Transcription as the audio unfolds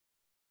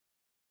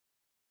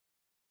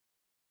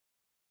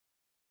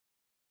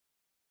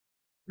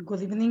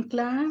Good evening,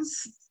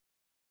 class.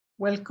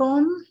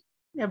 Welcome,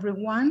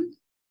 everyone.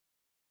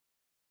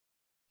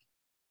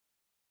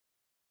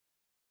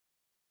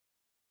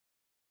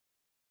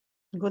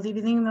 Good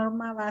evening,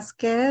 Norma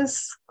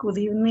Vasquez. Good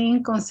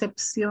evening,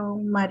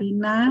 Concepcion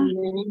Marina. Good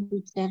evening,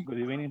 teacher. Good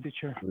evening,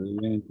 teacher.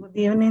 Good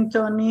evening,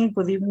 Tony.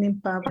 Good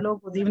evening, Pablo.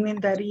 Good evening,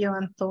 Dario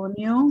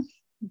Antonio.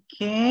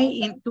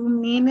 Okay, in 2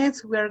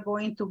 minutes, we are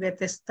going to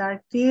get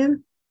started.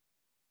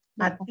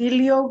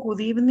 Atilio,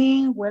 good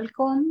evening.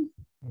 Welcome.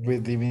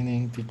 Good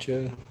evening,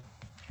 teacher.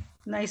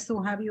 Nice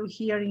to have you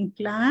here in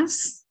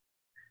class.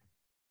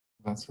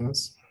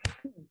 Gracias.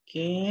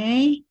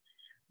 Okay.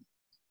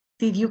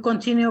 Did you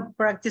continue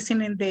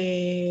practicing in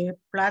the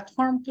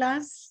platform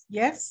class?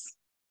 Yes.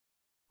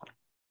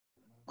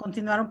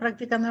 ¿Continuaron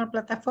practicando en la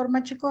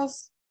plataforma,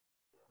 chicos?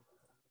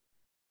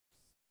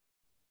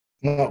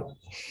 No.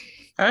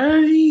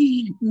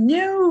 Ay,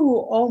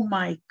 no. Oh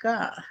my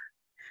God.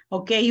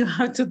 Okay, you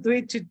have to do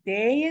it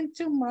today and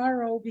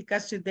tomorrow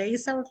because today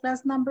is our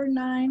class number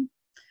 9.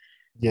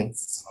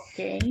 Yes.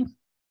 Okay.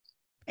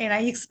 And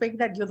I expect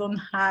that you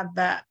don't have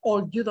that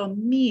or you don't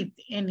need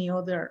any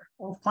other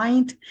or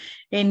find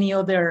any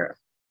other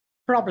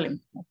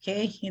problem,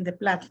 okay, in the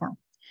platform.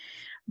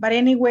 But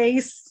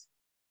anyways,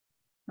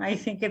 I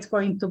think it's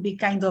going to be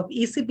kind of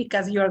easy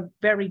because you're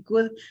very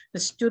good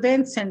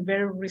students and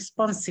very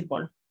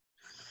responsible,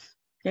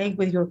 okay,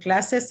 with your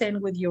classes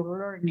and with your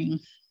learning.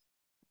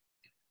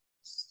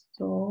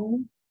 So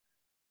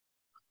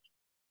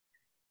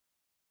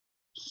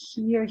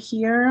here,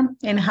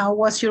 and how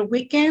was your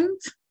weekend?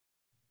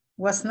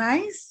 Was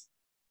nice?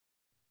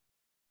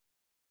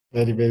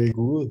 Very, very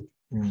good.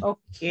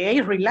 Okay,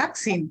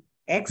 relaxing.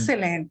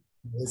 Excellent.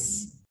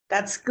 Yes.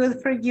 That's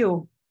good for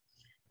you.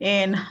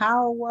 And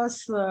how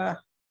was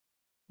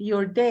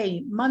your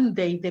day,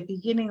 Monday, the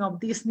beginning of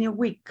this new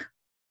week?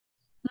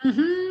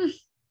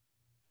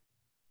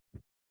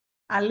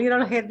 A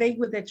little headache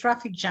with the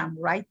traffic jam,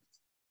 right?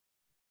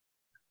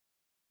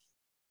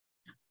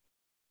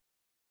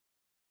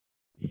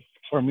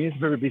 For me, it's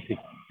very busy.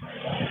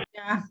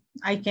 Yeah,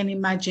 I can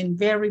imagine.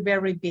 Very,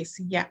 very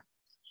busy. Yeah.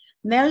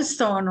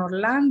 Nelson,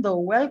 Orlando,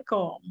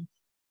 welcome.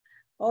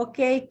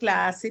 Okay,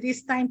 class, it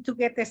is time to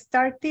get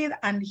started.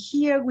 And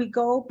here we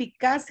go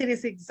because it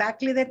is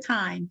exactly the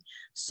time.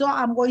 So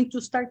I'm going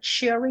to start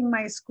sharing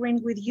my screen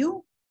with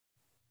you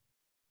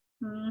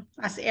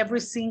as every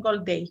single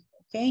day,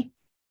 okay?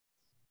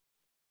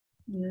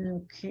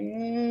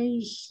 Okay,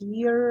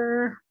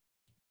 here,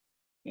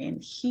 and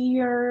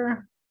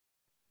here,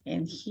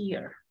 and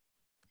here.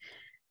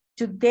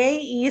 Today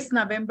is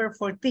November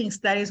 14th.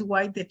 That is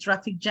why the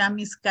traffic jam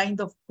is kind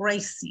of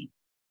crazy,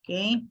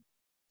 okay?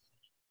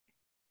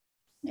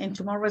 And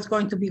tomorrow is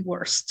going to be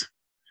worst.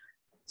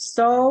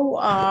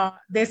 So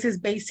this is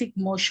basic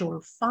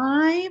module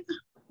 5,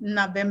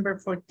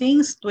 November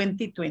 14th,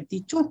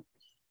 2022.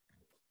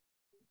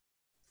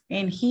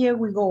 And here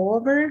we go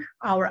over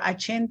our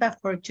agenda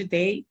for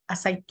today.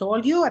 As I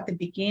told you at the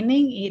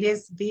beginning, it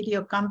is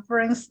video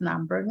conference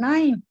number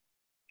 9,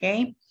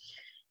 okay?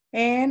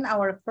 And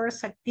our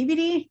first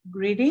activity,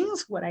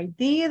 greetings, what I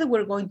did,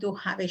 we're going to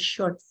have a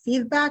short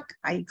feedback,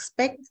 I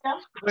expect.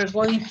 We're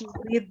going to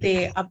read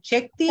the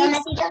objectives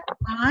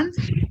and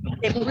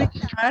the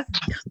pre-task.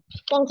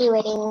 Thank you,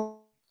 Erin.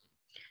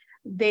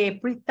 The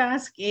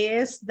pre-task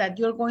is that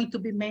you're going to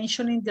be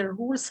mentioning the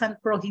rules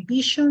and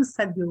prohibitions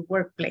at your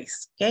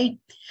workplace, okay?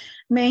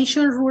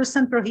 Mention rules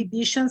and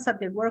prohibitions at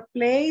the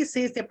workplace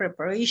is the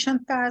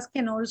preparation task,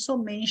 and also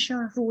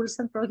mention rules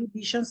and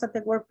prohibitions at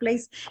the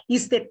workplace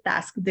is the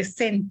task, the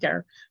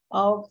center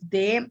of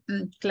the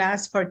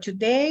class for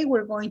today.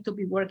 We're going to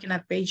be working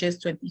at pages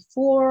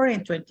 24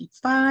 and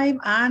 25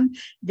 and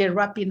the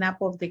wrapping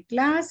up of the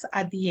class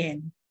at the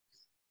end.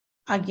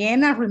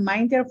 Again, a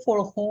reminder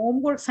for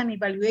homeworks and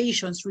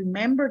evaluations.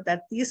 Remember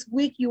that this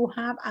week you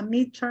have a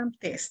midterm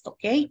test,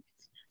 okay?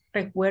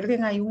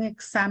 Recuerden, hay un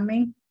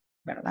examen,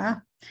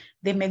 ¿verdad?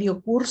 De medio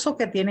curso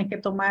que tienen que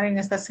tomar en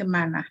esta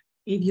semana.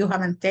 If you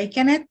haven't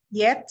taken it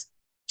yet,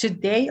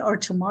 today or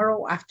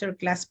tomorrow after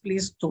class,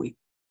 please do it.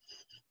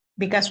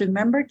 Because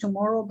remember,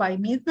 tomorrow by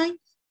midnight,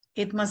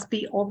 it must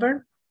be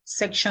over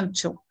section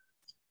 2.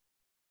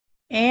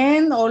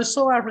 And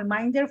also a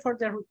reminder for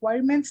the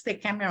requirements, the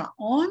camera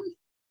on,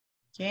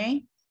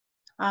 okay,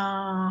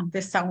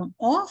 the sound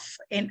off,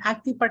 and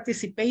active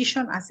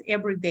participation as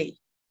every day.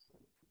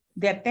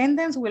 The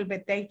attendance will be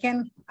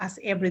taken as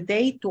every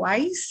day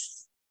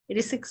twice. It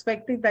is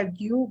expected that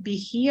you be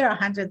here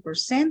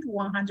 100%,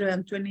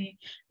 120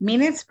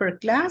 minutes per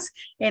class.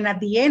 And at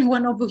the end,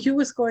 one of you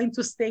is going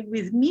to stay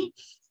with me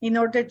in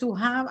order to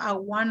have a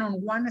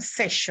one-on-one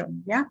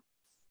session, yeah?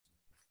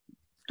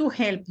 To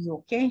help you,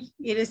 okay?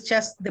 It is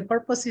just, the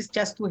purpose is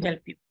just to help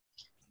you.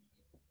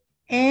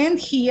 And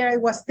here I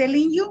was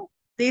telling you,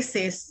 this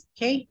is,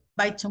 okay,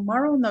 by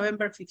tomorrow,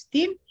 November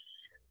 15,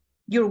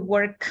 your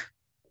work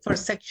for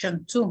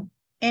section 2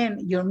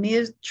 and your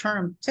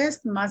midterm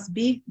test must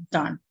be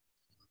done.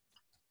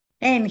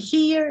 And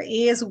here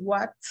is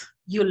what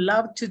you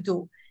love to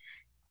do.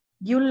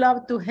 You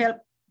love to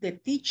help the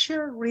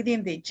teacher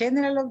reading the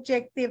general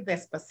objective, the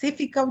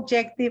specific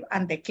objective,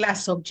 and the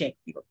class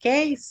objective,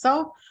 okay?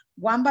 So,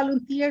 one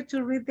volunteer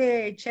to read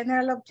the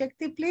general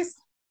objective, please.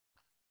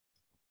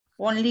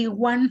 Only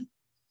one.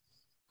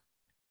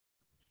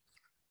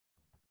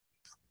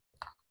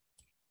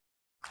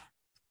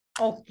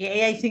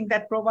 Okay, I think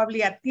that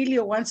probably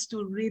Atilio wants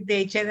to read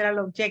the general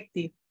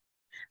objective.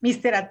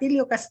 Mr.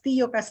 Atilio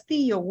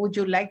Castillo, would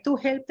you like to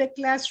help the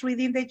class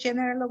reading the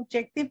general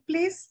objective,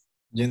 please?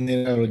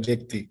 General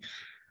objective.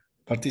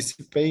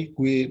 Participate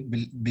will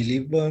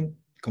believe on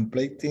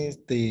completing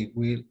they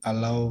will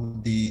allow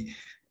the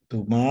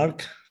to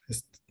mark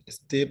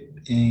step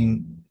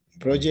in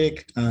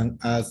project and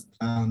ask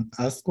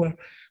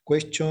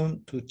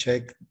question to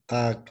check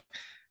tag.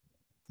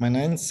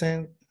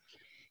 Management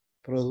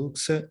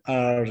products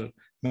are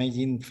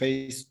making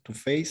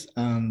face-to-face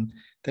and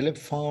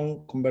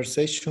telephone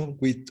conversation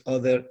with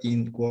other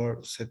in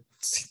work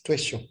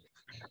situation.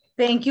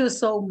 Thank you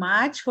so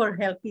much for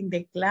helping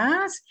the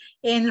class.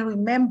 And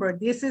remember,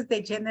 this is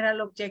the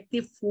general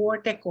objective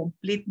for the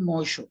complete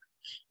module.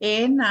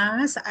 And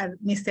as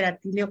Mr.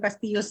 Atilio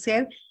Castillo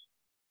said,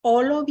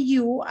 all of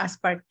you as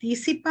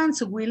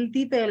participants will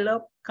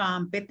develop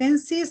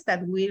competencies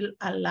that will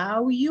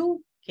allow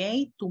you,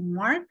 okay, to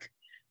mark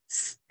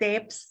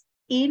steps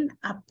in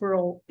a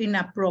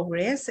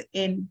progress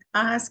and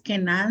ask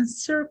and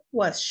answer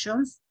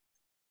questions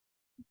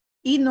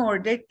in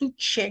order to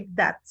check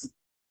that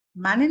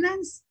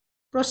maintenance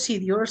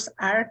procedures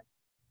are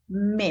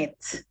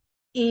met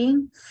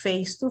in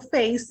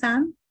face-to-face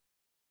and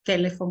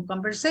telephone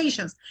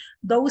conversations.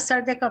 Those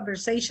are the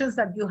conversations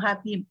that you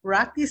have been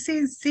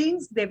practicing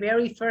since the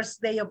very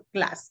first day of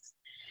class.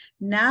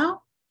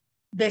 Now,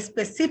 the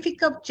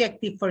specific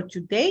objective for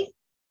today,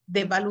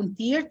 the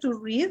volunteer to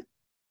read.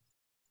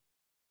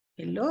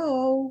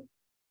 Hello.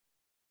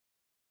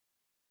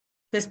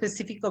 The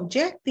specific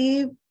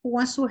objective, who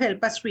wants to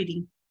help us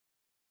reading?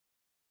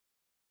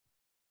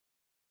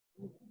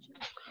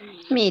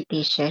 Me,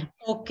 teacher.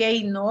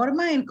 Okay,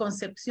 Norma and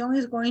Concepcion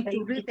is going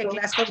to read the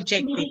class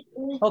objective.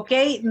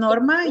 Okay,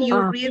 Norma, you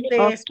read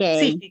the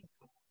specific.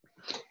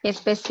 A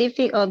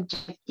specific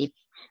objective.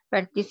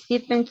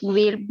 Participants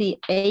will be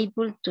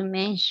able to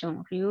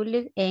mention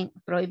rules and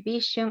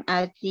prohibitions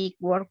at the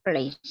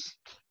workplace.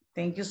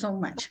 Thank you so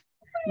much.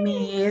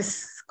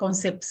 Miss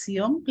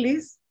Concepcion,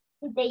 please.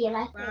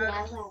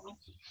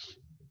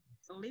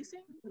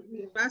 Listen,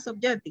 class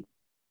objective.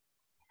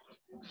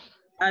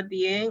 At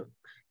the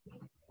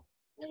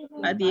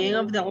end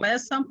of the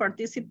lesson,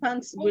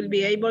 participants will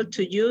be able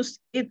to use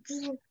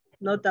it's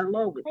not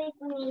allowed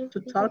to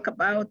talk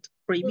about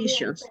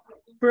prohibitions.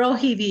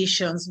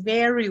 Prohibitions,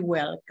 very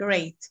well,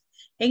 great.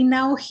 And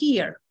now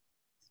here,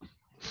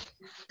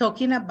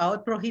 talking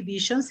about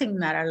prohibitions and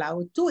not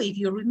allowed to, if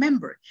you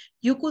remember,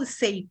 you could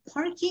say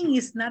parking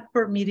is not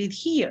permitted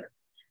here.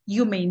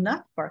 You may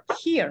not park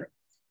here.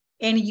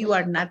 And you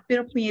are not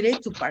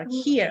permitted to park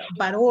here,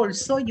 but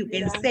also you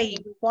can say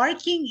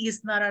parking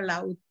is not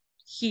allowed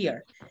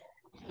here.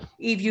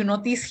 If you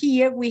notice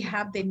here, we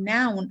have the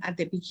noun at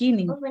the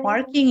beginning.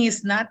 Parking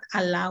is not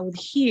allowed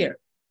here.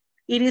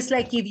 It is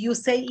like if you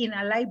say in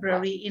a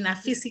library, in a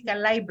physical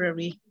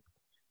library,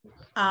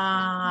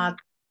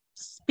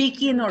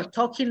 speaking or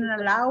talking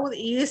aloud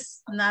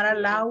is not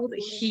allowed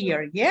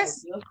here,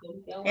 yes?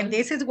 And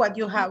this is what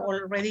you have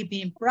already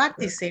been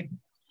practicing.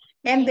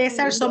 And these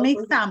are some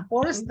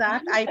examples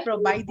that I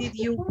provided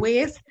you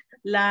with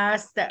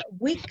last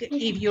week,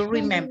 if you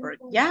remember,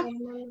 yeah?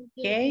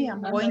 Okay,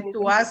 I'm going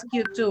to ask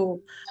you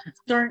to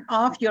turn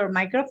off your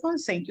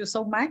microphones. Thank you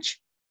so much.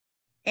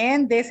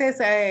 And this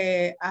is,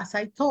 as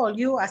I told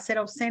you, a set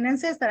of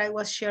sentences that I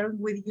was sharing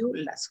with you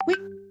last week.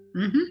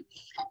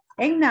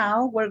 And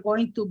now we're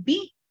going to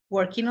be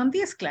working on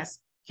this class,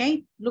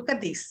 okay? Look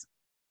at this.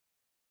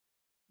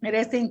 It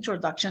is the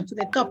introduction to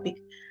the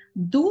topic.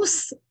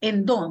 Do's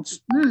and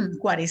don'ts.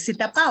 What is it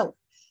about?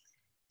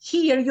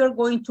 Here you're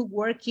going to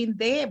work in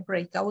the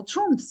breakout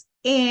rooms.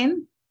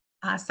 And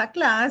as a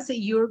class,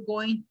 you're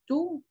going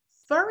to,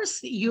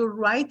 first you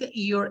write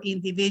your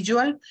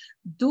individual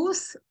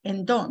do's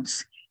and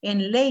don'ts.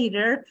 And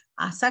later,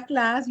 as a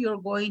class,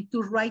 you're going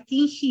to write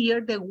in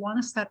here the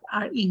ones that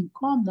are in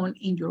common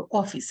in your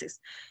offices.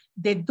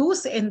 The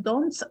do's and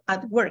don'ts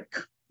at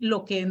work.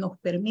 Lo que nos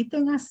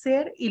permiten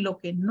hacer y lo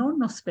que no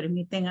nos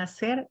permiten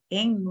hacer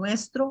en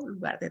nuestro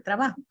lugar de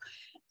trabajo.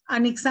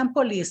 An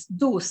example is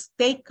do's,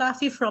 take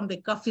coffee from the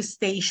coffee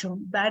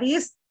station. That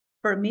is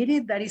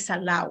permitted, that is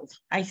allowed.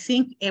 I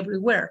think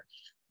everywhere.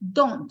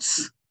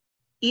 Don'ts,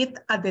 eat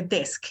at the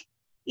desk.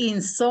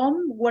 In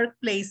some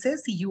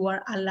workplaces, you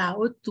are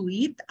allowed to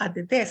eat at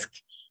the desk.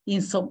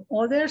 In some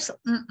others,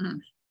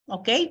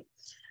 okay?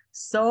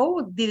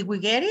 So did we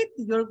get it?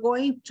 You're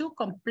going to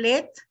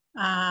complete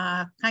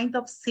kind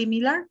of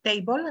similar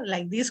table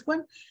like this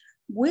one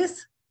with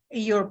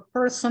your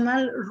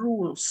personal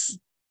rules,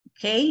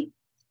 okay?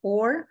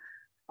 Or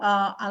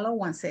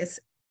allowances,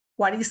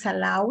 what is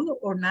allowed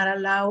or not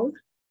allowed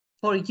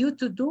for you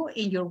to do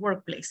in your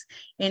workplace.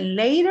 And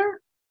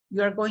later,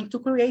 You are going to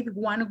create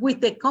one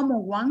with the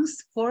common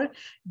ones for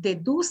the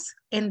do's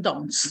and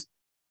don'ts.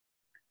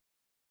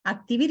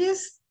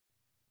 Activities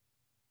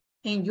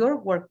in your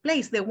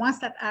workplace, the ones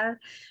that are,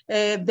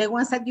 the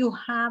ones that you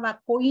have a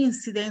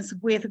coincidence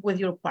with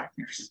your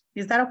partners.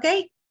 Is that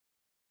okay?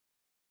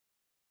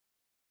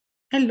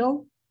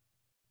 Hello.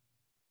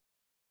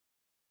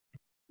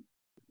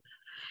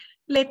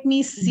 Let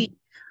me see.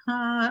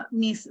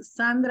 Miss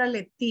Sandra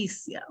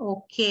Leticia.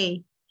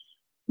 Okay.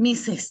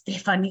 Miss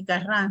Stephanie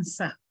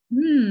Carranza.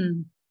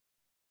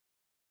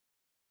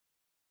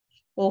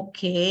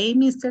 Okay,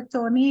 Mr.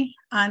 Tony.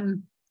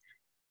 And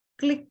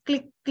click,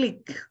 click,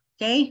 click.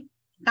 Okay.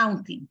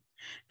 Counting.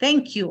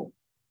 Thank you.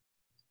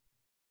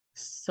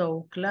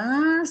 So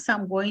class,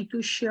 I'm going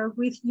to share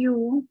with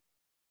you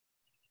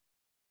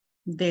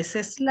this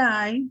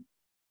slide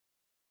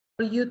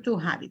for you to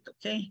have it,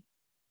 okay?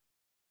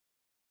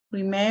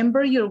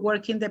 Remember, your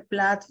work in the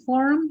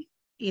platform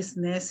is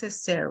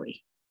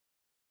necessary.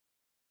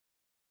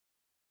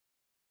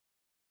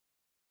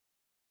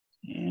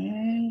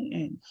 Okay,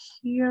 and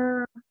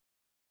here.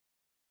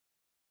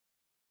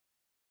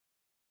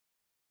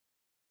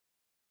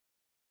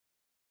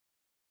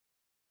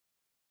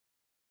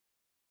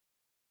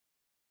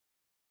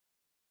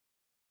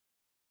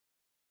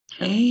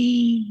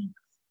 Hey.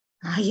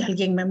 Ay,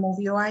 alguien me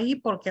movió ahí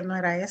porque no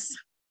era esa.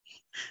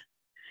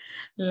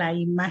 La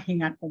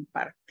imagen a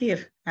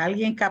compartir.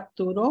 Alguien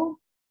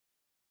capturó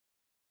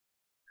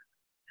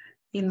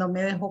y no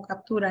me dejó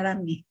capturar a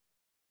mí.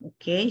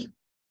 Ok.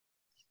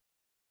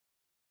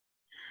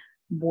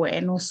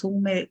 Bueno,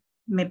 Zoom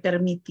me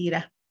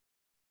permitirá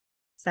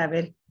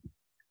saber.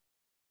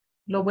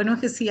 Lo bueno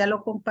es que si ya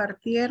lo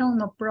compartieron,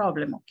 no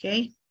problem,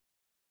 ok.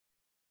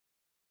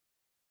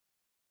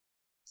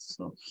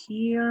 So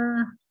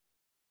here.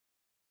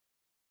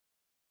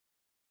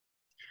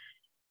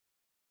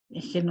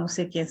 Es que no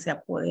sé quién se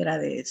apodera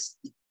de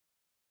esto.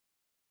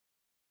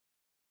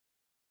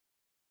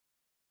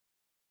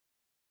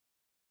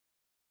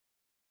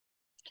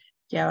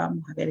 Ya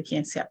vamos a ver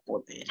quién se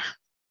apodera.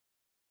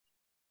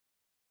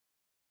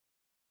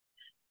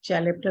 Ya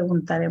le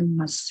preguntaremos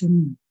a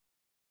Zoom.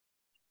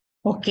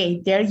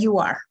 Ok, there you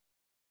are.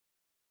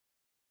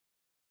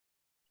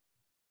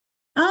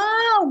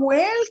 Ah,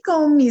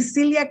 welcome, Miss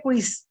Celia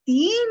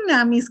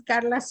Cristina, Miss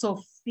Carla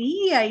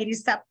Sofia. It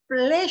is a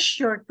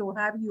pleasure to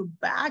have you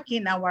back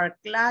in our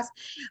class.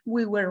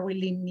 We were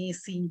really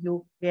missing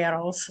you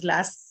girls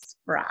last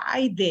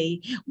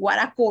Friday. What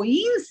a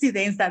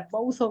coincidence that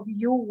both of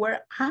you were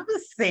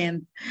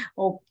absent.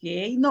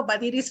 Okay, no,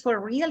 but it is for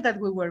real that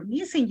we were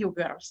missing you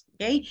girls,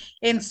 okay?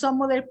 And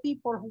some other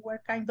people who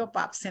were kind of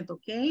absent,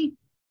 okay?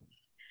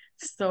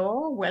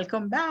 So,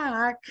 welcome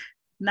back.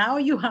 Now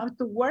you have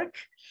to work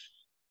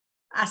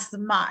as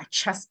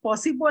much as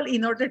possible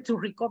in order to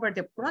recover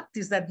the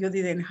practice that you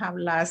didn't have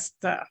last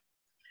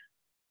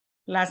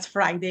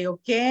Friday,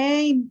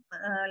 okay?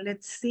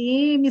 Let's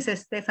see, Miss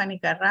Stephanie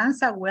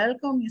Carranza,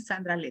 welcome, Miss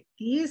Sandra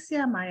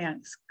Leticia,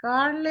 Marian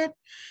Scarlett.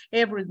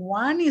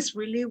 Everyone is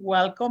really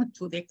welcome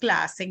to the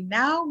class. And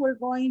now we're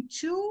going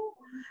to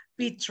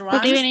be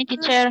Good evening,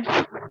 teacher.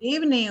 Good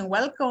evening,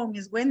 welcome,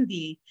 Miss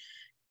Wendy.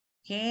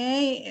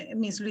 Okay,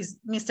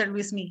 Mr.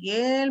 Luis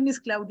Miguel, Miss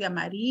Claudia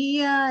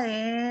Maria,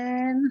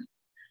 and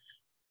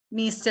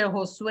Mr.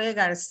 Josue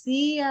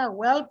Garcia,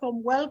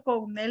 welcome,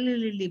 welcome,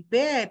 Nelly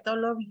Lilibet,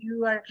 all of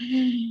you are,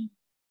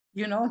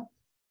 you know,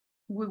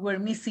 we were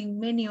missing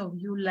many of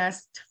you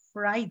last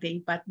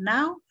Friday, but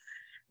now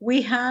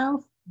we have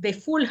the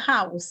full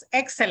house,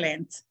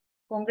 excellent,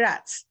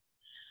 congrats.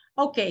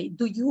 Okay,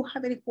 do you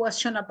have any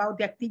question about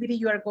the activity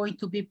you are going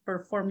to be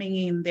performing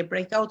in the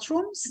breakout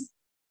rooms?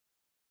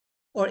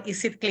 Or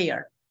is it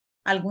clear?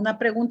 ¿Alguna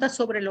pregunta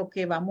sobre lo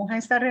que vamos a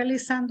estar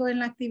realizando en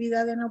la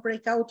actividad en los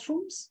breakout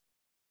rooms?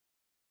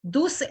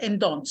 Do's and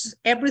don'ts.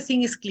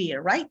 Everything is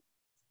clear, right?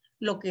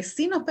 Lo que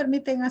sí nos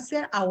permiten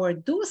hacer our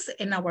do's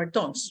and our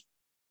don'ts.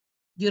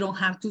 You don't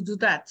have to do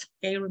that.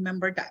 Okay,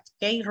 remember that.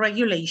 Okay,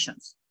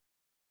 regulations.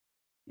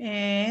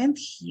 And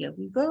here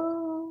we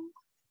go.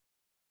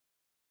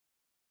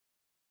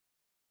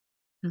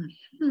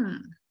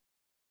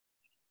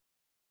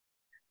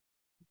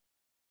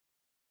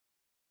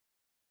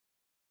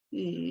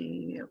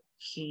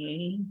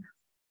 Okay.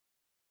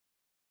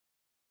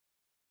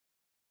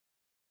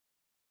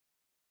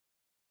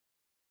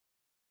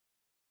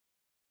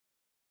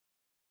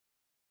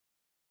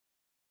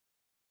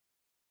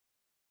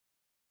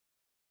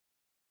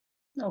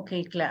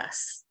 Okay,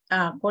 class.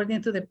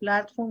 According to the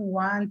platform,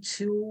 1,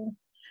 2,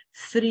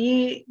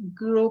 3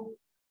 group,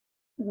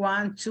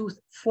 1, 2,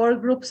 4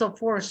 groups of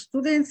 4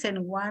 students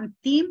and 1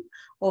 team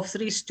of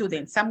 3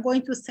 students. I'm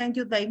going to send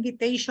you the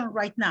invitation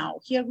right now.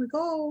 Here we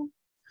go.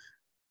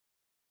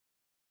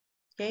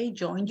 Okay,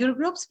 join your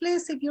groups,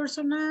 please, if you're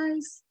so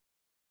nice.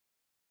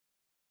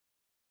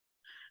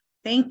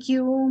 Thank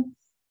you.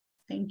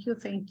 Thank you,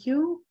 thank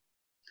you.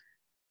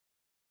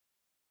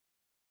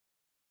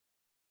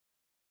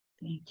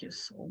 Thank you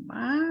so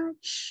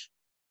much.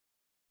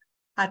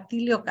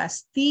 Atilio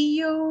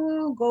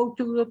Castillo, go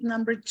to group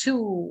number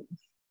 2.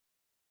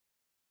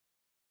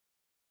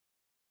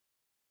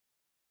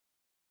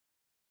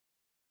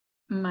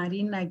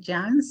 Marina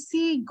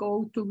Yancy,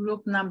 go to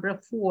group number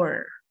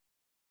 4,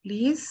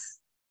 please.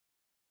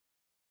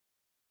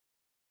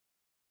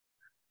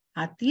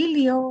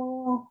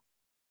 Atilio,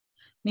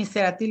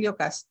 Mr. Atilio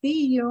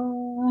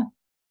Castillo,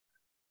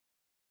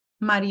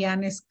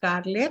 Marianne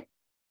Scarlett.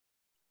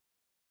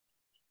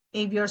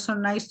 If you're so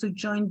nice to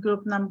join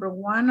group number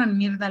 1, and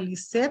Mirna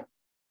Lisette.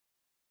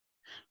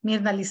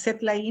 Mirna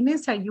Lisette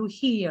Lainez, are you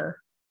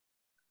here?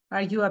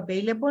 Are you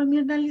available,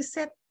 Mirna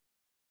Lisette?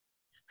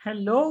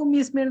 Hello,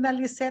 Miss Mirna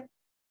Lisette.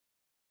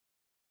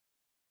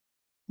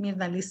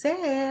 Mirna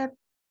Lisette.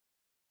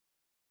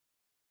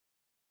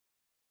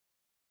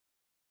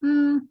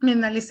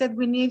 Mirna Lisette,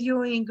 we need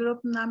you in group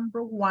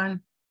number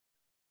 1.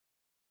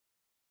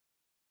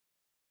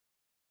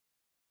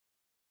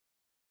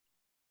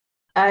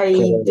 I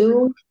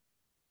do.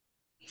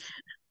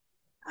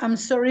 I'm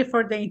sorry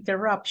for the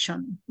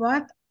interruption,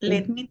 but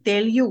let me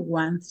tell you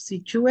one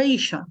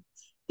situation.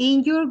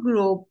 In your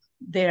group,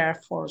 there are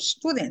 4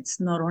 students,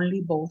 not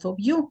only both of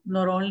you,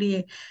 not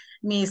only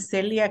Miss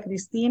Celia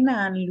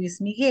Cristina and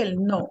Luis Miguel,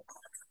 no.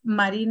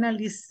 Marina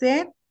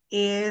Lisette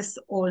is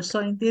also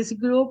in this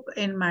group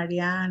and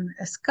Marianne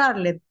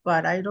Scarlett,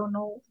 but I don't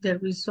know the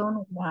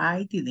reason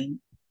why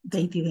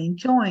they didn't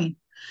join.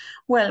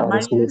 Well,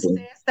 Marianne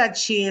says that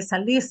she is a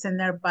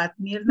listener, but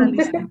Mirna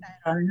Lisette,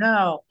 I don't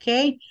know,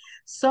 okay?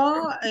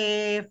 So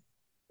if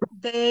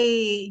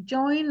they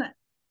join,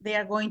 they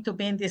are going to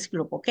be in this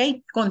group,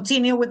 okay?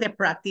 Continue with the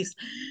practice.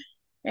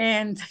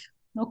 And,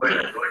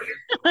 okay.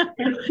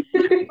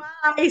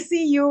 Bye,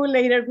 see you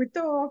later. We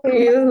talk.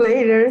 See you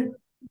later.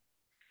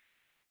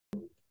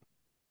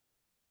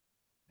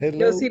 Hello.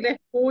 Yo sí le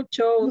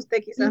escucho,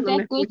 usted quizás no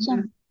me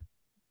escucha.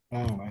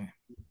 Bueno.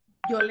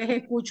 Yo les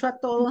escucho a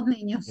todos,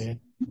 niños.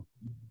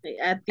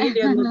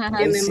 Atilio no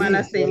tiene Sí,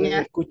 mala yo les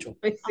señal. escucho.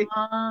 Sí.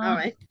 A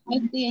ver.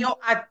 Yo,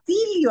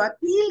 Atilio,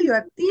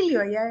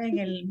 allá en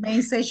el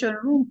main session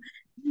room.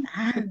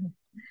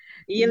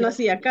 Y él no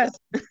hacía caso.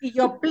 Y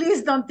yo,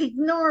 please don't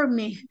ignore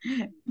me.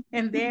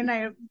 And then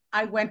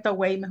I went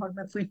away, mejor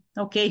me fui.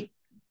 Okay,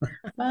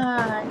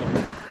 bye.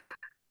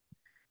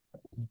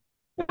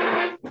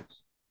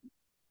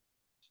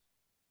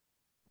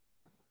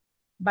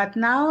 But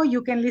now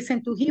you can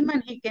listen to him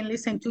and he can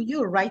listen to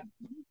you, right?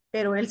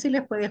 Pero él sí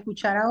les puede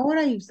escuchar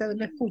ahora y ustedes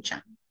le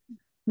escuchan.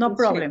 No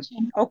problem.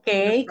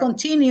 Okay,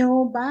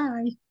 continue.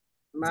 Bye.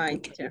 Bye,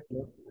 teacher.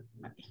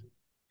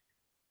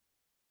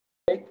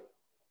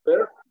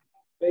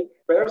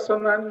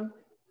 Personal.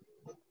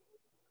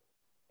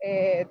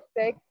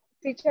 Take,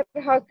 teacher,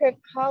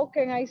 how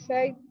can I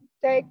say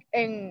take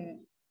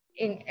in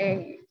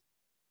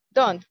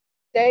don't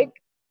take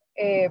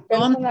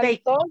personal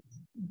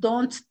thoughts?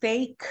 Don't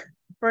take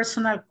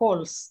personal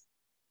calls.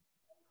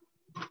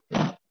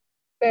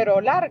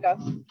 Pero largas.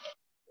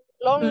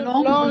 Long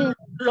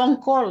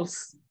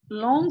calls.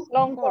 Long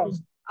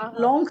calls.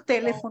 Long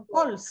telephone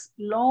calls.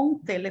 Long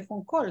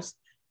telephone calls.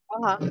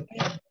 Okay.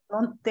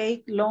 Don't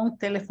take long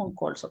telephone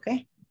calls,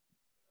 okay?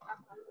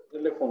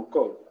 Telephone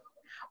call.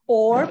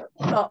 Or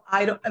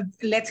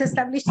let's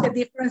establish the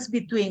difference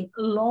between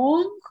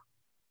long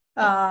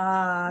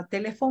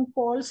telephone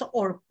calls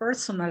or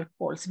personal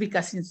calls,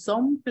 because in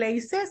some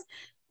places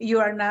you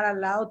are not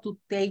allowed to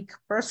take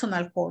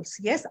personal calls,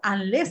 yes,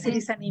 unless it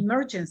is an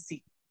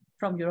emergency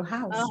from your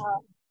house.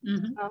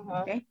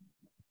 Okay.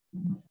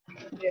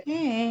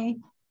 Okay.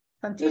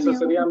 Continue. Eso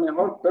sería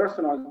mejor,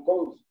 personal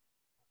calls.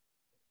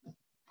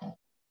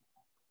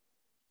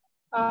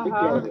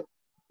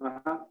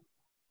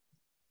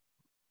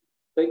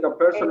 Take a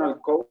personal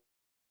call.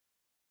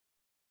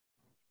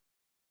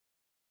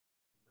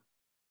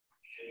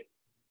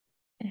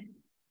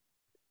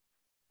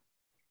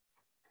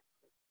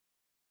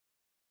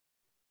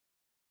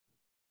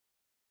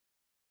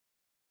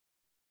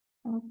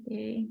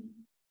 Okay.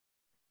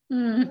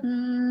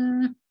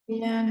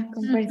 Yeah,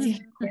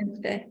 Compartir.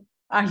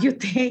 Are you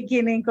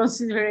taking in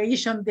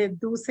consideration the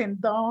do's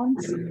and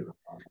don'ts?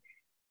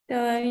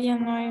 Todavía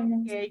no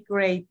hemos. Okay,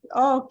 great.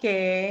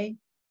 Okay.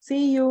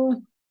 See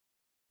you.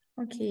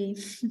 Okay.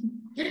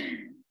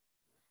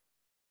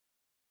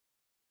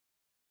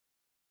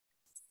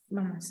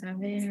 Vamos a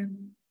ver.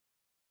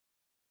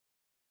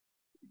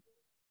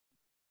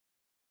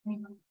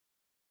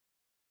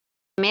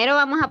 Primero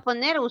vamos a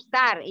poner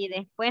usar y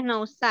después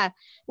no usar.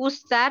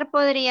 Usar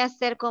podría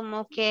ser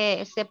como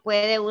que se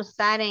puede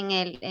usar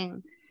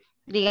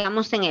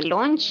digamos en el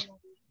lunch.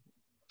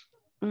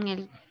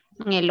 En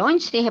el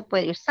lunch sí se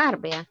puede usar,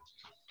 vea.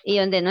 Y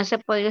donde no se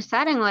puede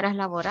usar en horas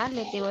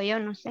laborales, digo yo,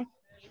 no sé.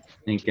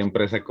 ¿En qué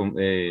empresa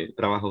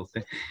trabaja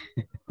usted?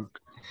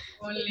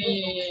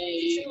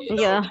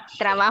 Yo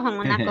trabajo en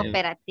una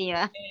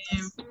cooperativa.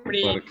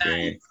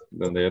 Porque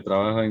donde yo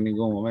trabajo en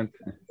ningún momento.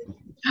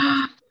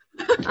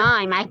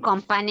 In my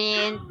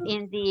company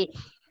in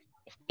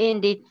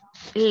the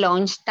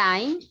lunch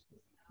time.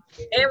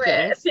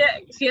 Yes.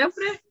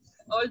 Siempre,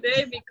 all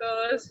day,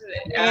 because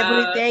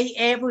every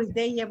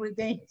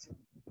day.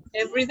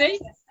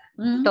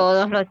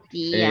 Todos los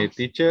días.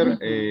 Teacher,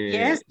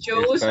 yes.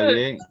 está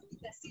bien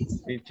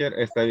Teacher,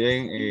 ¿está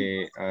bien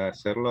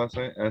hacerlo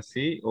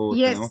así o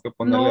Yes, tenemos que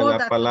ponerle no, la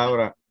that's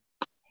palabra?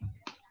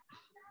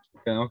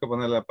 Tenemos que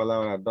ponerle la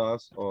palabra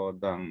does o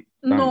done.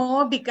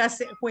 no,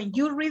 because when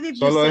you read it,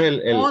 you Solo es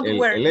say don't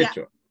wear, el yeah,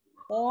 hecho.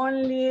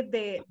 only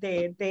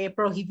the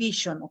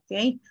prohibition,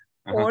 okay?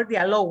 Ajá. Or the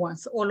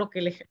allowance, o lo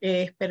que le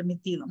es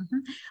permitido.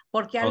 Ujú.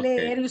 Porque al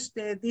leer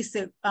usted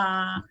dice,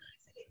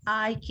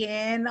 I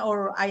can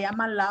or I am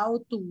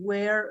allowed to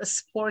wear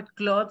sport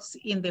clothes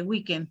in the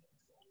weekend.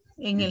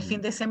 En el fin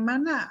de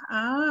semana,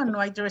 no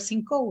hay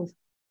dressing code.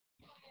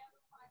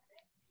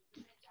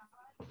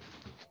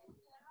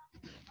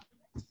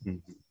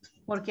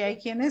 Porque hay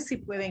quienes sí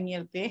pueden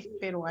ir de,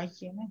 pero hay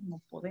quienes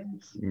no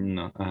podemos.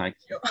 No, ajá.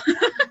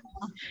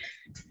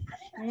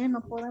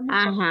 No podemos.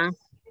 Ajá.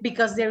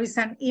 Because there is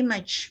an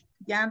image,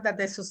 yeah, that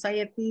the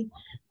society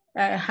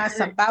has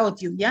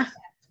about you, yeah.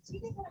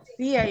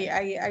 Sí,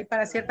 hay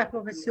para ciertas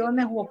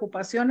profesiones u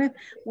ocupaciones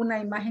una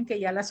imagen que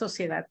ya la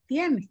sociedad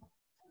tiene.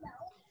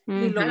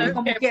 Y lo que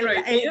como que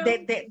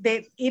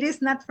it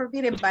is not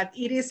forbidden, but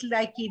it is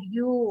like if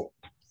you,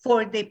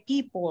 for the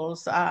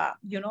people's,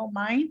 you know,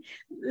 mind,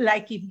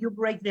 like if you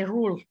break the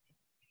rule.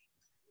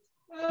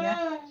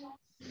 Yeah.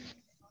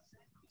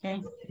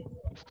 Okay.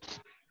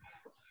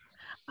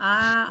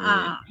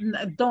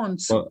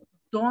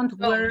 Don't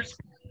wear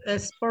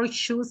sport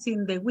shoes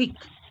in the week.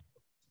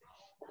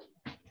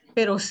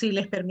 Pero sí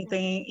les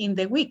permiten in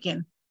the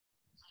weekend.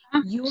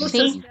 Use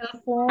a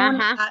cell phone,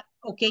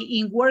 okay,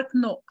 in work,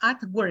 no,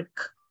 at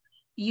work.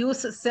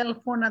 Use a cell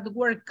phone at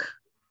work.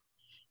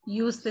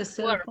 Use the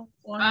cell phone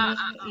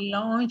only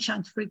lunch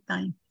and free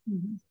time.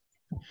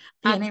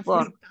 Tienen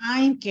free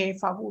time, qué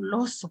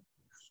fabuloso.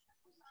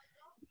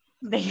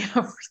 They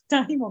have free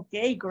time,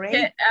 okay,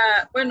 great.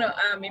 Bueno,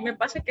 a mí me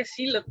pasa que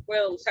sí lo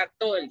puedo usar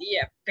todo el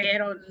día,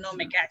 pero no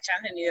me queda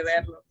chance ni de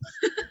verlo.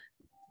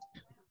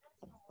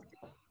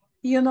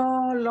 You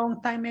know, long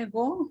time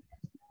ago,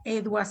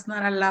 it was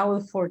not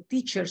allowed for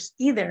teachers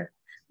either.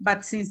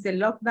 But since the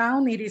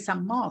lockdown, it is a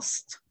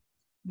must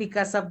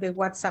because of the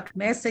WhatsApp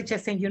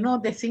messages. And you know,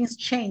 the things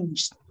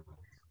changed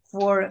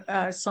for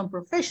some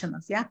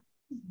professionals, yeah?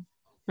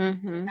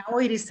 Now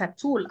it is a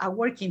tool, a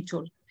working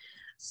tool.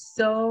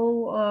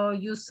 So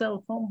use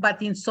cell phone,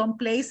 but in some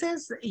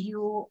places,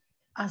 you,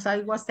 as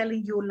I was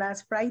telling you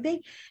last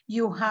Friday,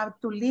 you have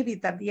to leave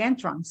it at the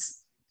entrance.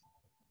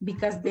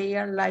 Because they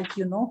are like,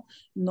 you know,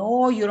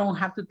 no, you don't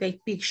have to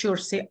take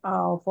pictures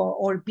of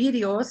or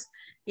videos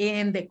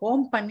in the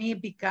company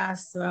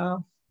because,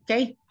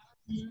 okay,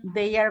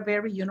 they are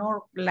very, you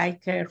know,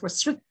 like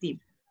restrictive.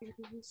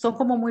 Son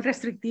como muy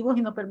restrictivos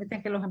y no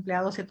permiten que los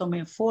empleados se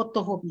tomen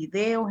fotos o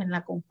videos en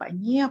la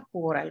compañía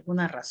por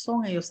alguna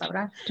razón, ellos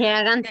sabrán. Que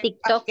hagan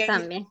TikTok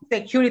también.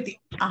 Security,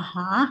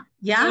 ajá,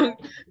 ya.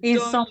 In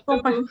some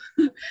companies,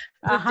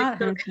 ajá.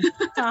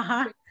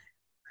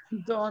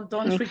 Don't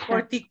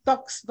record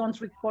TikToks, don't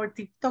record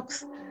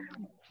TikToks.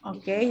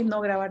 Okay, no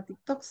grabar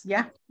TikToks,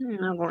 yeah.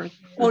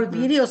 Or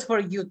videos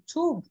for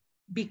YouTube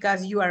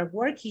because you are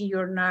working,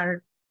 you're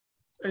not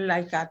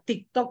like a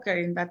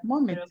TikToker in that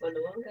moment.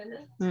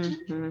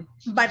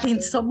 But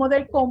in some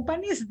other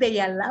companies,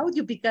 they allow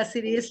you because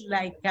it is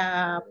like,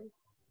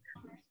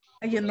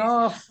 you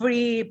know,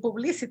 free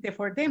publicity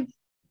for them.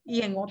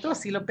 Y en otros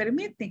sí lo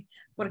permiten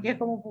porque es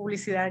como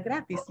publicidad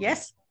gratis,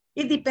 yes.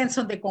 It depends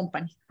on the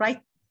company,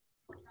 right?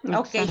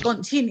 Okay,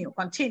 continue,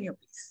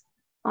 please.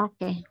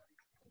 Okay.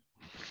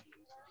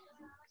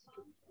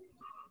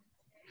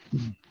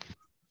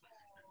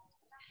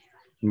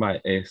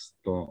 Vale,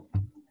 esto.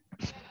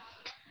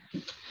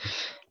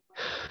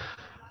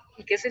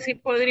 Y que ese sí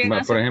podrían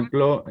hacer. Por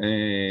ejemplo,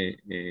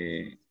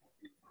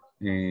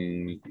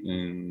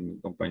 en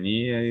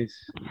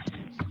compañías.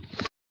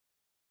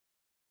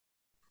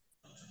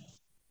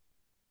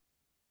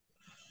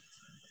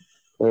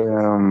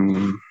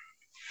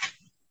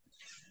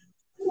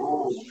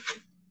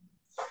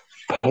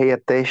 Pay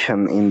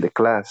attention in the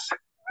class.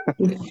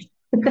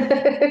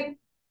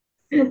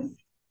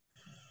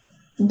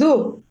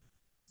 Do.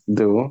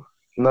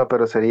 No,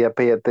 pero sería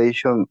pay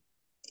attention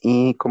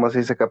y ¿cómo se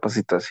dice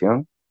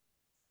capacitación?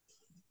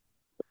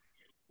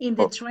 In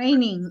the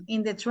training.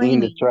 In the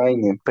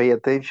training. Pay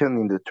attention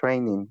in the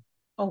training.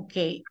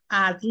 Okay,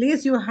 at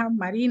least you have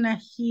Marina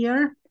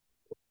here.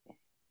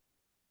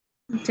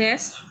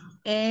 Yes.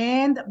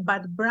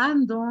 But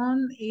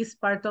Brandon is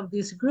part of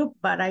this group,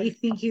 but I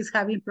think he's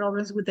having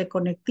problems with the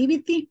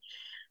connectivity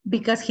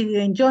because he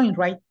didn't join,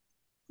 right?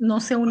 No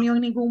se unió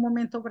en ningún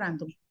momento,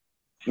 Brandon.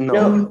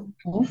 No.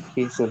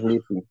 He's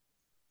sleeping.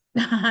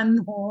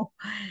 No.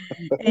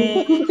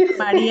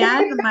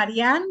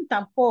 Marianne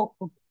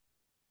tampoco.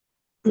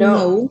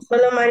 No,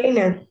 solo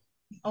Marina.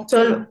 Okay.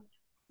 Solo.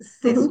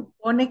 Se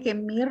supone que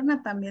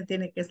Mirna también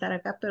tiene que estar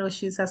acá, pero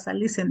she's as a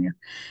listener.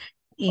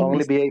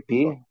 Only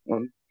VIP.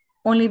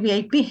 Only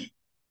VIP.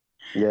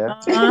 Yeah.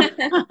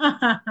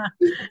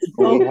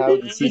 We have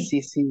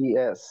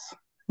CCCS.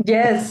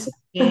 Yes.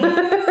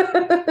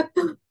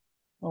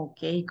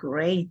 Okay,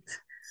 great.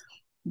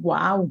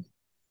 Wow.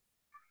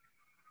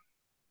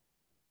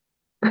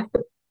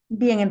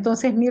 Bien,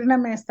 entonces Mirna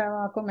me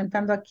estaba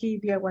comentando aquí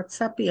vía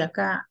WhatsApp y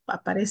acá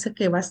aparece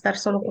que va a estar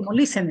solo como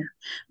listener.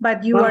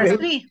 But you are Okay.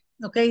 three,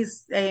 okay?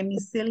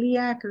 Miss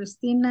Celia,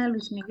 Cristina,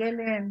 Luis Miguel,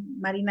 and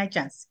Marina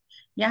Jans.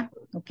 Yeah,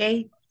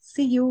 okay.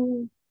 See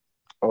you.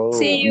 Oh,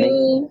 See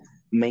you.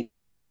 make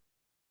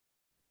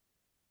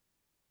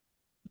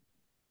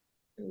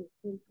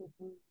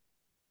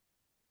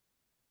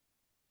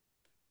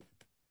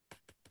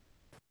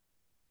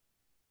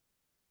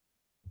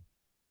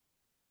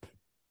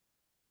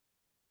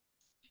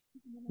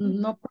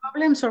No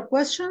problems or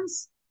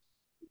questions?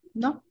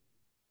 No?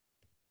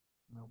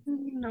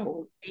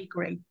 No. Okay,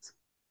 great.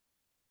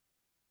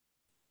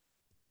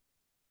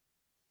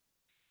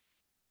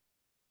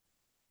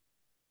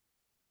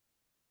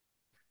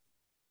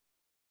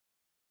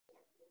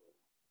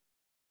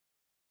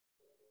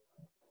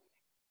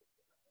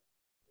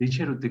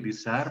 Teacher,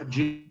 utilizar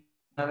jeans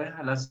una vez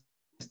a las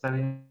está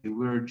bien.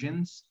 Wear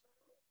jeans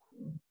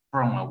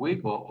from a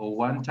week or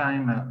one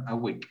time a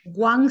week.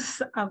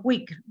 Once a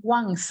week.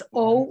 Once.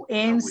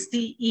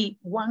 O-N-C-E.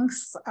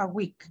 Once a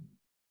week.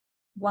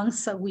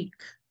 Once a week.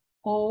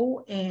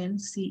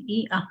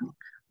 O-N-C-E.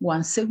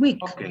 Once a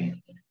week.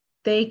 Okay.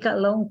 Take a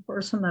long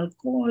personal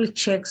call.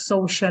 Check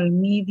social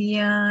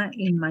media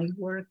in my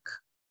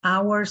work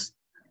hours.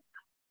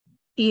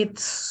 Eat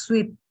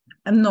sweet.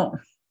 No.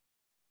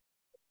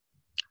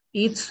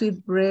 Eat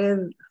sweet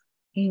bread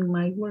in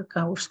my work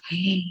hours.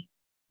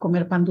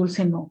 Comer pan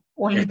dulce no.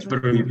 Es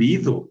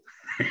prohibido.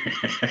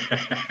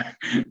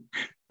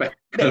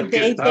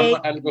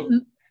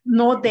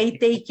 No, they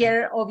take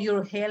care of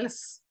your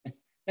health.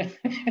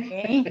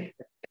 Okay.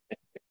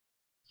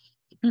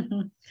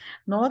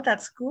 No,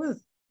 that's good.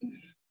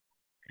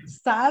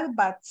 Sad,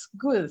 but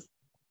good.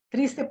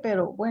 Triste,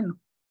 pero bueno.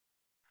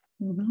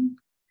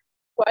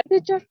 What,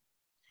 teacher?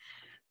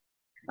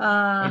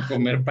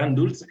 Comer pan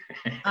dulce.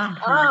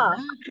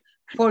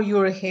 For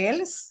your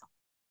health.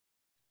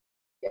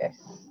 Yes.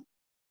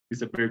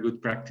 It's a very good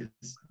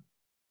practice.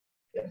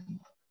 Yes.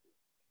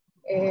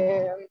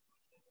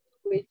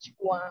 Which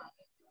one?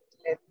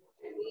 Let's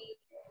see.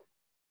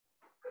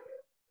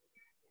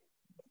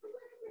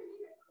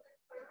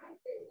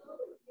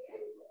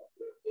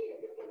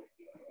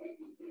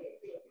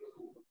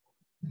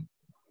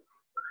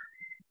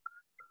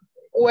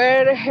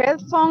 Wear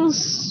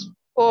headphones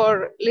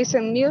for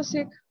listen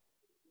music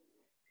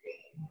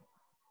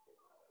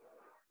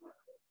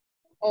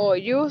or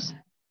use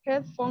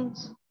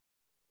headphones.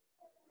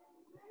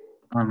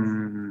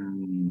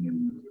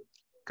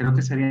 Creo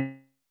que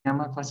sería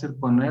más fácil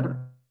poner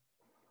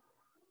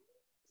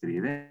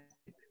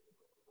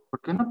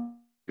 ¿por qué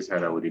no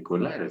usar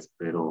auriculares?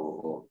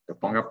 Pero que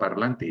ponga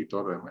parlante y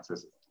todo lo demás,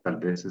 tal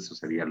vez eso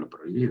sería lo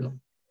prohibido.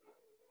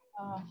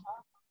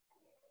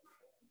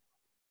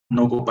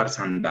 No ocupar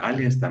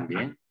sandalias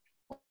también.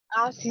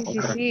 Sí, sí,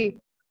 sí.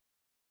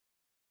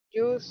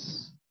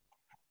 Use.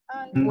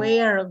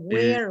 Wear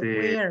flip.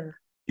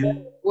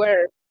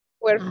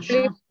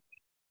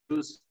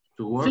 Use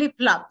to work.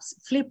 Flip-flops.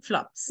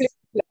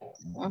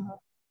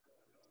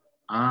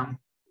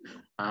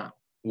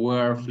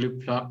 Wear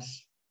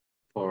flip-flops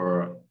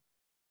for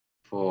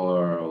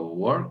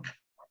work,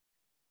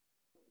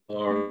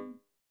 or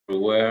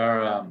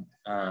wear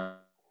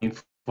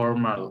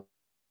informal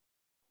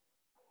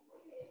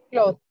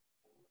clothes.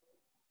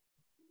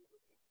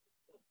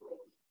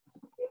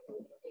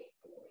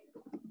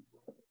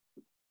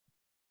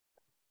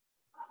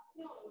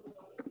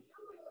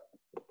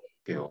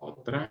 ¿Qué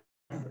otra?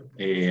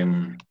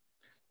 Que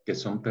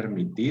son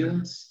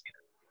permitidas.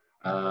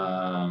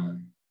 No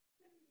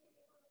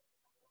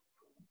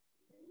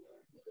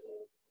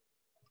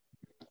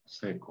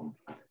sé,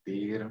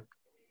 compartir.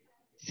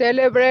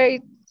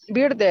 Celebrate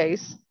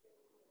birthdays.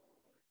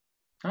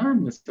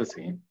 Esto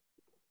sí.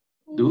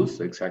 Do's,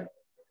 exacto.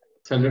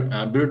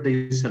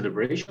 Birthday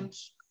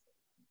celebrations.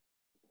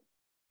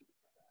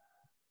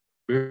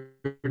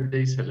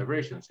 Birthday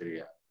celebration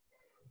sería.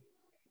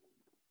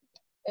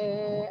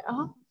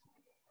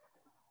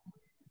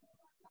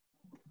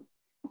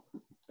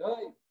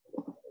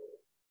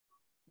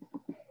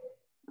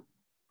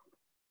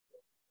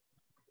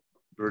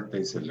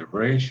 Birthday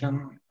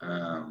celebration.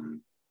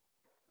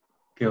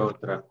 ¿Qué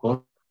otra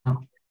cosa?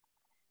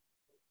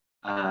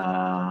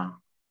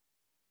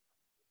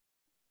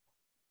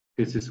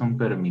 Que si son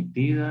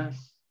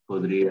permitidas,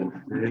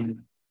 podrían ser.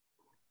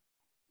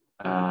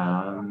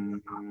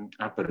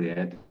 Pero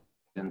ya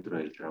dentro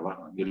del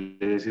trabajo. Yo le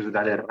decir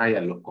darle raya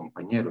a los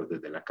compañeros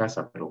desde la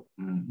casa, pero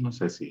no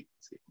sé si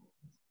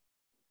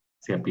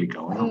aplica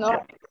o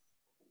no.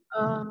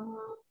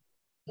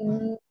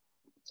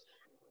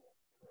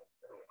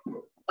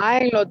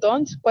 En los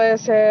don'ts puede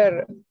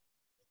ser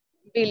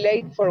be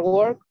late for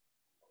work.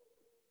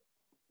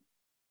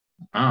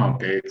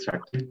 Ok,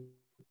 exacto.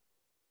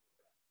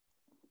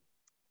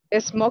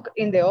 Smoke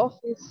in the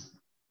office.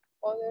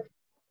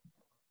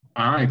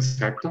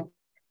 Exacto.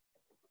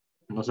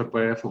 No se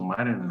puede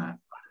fumar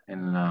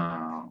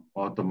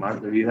o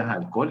tomar bebidas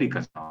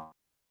alcohólicas. No.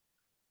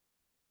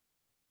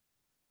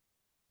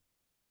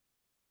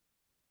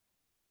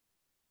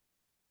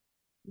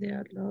 They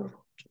are allowed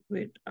to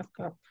read a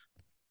cup.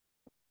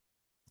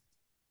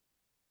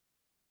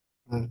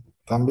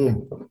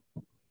 También.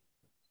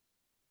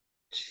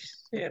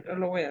 Sí, no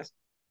lo voy a hacer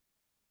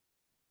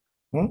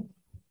 ¿Mm?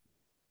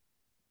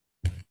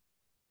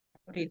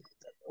 ahorita.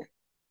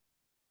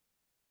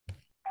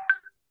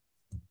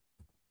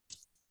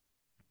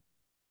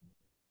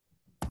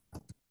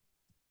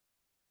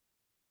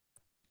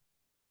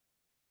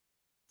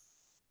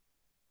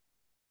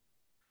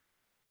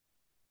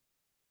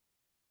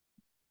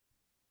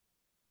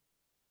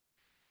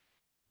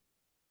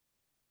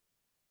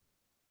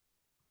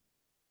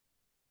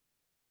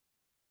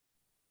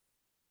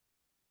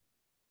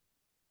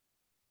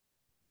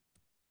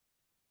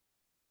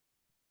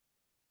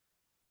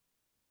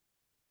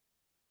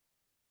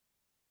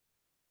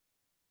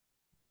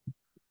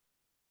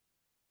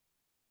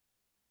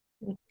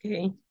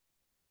 Ok.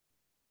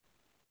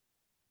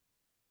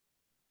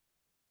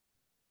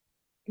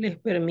 Les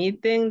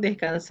permiten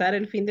descansar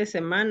el fin de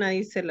semana,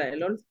 dice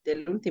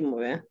el último,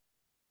 ¿verdad?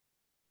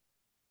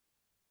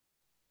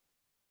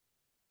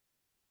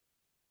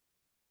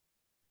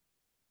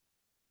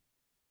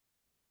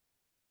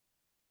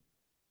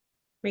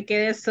 Me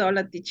quedé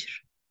sola, teacher.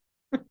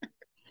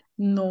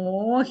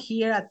 No,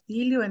 here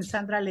Atilio and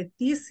Sandra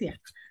Leticia.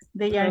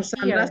 They are No,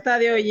 Sandra here. está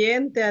de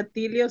oyente, a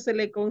Tilio se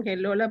le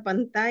congeló la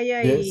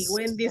pantalla y Yes.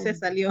 Wendy se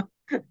salió.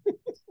 Sí,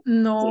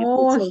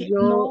 No, teacher,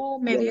 no,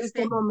 me yo en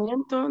este dice.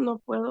 momento no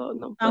puedo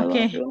Ok,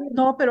 hablar.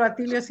 no, pero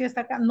Atilio sí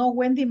está acá. No,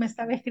 Wendy me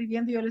estaba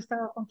escribiendo y yo le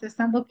estaba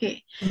contestando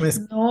que Y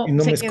no,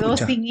 no me se quedó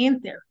escucha. sin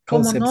Inter.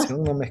 Como no,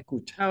 Concepción no me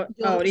escucha. yo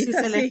sí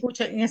Ahorita se le sí.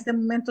 escucha, en este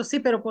momento sí,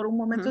 pero por un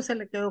momento Ujú. se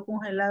le quedó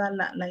congelada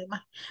la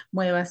imagen.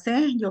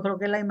 Muévase, yo creo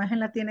que la imagen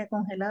la tiene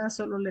congelada,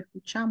 solo le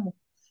escuchamos.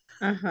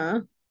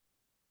 Ajá.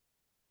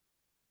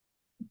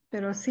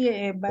 Pero sí,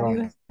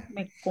 varios Vamos.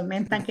 me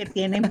comentan que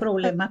tienen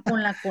problemas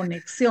con la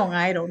conexión.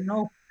 I don't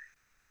know.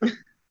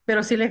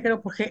 Pero sí les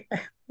creo porque,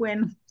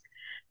 bueno,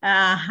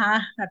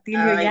 ajá,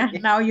 Atilio, Ay, ya,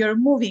 now you're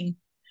moving.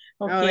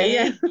 ahora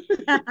ya.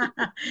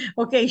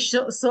 Okay. Okay,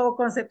 so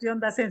Concepción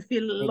doesn't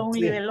feel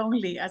lonely Sí. the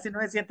lonely, así no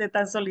se siente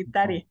tan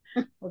solitaria.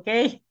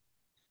 Okay.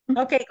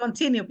 Okay,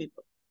 continue,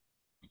 people.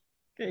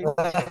 Okay.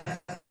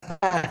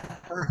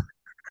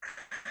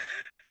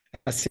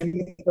 Así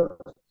me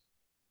tocó,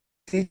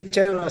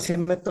 teacher, así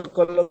me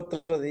tocó el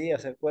otro día,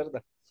 ¿se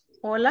acuerda?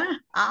 Hola.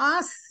 Ah,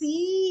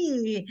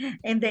 sí,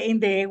 en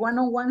the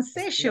one-on-one Sí.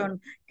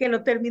 session, que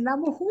lo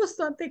terminamos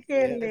justo antes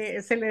que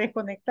Yes. se le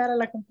desconectara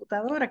la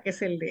computadora, que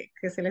se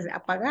les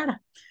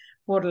apagara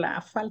por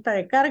la falta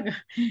de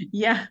carga.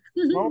 Ya,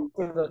 No,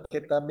 pero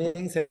que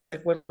también se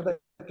acuerda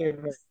que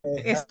me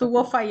estuvo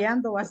dejaron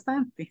fallando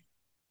bastante.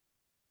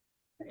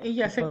 Y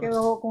ya se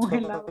quedó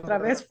congelado otra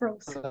vez,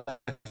 froze. sola.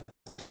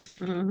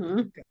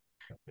 Ujú.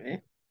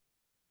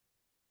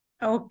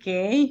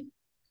 Okay.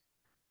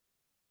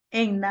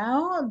 And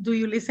now, do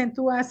you listen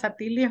to us,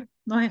 Atilio?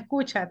 ¿Nos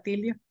escucha,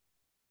 Atilio?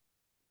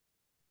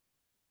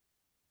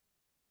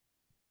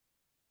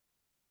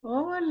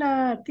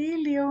 Hola,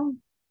 Atilio.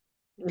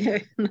 No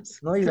sé.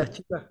 No, y las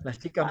chicas me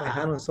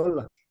dejaron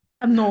sola.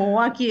 No,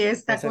 aquí O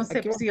está sea, que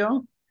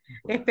Concepción,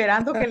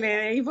 esperando que le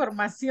dé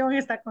información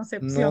esta no,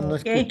 Concepción, no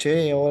 ¿ok?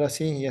 escuché, ahora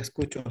sí, ya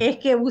escucho. Es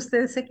que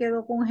usted se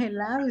quedó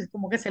congelado y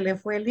como que se le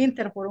fue el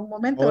Inter por un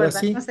momento, Ahora ¿verdad,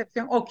 sí,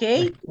 Concepción? Ok,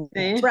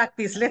 me escucho.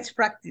 Sí. let's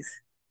practice.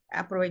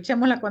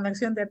 Aprovechemos la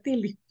conexión de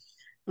Atilio.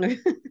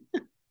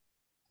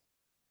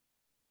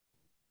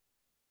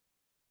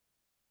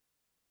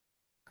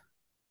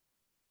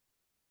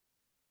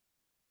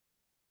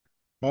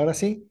 Ahora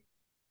sí.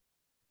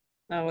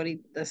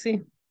 Ahorita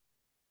sí.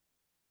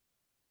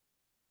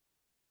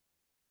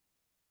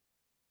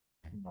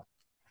 No.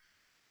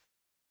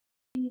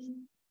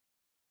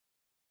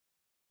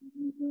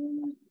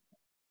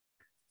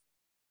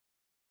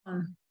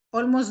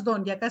 Almost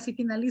done, ya casi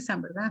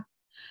finalizan, ¿verdad?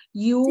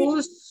 Sí.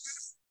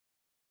 Use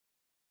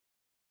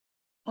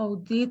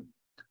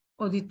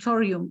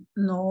auditorium,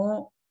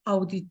 no,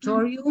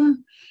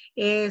 auditorium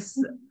es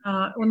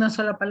una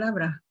sola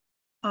palabra.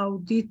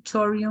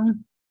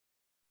 Auditorium.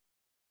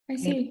 Ay,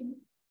 sí.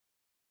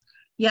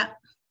 Yeah.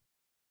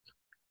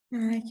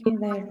 Ay, To qué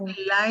da off error.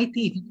 the light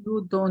if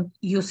you don't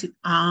use it.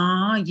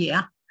 Ah,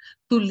 yeah.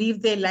 To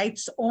leave the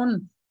lights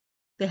on.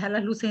 Dejar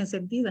las luces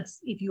encendidas.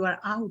 If you are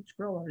out,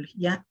 probably.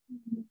 Yeah.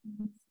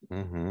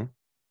 Ujú.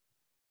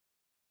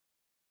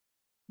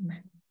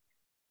 Bueno,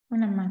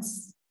 una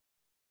más.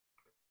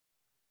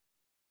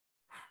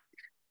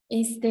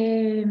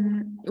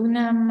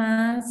 Una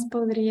más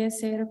podría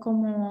ser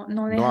como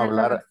no No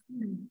dejarla. hablar,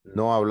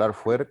 no hablar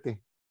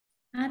fuerte.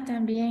 Ah,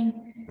 también.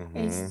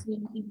 Ujú.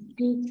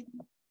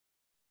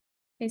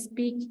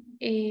 Speak,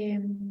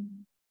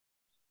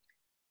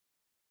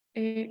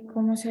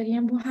 ¿cómo sería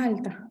en voz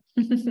alta?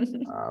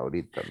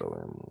 Ahorita lo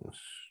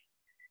vemos.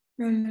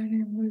 Hablar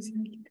en voz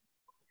alta.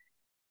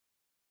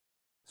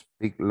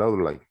 Speak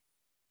loudly.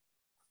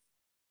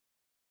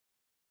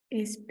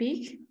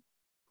 Speak.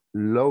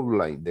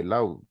 Loudly, de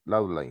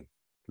loudly.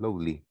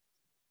 Loudly.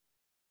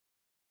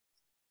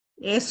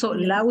 Eso,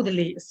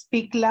 loudly.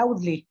 Speak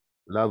loudly.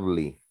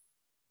 Loudly.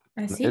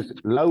 Así. Es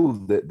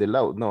loud, de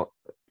loud, no.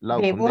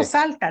 Loud De con D. voz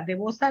alta, de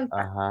voz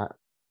alta. Ajá.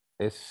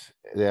 Es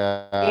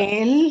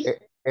El,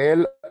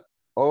 L-O-U-D-L-Y.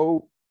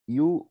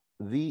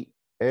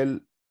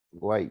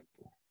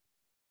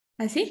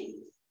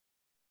 ¿Así?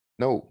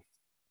 No.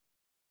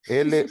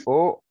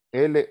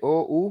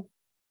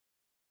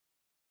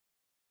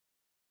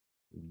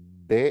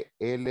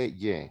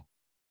 L-O-L-O-U-D-L-Y.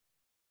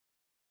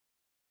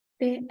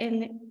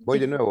 T-L. Voy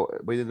de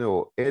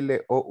nuevo.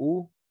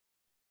 L-O-U.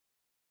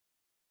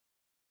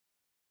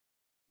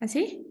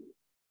 ¿Así?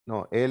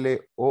 No,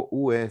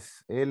 L-O-U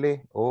es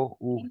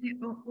L-O-U.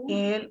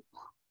 el,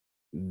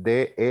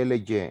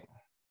 D-L-Y.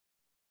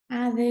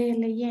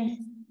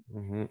 A-D-L-Y.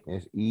 Ujú,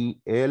 es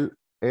I-L-L-O-U-D-L-Y.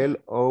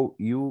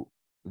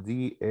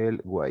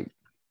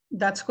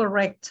 that's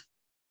correct.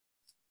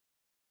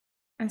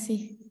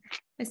 Así.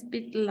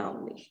 Speak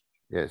loudly.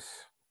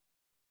 Yes.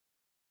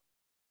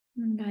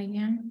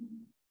 Vaya.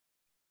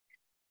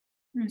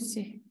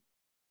 Así.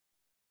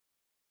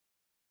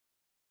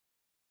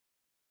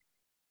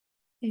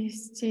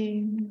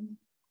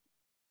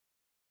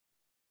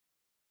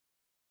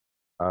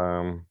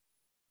 Um,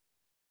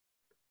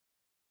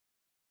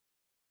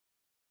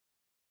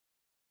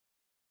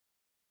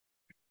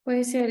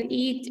 Puede ser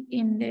eat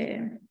in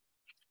the...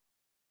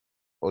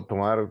 o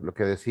tomar lo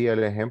que decía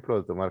el ejemplo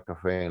de tomar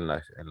café en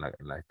la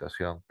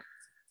estación.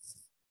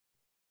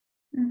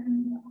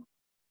 Ujú.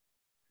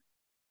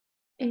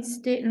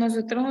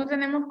 Nosotros no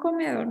tenemos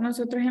comedor,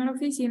 nosotros en la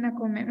oficina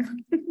comemos.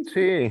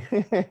 Sí,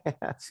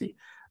 sí.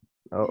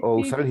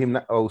 O Sí.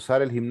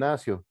 usar el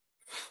gimnasio.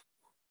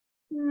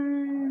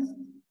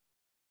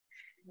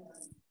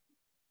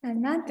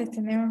 Antes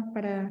tenemos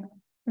para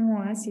un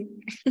oasis.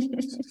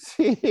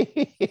 Sí.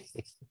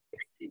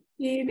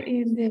 Ir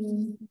in the,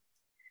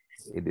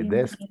 In the in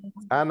desk.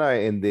 the No,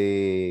 en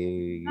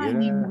the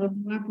dining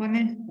room, voy a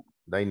poner.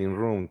 dining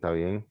room, está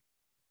bien.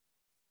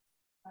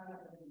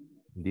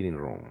 Dining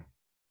room.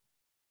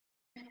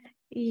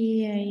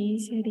 Y ahí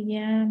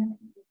sería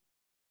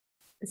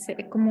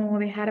como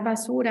dejar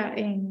basura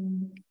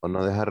en... O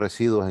no dejar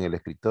residuos en el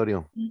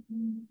escritorio.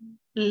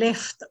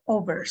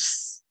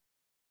 Leftovers.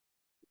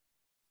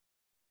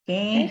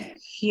 Okay,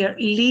 here,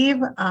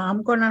 leave,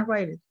 I'm gonna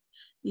write it.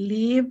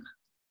 Leave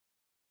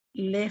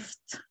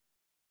leftovers.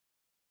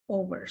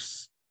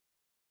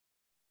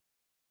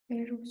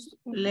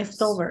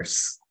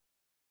 Leftovers.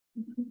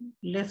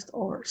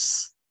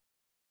 Leftovers.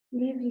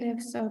 Leave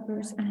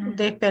leftovers. Ajá.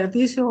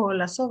 Desperdicio o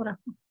la sobra.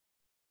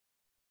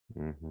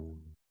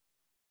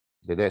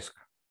 The desk.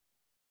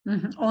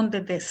 On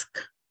the desk.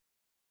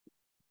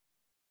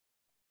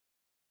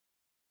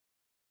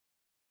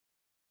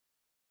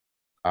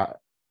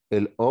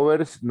 El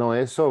overs no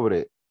es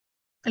sobre.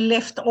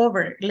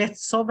 Leftover,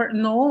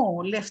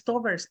 no,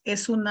 leftovers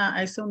es una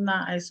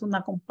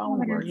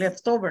compound word,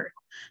 leftover,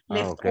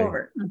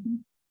 leftover. Okay.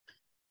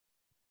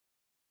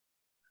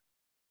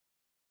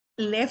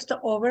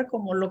 Leftover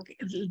como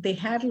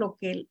dejar lo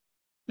que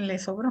le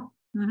sobró.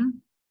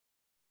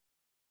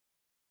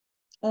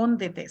 On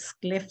the desk,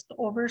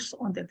 leftovers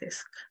on the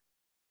desk.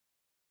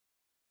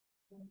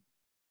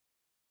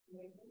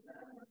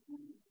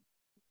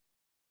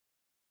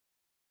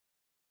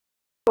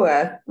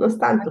 No es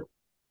tanto.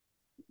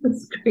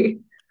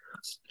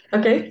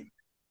 Okay.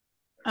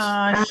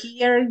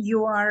 Here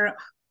you are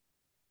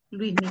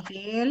Luis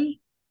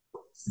Miguel,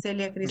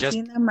 Celia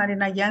Cristina,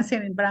 Marina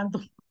Jansen y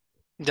Brandon.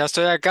 Ya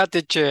estoy acá,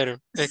 teacher.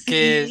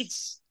 Sí.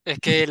 Es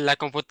que la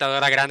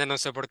computadora grande no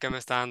sé por qué me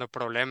está dando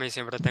problemas y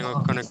siempre tengo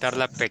que conectar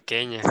la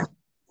pequeña.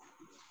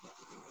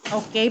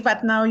 Okay,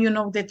 but now you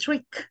know the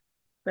trick.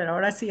 Pero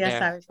ahora sí ya Yeah.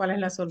 sabe cuál es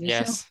la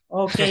solución. Yes.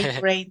 Okay,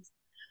 great.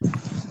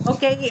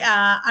 Okay,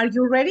 are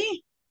you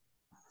ready?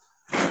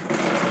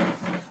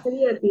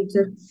 Yeah,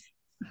 teacher.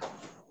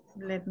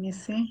 Let me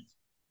see.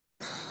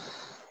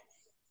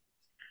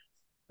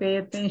 Pay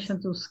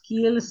attention to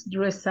skills,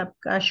 dress up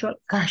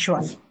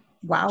casual.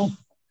 Wow.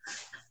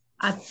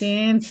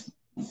 Attend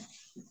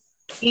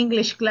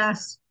English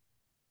class.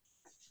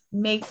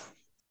 Make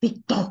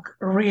TikTok,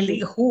 really?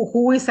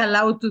 Who is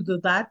allowed to do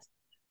that?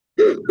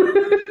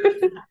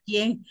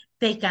 ¿Quién?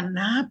 Take a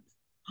nap.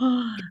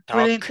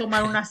 Pueden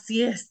tomar una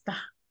siesta.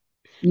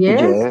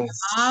 Yes.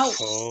 Wow.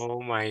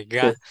 Oh my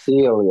God.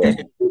 Sí, obvio.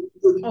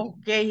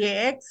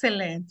 Okay,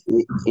 excellent.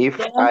 If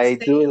Don't I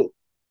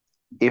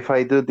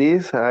say- do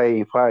this,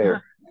 I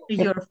fire.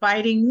 You're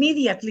fighting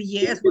immediately.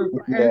 Yes, we're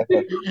Yeah.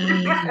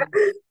 fired.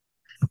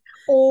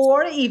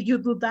 Or if you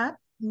do that,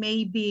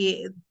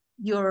 maybe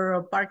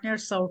your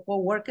partners or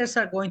co-workers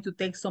are going to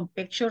take some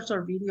pictures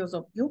or videos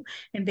of you,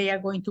 and they are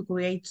going to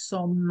create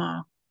some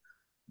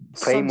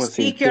Famous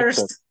in stickers.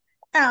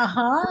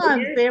 TikTok.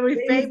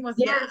 Very famous.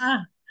 Yes.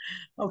 Yeah.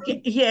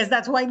 Okay. Yes,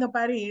 that's why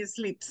nobody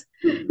sleeps.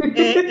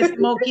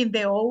 Smoke in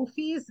the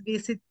office,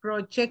 visit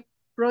project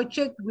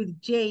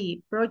with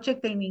J,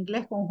 project en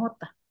inglés con J,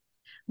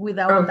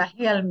 without a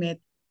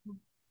helmet,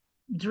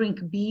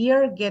 drink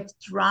beer, get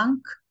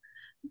drunk,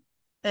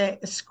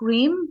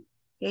 scream,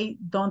 okay,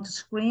 don't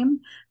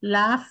scream,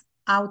 laugh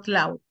out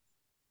loud.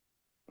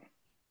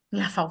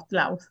 Laugh out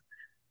loud.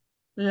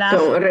 Laugh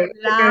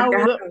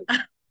loud.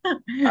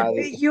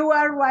 You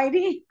are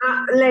writing.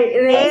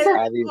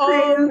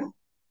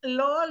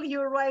 LOL,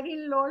 you're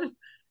writing LOL.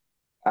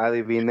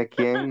 Adivine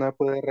quién no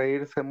puede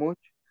reírse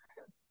mucho.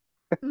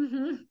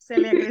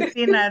 Celia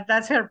Cristina,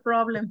 that's her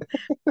problem.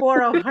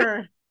 Poor of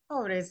her.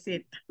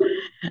 Pobrecita.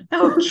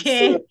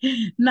 Okay,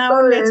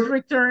 now let's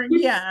return.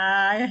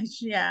 Yeah.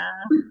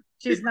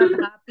 She's not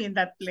happy in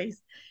that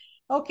place.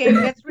 Okay,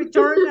 let's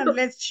return and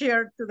let's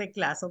share to the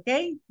class,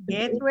 okay?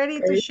 Get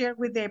ready to share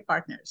with the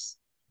partners.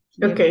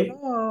 Here we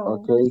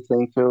go. Okay,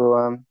 thank you,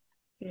 everyone.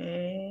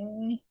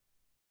 Okay.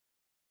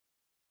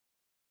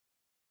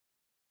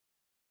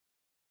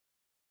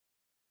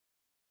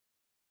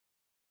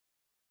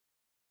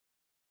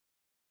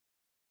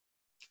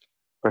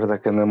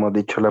 ¿Verdad que no hemos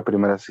dicho la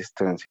primera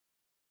asistencia?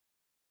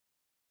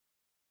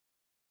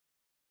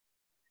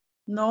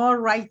 No,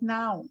 right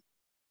now.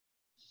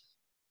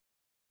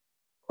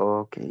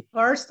 Okay.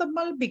 First of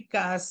all,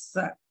 because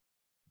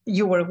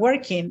you were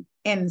working,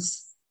 and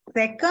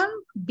second,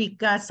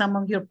 because some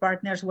of your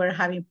partners were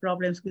having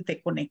problems with the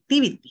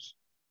connectivity.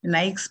 And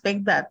I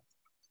expect that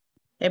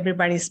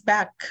everybody's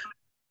back.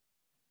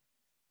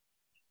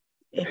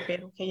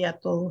 Espero que ya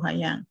todos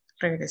hayan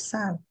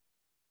regresado.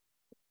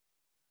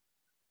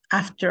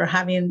 After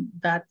having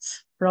that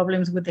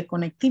problems with the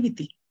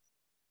connectivity,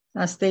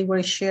 as they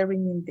were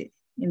sharing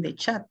in the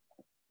chat.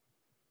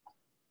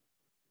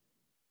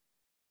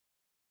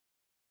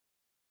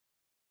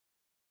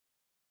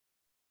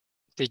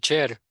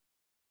 Teacher,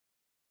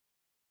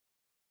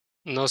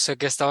 no sé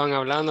qué estaban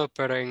hablando,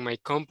 pero en my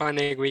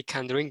company we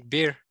can drink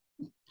beer.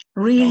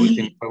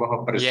 Really?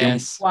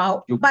 Yes.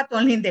 Wow, but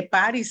only in the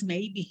parties,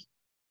 maybe.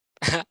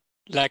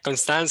 La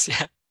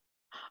Constancia.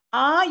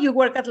 Ah, you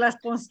work at La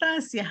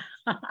Constancia.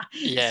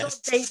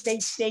 Yes. So they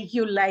take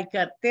you like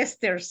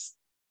testers.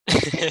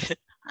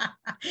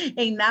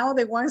 And now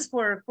the ones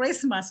for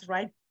Christmas,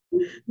 right?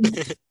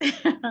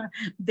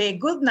 The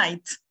good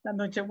night, la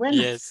Nochebuena.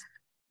 Yes.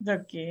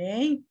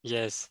 Okay.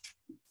 Yes.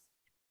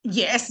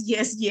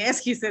 Yes,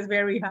 he says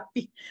very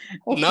happy.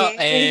 Okay. No,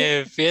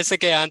 fíjese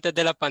que antes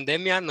de la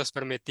pandemia nos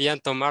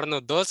permitían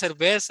tomarnos 2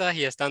 cervezas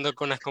y estando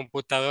con las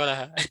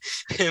computadoras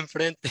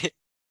enfrente.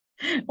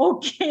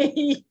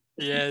 Okay.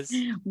 Yes.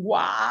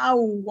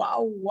 Wow.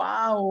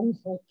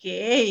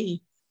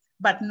 Okay.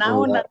 But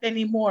now not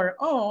anymore.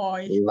 Oh,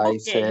 Like okay.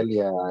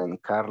 Celia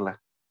and Carla.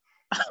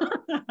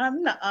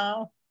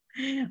 No.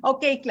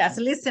 Okay, class,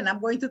 listen, I'm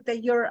going to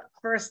take your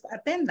first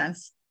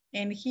attendance.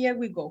 And here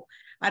we go.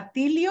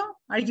 Atilio,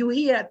 are you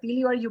here?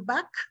 Atilio, are you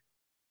back?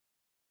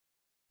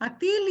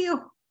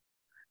 Atilio.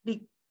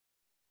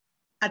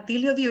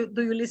 Atilio,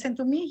 do you listen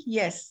to me?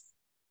 Yes.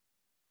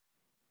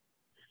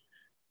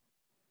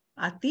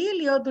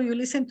 Atilio, do you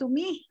listen to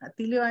me?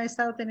 Atilio ha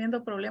estado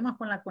teniendo problemas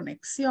con la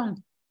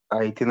conexión.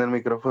 Ahí tiene el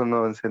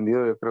micrófono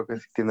encendido, yo creo que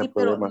sí tiene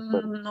problemas.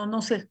 Pero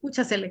no se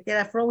escucha, se le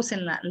queda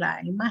frozen la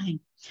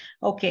imagen.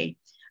 Ok.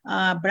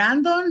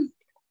 Brandon.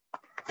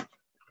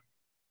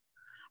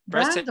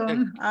 Present.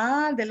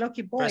 Brandon, the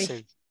lucky boy.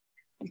 Present.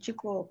 El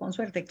chico con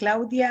suerte.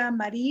 Claudia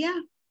María.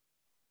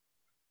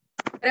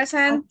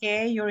 Present.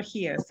 Okay, you're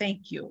here.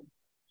 Thank you.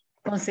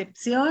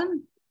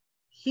 Concepción,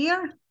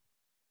 here.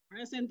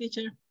 Present,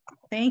 teacher.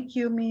 Thank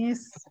you,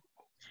 Miss.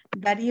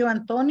 Darío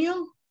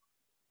Antonio.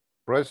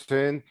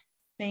 Present.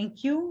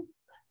 Thank you.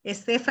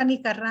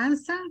 Stephanie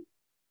Carranza.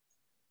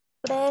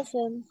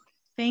 Present.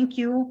 Thank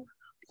you.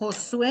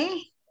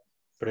 Josué.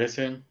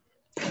 Present.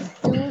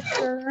 Thank you,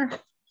 sir.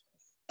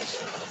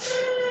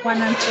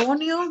 Juan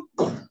Antonio.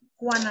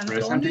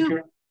 Present,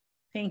 teacher.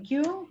 Thank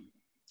you.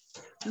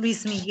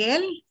 Luis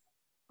Miguel.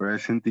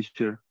 Present,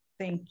 teacher.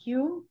 Thank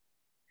you.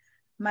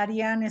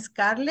 Marianne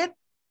Scarlett.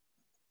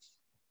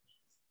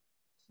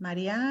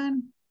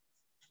 Marianne.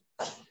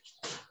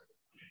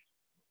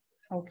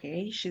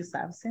 Okay, she's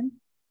absent.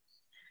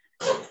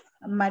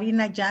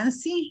 Marina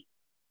Jansi.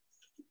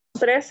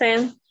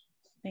 Present.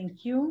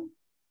 Thank you.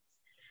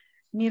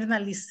 Mirna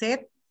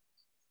Lisette.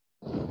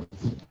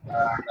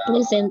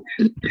 Present.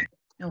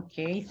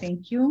 Okay,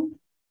 thank you.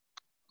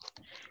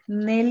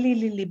 Nelly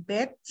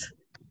Lilibet.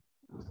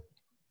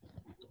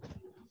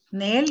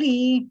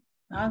 Nelly,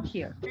 out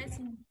here.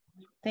 Present.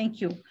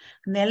 Thank you.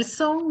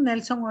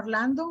 Nelson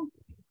Orlando.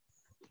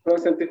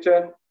 Present,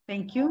 teacher.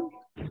 Thank you.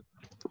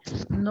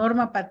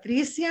 Norma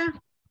Patricia.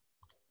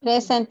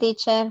 Present,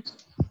 teacher.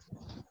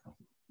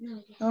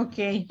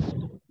 Okay.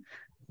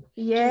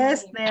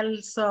 Yes,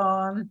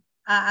 Nelson.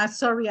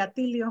 Sorry,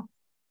 Atilio.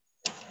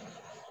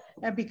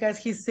 Because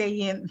he's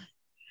saying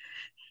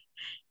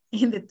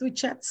in the two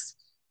chats,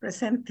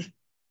 presente.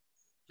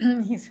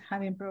 He's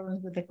having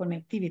problems with the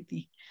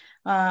connectivity.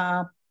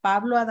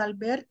 Pablo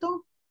Adalberto.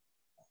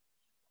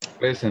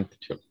 Present,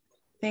 teacher.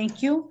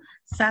 Thank you.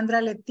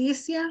 Sandra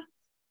Leticia.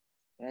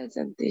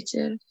 Present,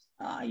 teacher.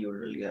 You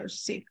really are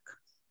sick.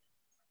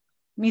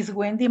 Miss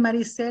Wendy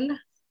Maricela.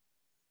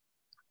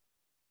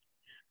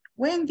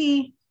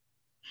 Wendy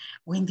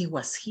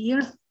was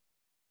here.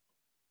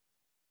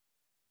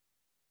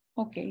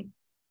 Okay.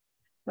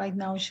 Right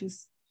now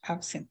she's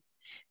absent.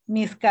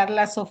 Miss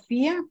Carla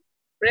Sofia.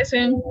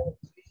 Present.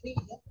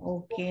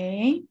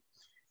 Okay.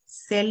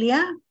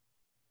 Celia.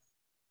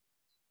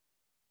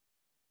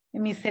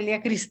 Miss Celia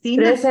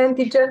Cristina. Present,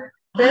 teacher.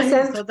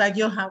 Present. Ay, so that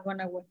you have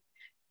one away.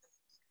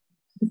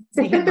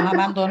 Dije, nos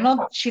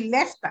abandonó. She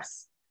left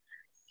us.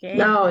 Okay.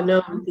 No.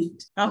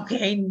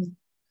 Okay.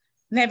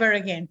 Never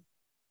again.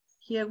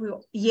 Here we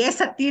go.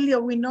 Yes,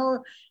 Atilio, we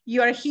know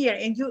you are here.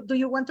 And you, do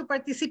you want to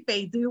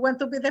participate? Do you want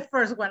to be the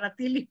first one,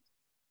 Atilio?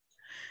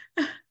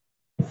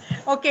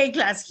 Okay,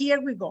 class,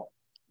 here we go.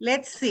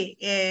 Let's see.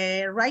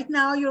 Right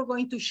now, you're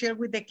going to share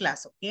with the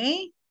class,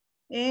 okay?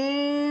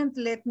 And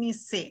let me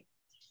see.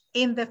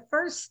 In the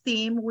first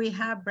team, we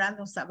have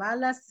Brandon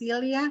Zavala,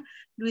 Celia,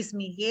 Luis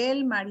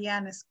Miguel,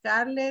 Mariana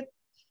Scarlett,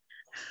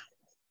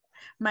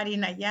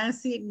 Marina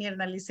Yancy,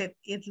 Mirna Lisette.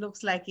 It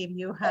looks like if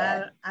you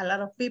have a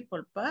lot of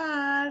people,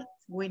 but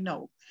we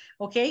know.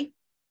 Okay?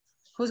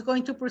 Who's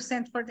going to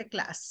present for the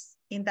class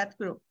in that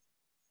group?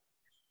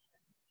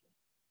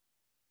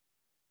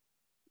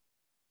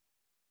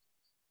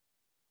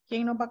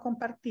 ¿Quién nos va a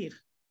compartir?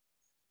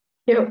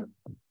 Yo.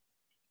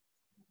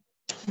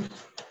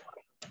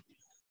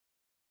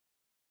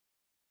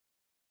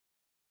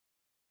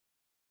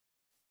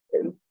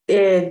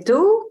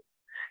 Do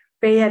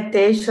pay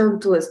attention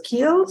to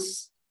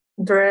skills,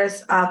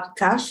 dress up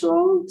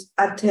casual,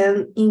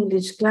 attend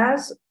English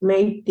class,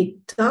 make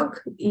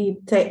TikTok, y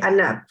take a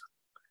nap.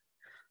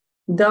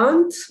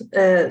 Don't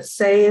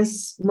say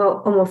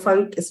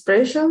homophobic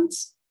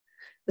expressions,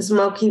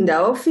 smoke in the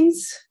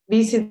office,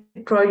 visit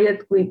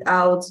project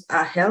without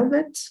a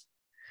helmet,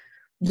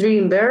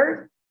 dream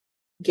bear,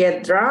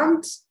 get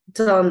drunk,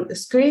 don't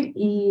scream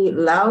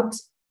loud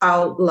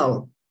out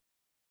loud.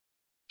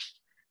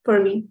 For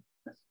me.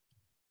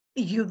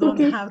 You don't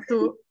have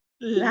to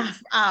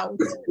laugh out.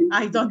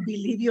 I don't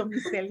believe you,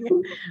 Miss Celia.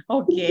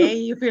 Okay,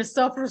 you feel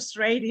so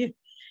frustrated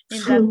in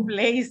that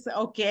place.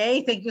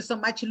 Okay, thank you so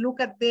much. Look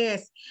at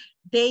this.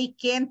 They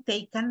can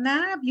take a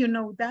nap, you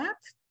know that?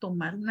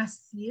 Tomar una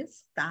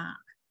siesta.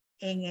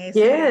 En ese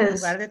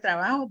lugar de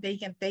trabajo, they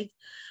can take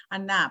a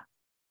nap.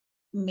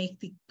 Make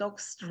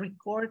TikToks,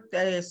 record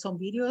some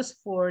videos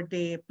for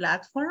the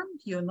platform,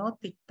 you know,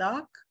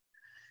 TikTok.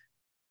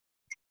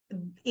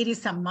 It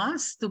is a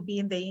must to be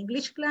in the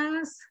English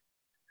class.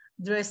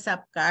 Dress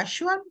up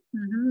casual.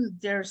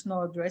 There's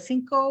no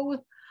dressing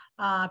code.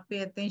 Pay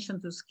attention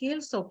to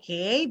skills.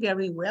 Okay,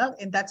 very well.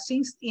 And that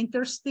seems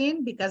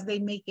interesting because they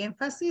make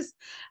emphasis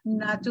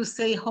not to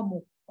say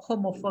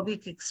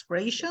homophobic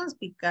expressions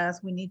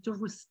because we need to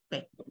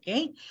respect.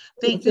 Okay,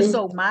 thank you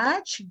so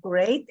much.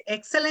 Great,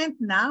 excellent.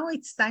 Now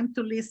it's time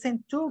to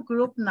listen to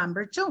group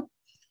number 2.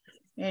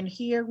 And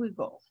here we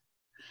go.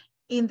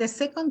 In the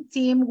second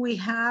team, we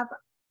have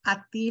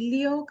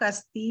Atilio,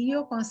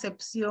 Castillo,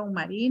 Concepcion,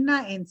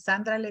 Marina, and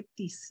Sandra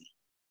Letici.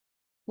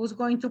 Who's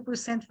going to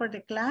present for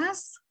the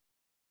class?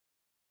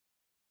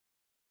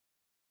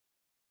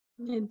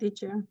 Yeah,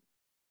 teacher.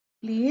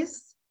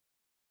 Please.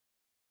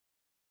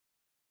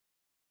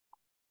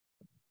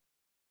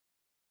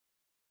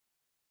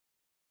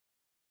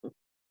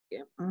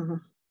 Yeah.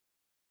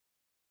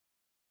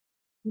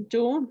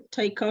 Do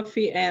take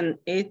coffee and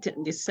eat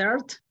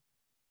dessert.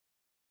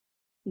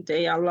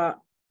 They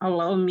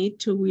allow me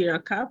to wear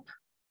a cap.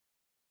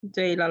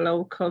 They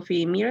allow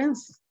coffee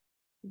meetings.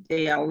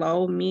 They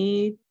allow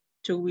me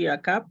to wear a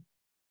cap.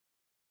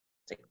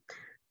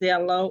 They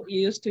allow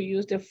us to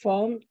use the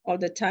phone all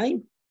the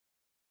time.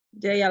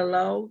 They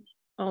allow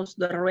us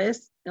the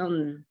rest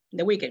on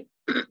the weekend.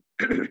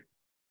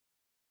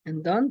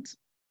 And don't.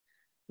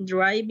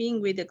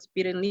 Driving with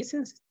experience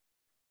license.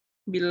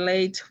 Be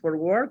late for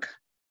work.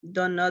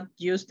 Do not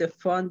use the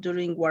phone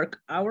during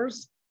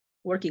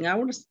working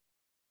hours.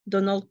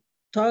 Do not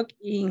talk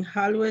in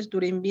hallways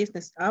during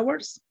business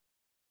hours.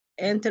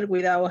 Enter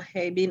without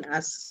having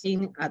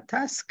seen a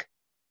task.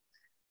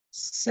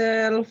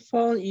 Cell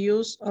phone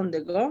use on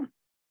the go.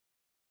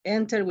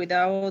 Enter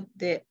without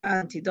the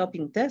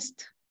anti-doping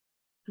test.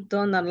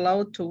 Don't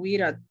allow to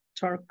wear a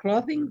torn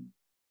clothing.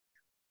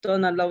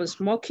 Don't allow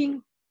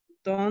smoking.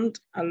 Don't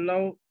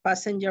allow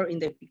passenger in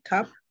the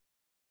pickup.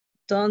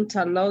 Don't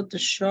allow to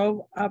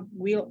show up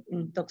while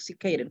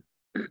intoxicated.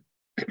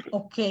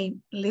 Okay,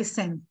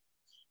 listen.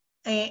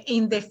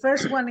 In the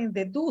first one, in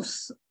the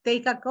do's,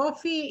 take a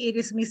coffee, it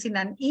is missing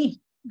an E,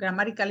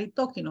 grammatically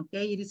talking,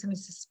 okay? It is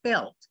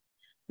misspelled.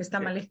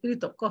 Está mal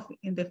escrito, coffee,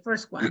 in the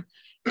first one.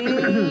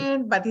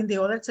 But in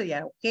the other, so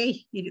yeah,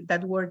 okay,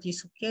 that word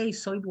is okay.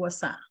 So it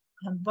was a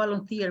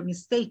volunteer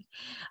mistake.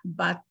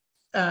 But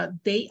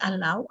they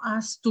allow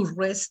us to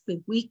rest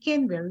the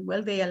weekend very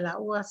well. They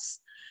allow us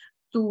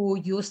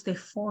to use the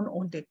phone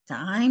all the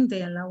time.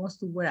 They allow us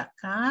to wear a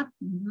cap.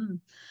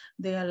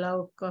 They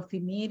allow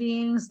coffee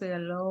meetings. They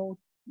allow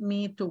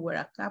me to wear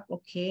a cap.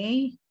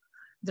 Okay.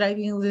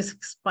 Driving with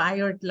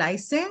expired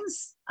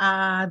license.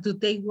 Do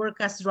they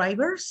work as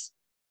drivers?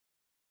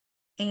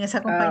 En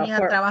esa compañía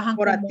trabajan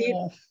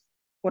como...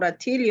 For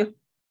Atilio.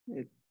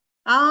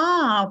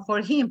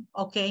 For him.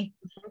 Okay.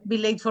 Be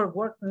late for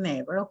work?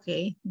 Never.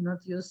 Okay.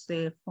 Not use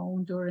the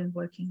phone during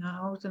working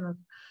hours.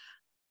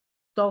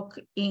 talk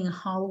in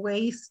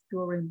hallways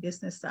during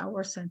business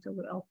hours.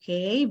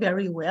 Okay,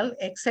 very well,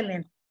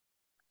 excellent.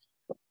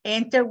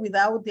 Enter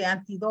without the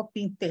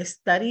anti-doping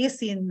test. That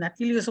is in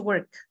Natilius'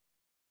 work.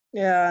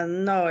 Yeah,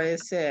 no,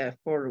 it's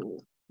for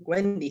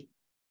Wendy.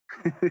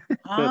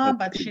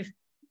 But she...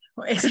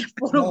 Ese es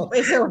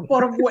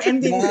por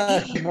Wendy.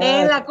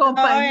 En la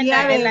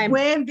compañía de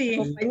Wendy.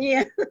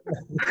 Compañía.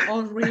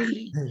 Oh,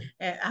 really?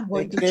 I'm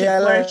going to que check ya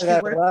la where she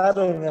works.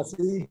 agarraron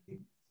así.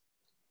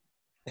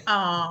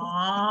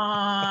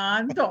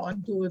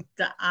 Don't do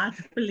that,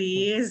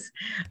 please.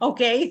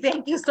 Okay,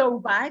 thank you so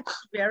much.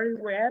 Very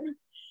well.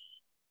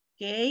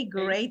 Okay,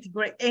 great.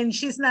 And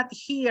she's not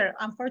here.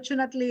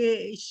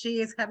 Unfortunately, she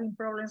is having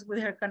problems with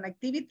her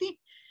connectivity.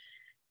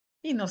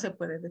 Y no se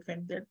puede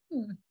defender.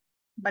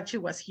 But she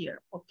was here.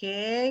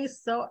 Okay,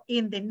 so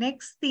in the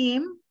next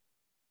team,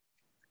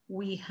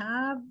 we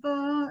have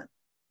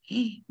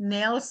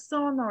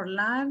Nelson,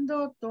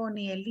 Orlando,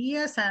 Tony,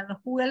 Elias, and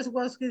who else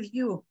was with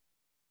you?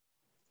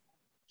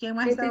 ¿Quién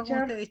más estaba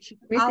con ustedes,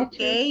 chicos?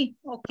 Okay,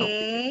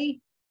 okay.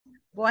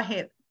 Go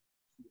ahead.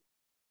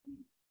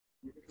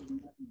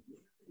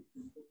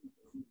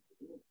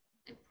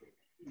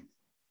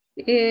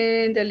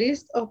 In the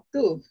list of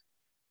two,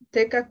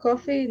 take a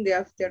coffee in the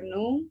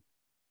afternoon.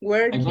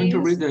 Wear I'm jeans. going to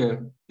read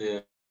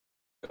the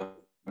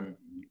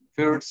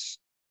first.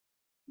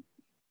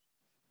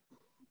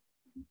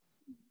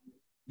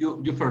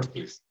 You first,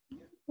 please.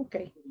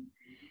 Okay.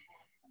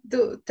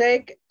 Do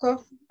take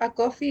a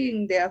coffee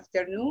in the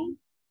afternoon.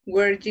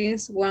 Wear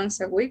jeans once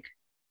a week.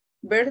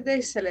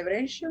 Birthday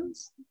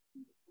celebrations.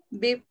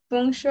 Be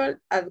punctual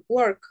at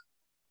work.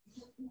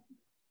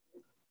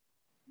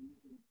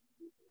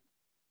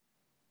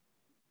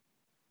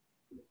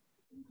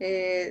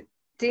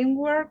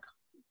 Teamwork.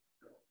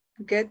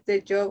 Get the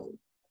job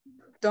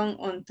done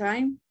on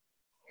time.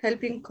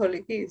 Helping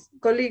colleagues.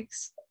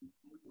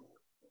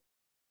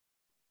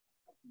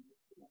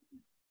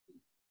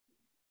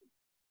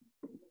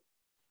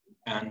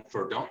 And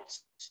for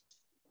don'ts,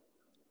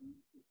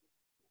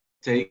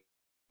 take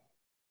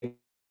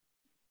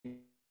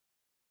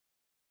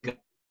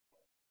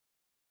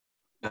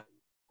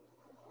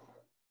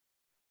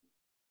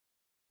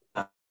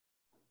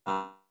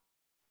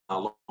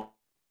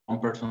on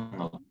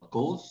personal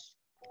goals,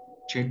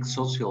 check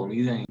social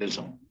media in the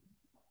zone.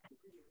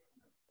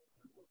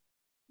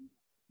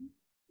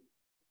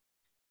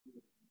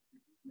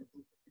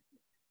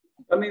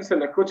 Tony, se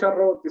le escucha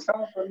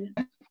robotizado, Tony.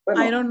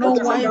 I don't know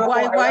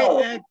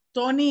why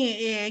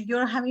Tony,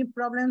 you're having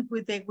problems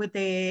with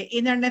the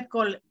internet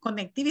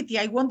connectivity.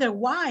 I wonder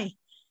why,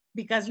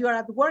 because you are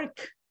at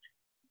work.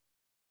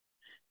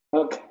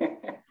 Okay.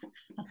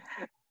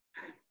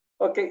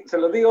 Okay, se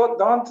lo digo,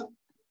 don't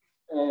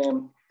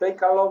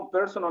take a long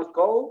personal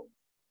call,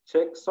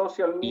 check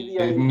social media.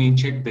 Let me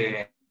check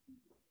the...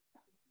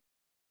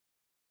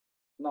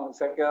 No,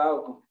 se ha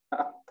quedado.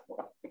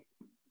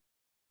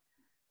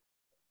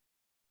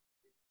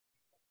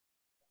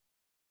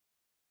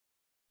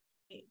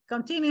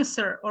 Continue,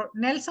 sir, or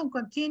Nelson,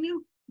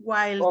 continue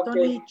while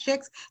Tony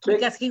checks,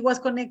 because he was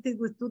connected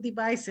with two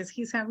devices.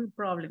 He's having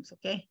problems,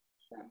 okay?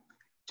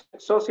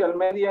 Social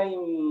media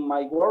in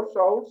my work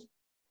hours.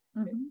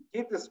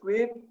 Eat the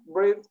squid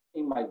bread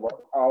in my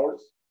work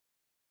hours.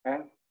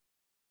 And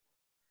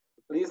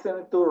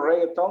listen to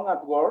reggaeton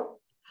at work.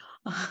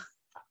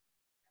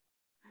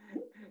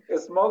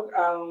 Smoke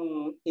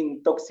and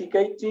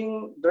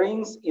intoxicating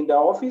drinks in the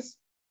office.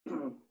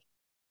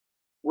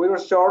 We're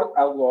short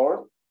at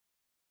work.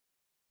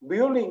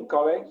 Building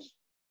college.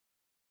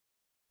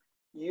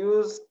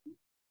 Use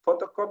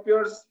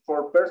photocopiers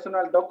for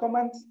personal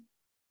documents.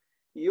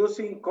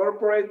 Using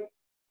corporate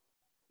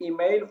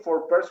email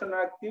for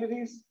personal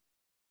activities.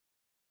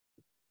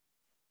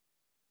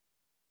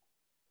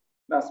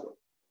 That's what.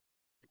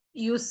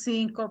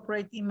 Using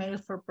corporate email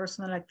for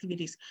personal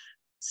activities.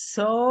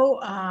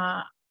 So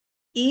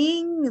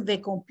in the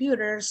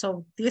computers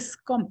of this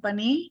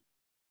company,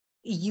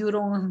 you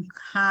don't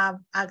have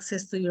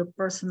access to your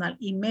personal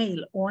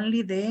email,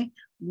 only the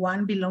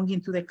one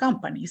belonging to the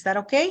company. Is that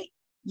okay?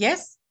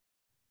 Yes?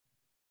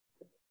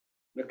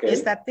 Okay.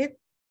 Is that it?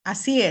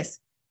 Así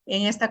es.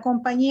 En esta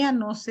compañía,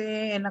 no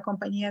sé en la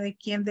compañía de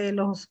quién de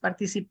los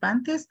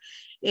participantes,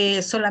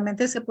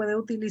 solamente se puede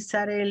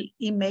utilizar el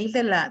email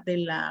de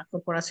la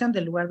corporación,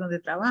 del lugar donde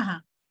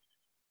trabaja.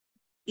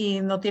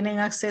 Y no tienen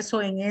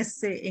acceso en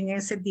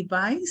ese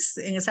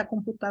device, en esa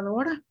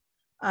computadora,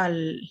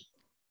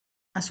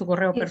 a su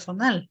correo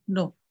personal.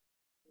 No.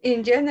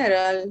 In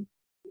general,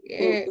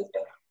 you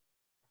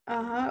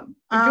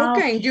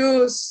can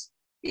use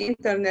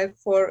internet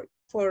for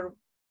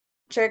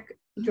check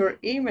your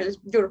emails,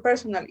 your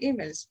personal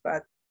emails,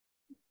 but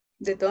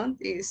the don't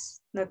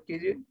is not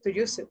to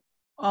use it.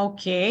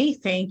 Okay,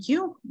 thank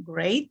you.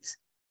 Great.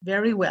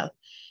 Very well.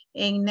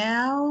 And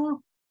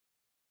now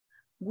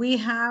we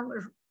have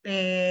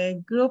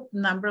group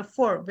number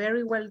 4.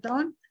 Very well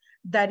done.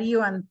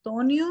 Darío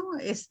Antonio,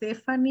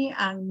 Stephanie,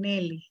 and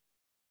Nelly.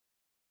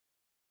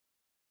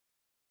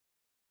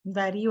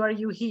 Darío, are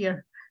you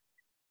here?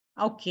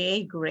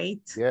 Okay,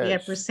 great. We are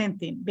Yes.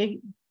 presenting.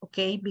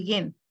 Okay,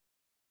 begin.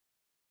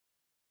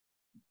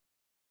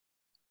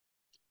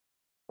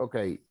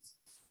 Okay.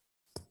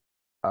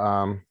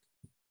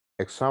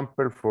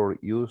 Example for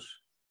use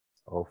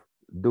of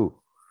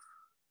do.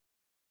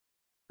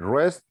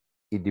 Rest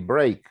in the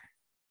break.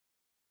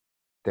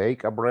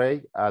 Take a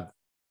break at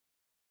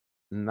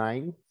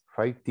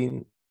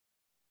 9:15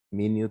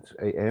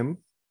 a.m.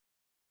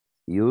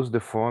 Use the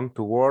phone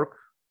to work.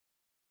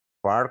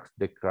 Park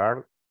the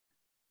car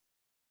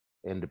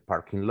in the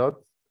parking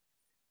lot.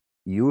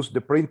 Use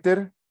the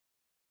printer.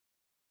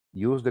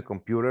 Use the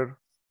computer.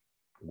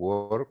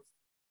 Work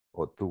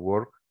or to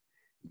work.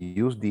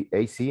 Use the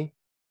AC,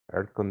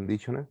 air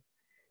conditioner.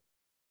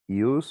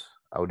 Use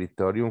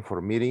auditorium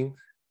for meetings.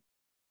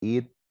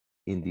 Eat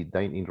in the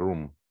dining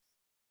room.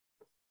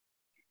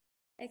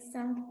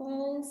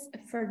 Examples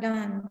for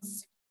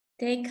dance.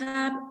 Take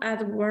up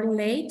at work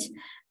late.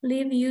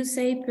 Leave use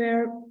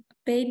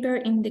paper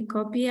in the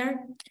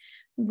copier.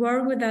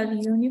 Work without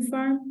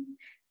uniform.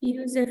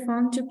 Use the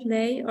phone to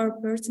play or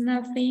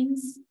personal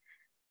things.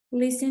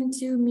 Listen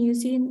to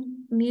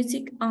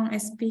music on a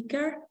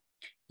speaker.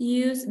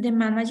 Use the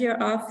manager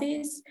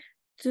office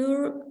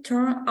to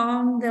turn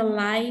on the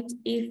light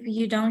if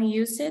you don't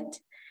use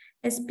it.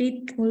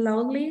 Speak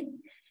loudly.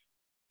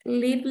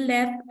 Leave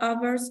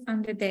leftovers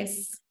on the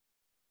desk.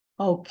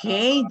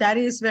 Okay, that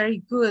is very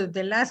good.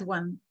 The last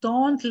one,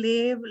 don't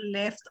leave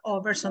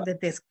leftovers on the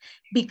desk,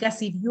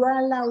 because if you are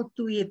allowed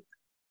to eat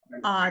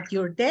at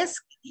your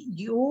desk,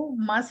 you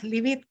must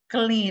leave it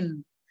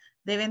clean.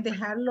 Deben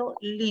dejarlo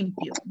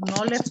limpio,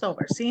 no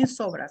leftovers, sin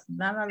sobras,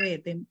 nada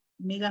de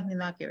migas ni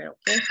nada que ver,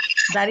 okay?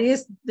 That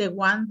is the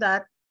one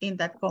that in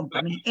that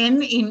company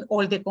and in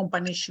all the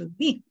companies should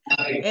be.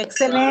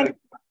 Excellent.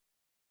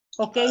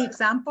 Okay,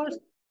 examples.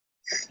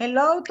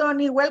 Hello,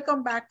 Tony,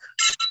 welcome back.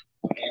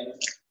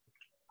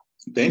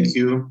 Thank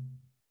you.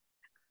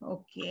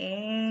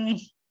 Okay.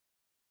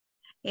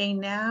 And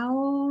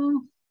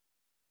now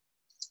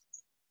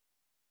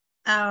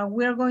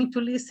we're going to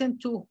listen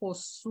to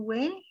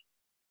Josué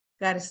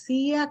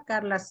Garcia,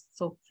 Carla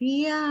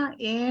Sofía,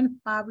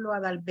 and Pablo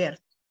Adalberto.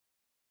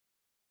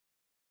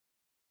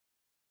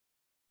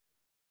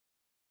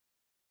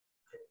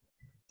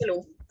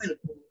 Hello.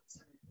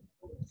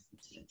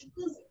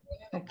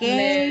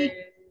 Okay.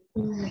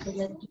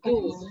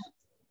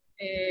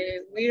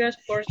 We are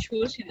for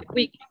shoes in the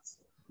week.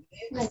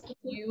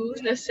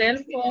 Use the cell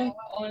phone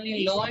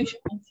only lunch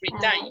on free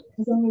time.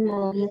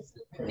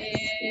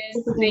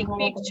 Take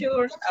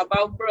pictures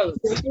about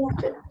products.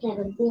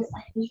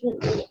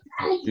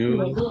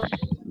 Use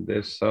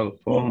the cell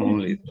phone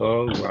only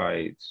talk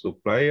by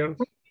suppliers.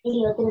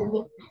 Eat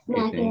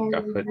in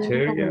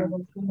cafeteria.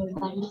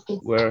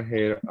 Wear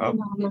hair up.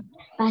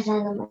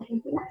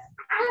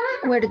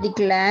 Wear the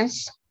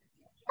glass.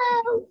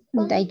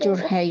 Dye your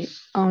hair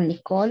only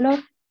color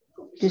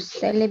to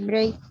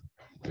celebrate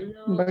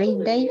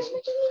birthday.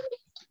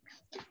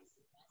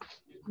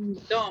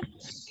 Don't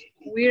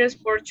wear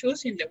sport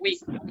shoes in the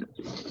week.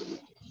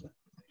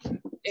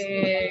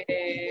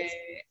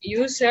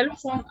 Use cell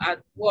phone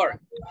at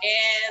work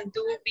and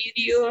do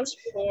videos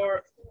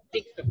for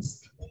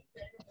TikToks.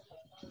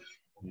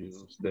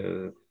 Use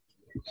the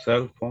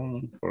cell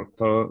phone for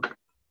talk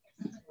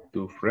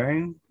to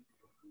friends.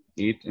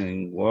 Eat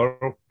in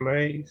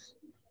workplace.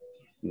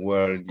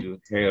 Wear your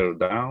hair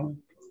down.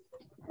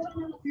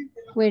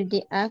 Wear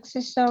the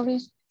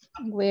accessories.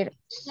 Wear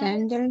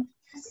sandals.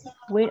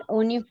 Wear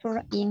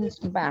uniform in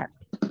bar.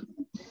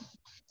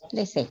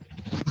 Let's say.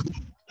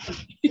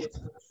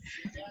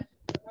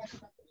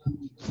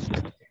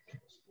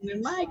 The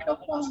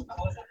microphone.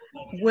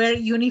 Wear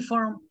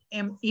uniform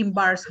in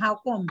bars. How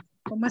come?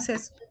 ¿Cómo es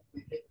eso?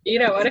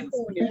 Ir a bares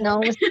comunitarios. No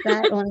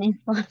usar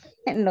uniforme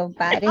en los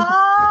bares.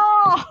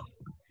 Oh,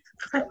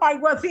 I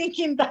was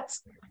thinking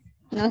that.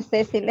 No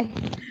sé si le...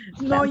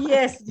 No,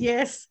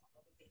 yes.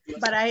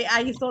 But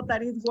I thought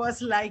that it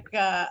was like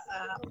the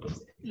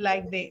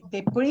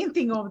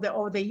printing of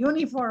the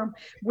uniform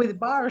with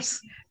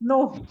bars.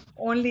 No,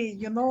 only,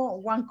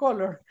 one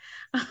color.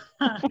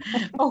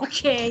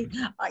 Okay,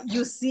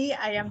 you see,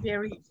 I am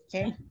very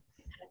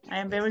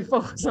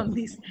focused on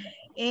this.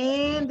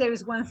 And there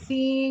is one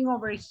thing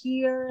over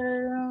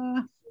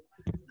here.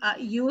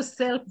 Use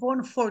cell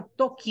phone for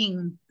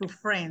talking to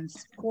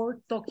friends,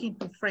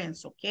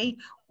 okay?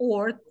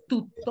 Or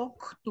to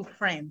talk to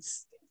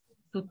friends.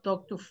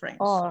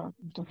 Or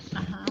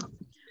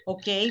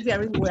Okay,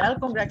 very well,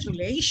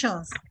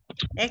 congratulations.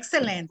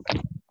 Excellent.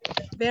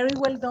 Very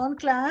well done,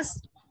 class.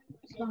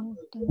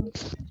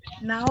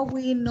 Now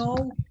we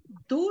know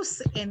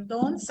do's and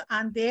don'ts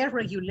and their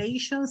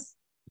regulations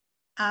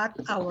at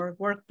our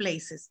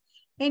workplaces.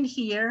 And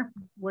here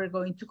we're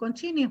going to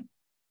continue.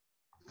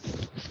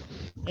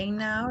 And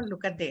now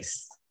look at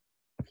this.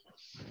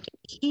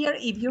 Here,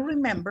 if you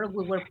remember,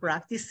 we were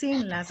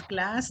practicing last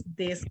class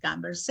this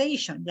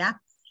conversation, yeah?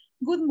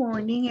 Good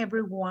morning,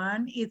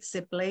 everyone. It's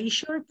a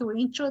pleasure to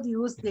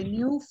introduce the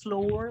new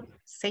floor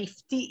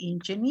safety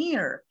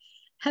engineer.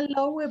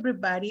 Hello,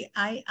 everybody.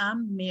 I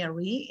am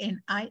Mary, and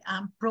I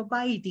am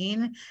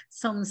providing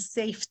some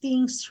safety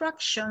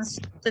instructions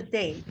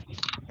today.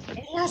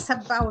 Tell us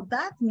about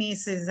that,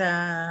 Mrs.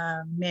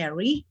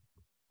 Mary.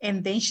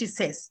 And then she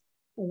says,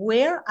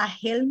 wear a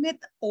helmet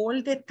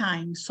all the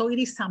time. So it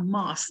is a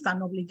must,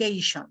 an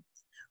obligation.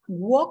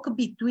 Walk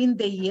between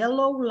the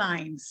yellow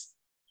lines.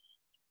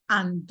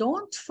 And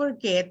don't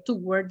forget to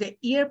wear the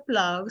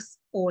earplugs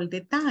all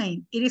the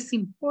time. It is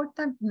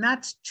important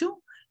not to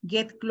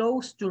get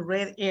close to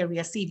red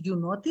areas. If you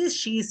notice,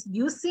 she's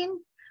using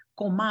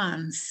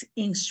commands,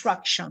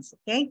 instructions,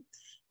 okay?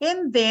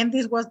 And then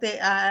this was the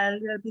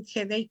little bit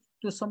headache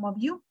to some of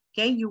you,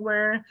 okay? You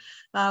were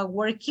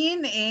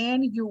working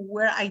and you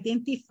were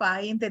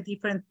identifying the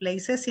different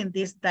places in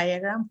this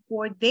diagram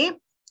for the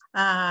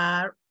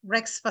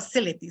REX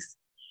facilities.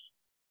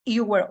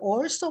 You were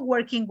also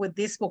working with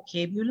this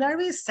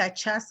vocabulary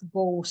such as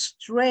go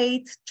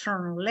straight,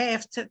 turn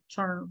left,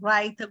 turn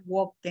right,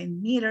 walk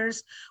 10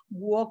 meters,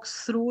 walk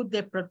through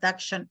the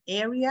production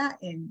area.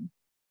 And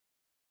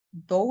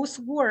those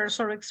words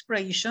or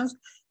expressions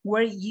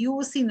were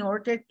used in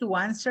order to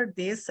answer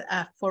this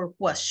 4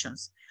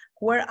 questions.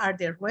 Where are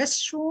the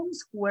restrooms?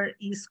 Where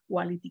is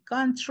quality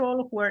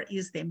control? Where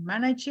is the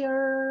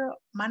manager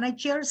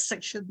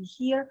section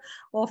here?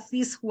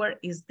 Office, where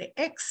is the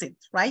exit,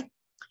 right?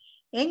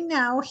 And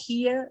now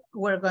here,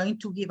 we're going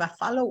to give a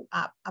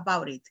follow-up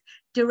about it.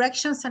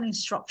 Directions and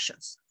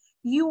instructions.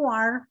 You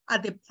are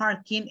at the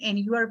parking and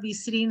you are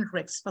visiting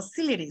REX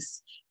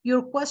facilities.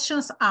 Your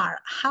questions are,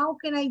 how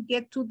can I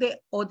get to the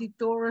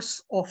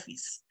auditor's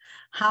office?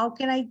 How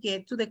can I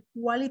get to the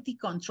quality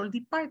control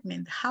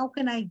department? How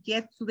can I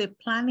get to the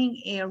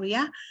planning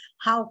area?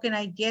 How can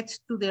I get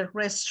to the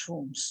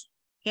restrooms?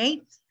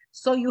 Okay,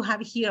 so you have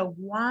here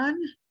 1,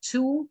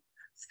 2,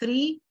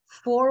 3,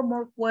 4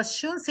 more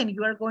questions, and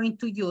you are going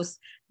to use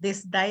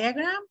this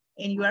diagram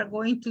and you are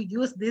going to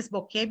use this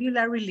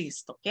vocabulary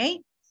list,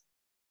 okay?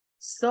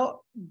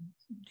 So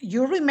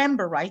you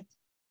remember, right?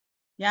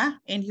 Yeah,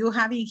 and you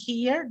have in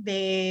here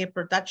the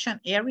production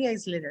area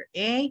is letter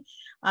A,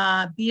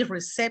 B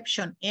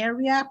reception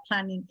area,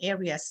 planning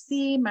area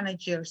C,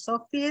 manager's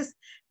office,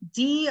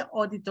 D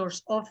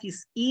auditor's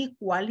office E,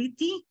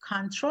 quality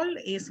control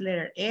is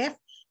letter F,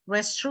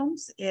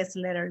 restrooms is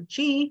letter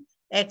G,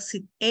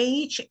 exit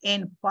H,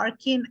 and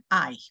parking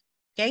I,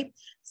 okay?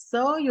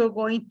 So you're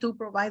going to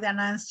provide an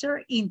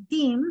answer in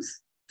teams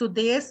to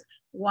this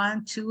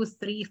 1, 2,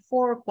 3,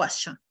 4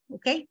 question,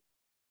 okay?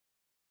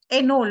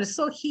 And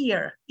also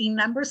here in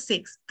number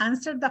 6,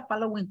 answer the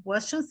following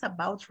questions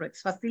about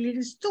REX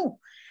facilities too.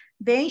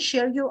 Then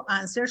share your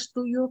answers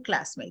to your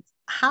classmates.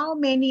 How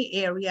many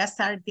areas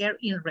are there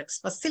in REX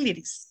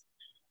facilities?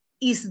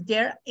 Is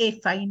there a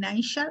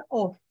financial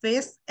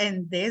office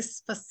in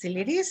these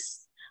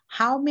facilities?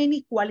 How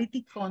many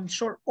quality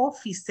control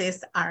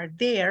offices are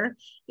there?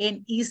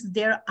 And is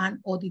there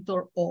an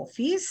auditor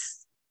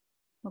office?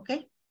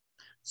 Okay.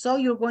 So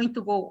you're going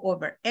to go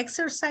over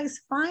exercise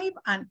 5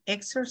 and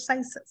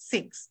exercise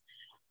 6.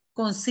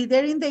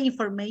 Considering the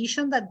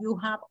information that you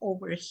have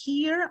over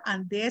here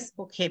and this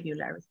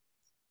vocabulary.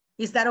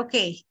 Is that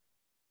okay?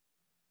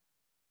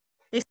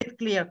 Is it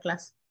clear,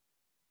 class?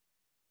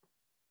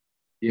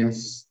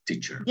 Yes,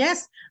 teacher.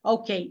 Yes,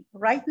 okay.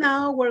 Right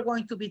now we're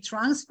going to be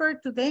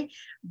transferred to the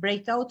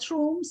breakout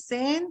rooms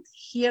and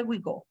here we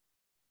go.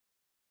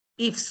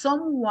 If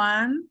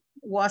someone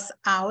was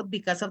out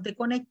because of the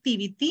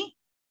connectivity,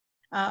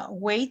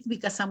 wait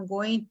because I'm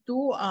going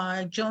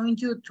to join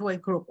you to a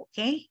group,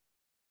 okay?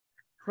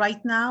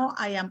 Right now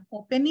I am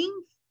opening.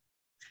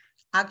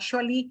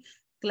 Actually,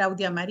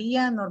 Claudia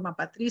Maria, Norma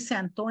Patricia,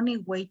 and Tony,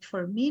 wait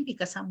for me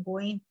because I'm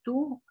going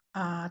to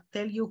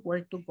tell you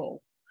where to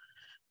go.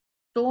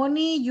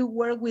 Tony, you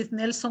work with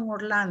Nelson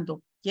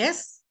Orlando,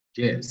 yes?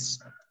 Yes.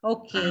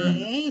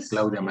 Okay.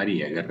 Claudia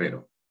Maria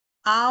Guerrero.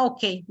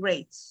 Okay,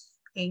 great.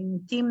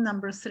 In team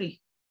number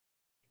 3.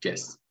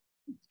 Yes.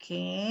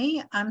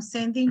 Okay, I'm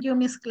sending you,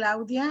 Miss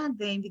Claudia,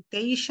 the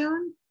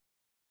invitation.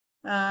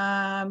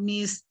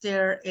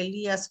 Mr.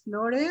 Elias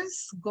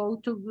Flores, go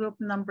to group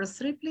number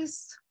 3,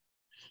 please.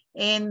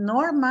 And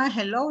Norma,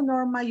 hello,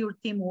 Norma, your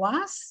team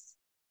was?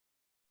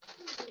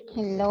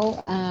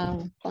 Hello,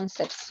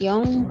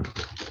 Concepción.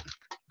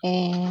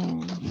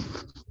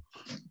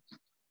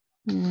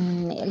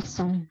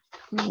 Nelson,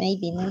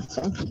 maybe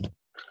Nelson.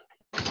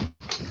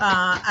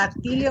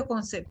 Atilio,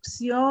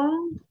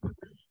 Concepción,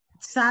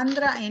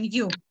 Sandra, and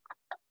you.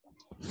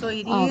 So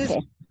it is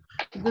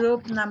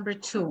group number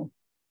 2.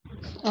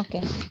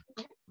 Okay.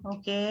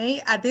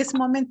 Okay, at this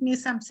moment,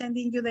 Miss, I'm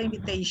sending you the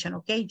invitation.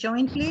 Okay,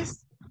 join,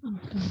 please.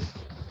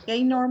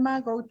 Okay,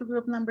 Norma, go to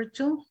group number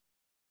 2.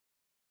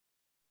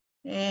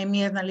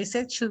 Mirna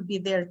Lisette should be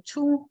there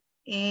too,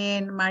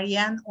 and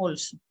Marianne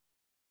also.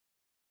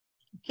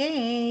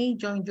 Okay,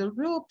 join your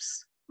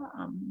groups.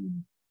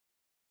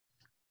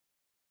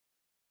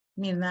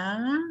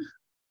 Mirna,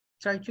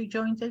 try to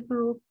join the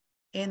group,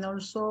 and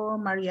also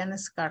Marianne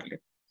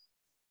Scarlett.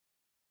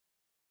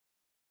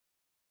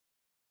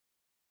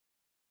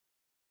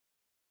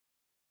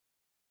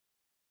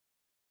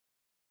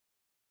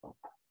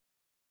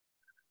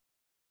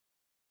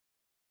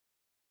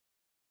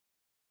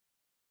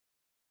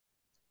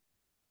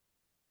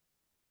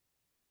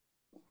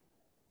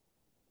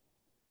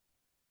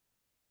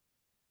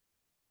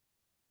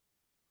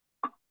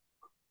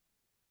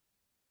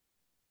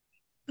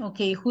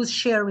 Okay, who's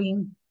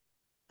sharing?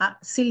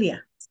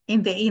 Celia,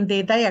 in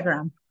the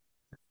diagram.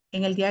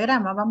 En el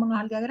diagrama, vámonos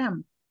al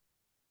diagrama.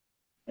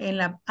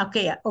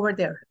 Okay, over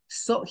there.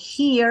 So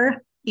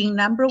here in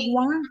number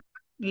 1,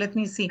 let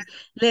me see.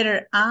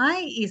 Letter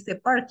I is the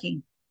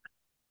parking.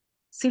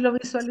 ¿Sí lo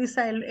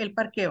visualiza el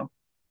parqueo?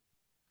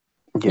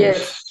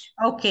 Yes.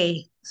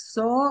 Okay,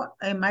 so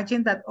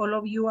imagine that all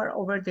of you are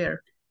over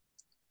there.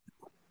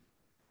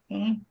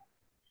 Okay.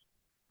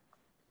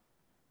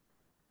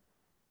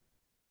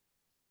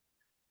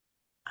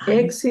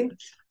 Exit.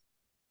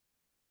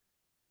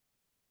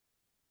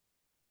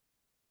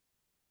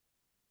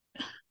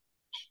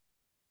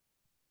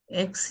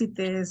 Exit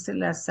es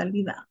la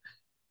salida.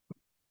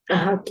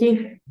 Ajá,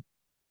 aquí.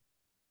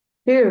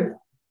 Here.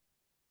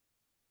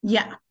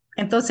 Ya,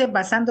 entonces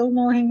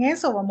basándonos en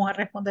eso, vamos a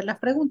responder las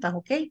preguntas,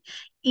 ¿ok?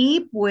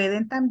 Y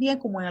pueden también,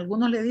 como en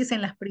algunos le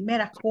dicen las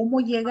primeras, cómo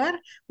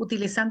llegar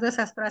utilizando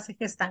esas frases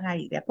que están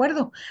ahí, ¿de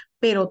acuerdo?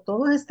 Pero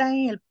todos están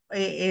en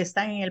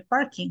el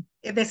parking.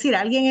 Es decir,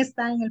 alguien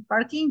está en el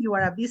parking, you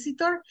are a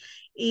visitor,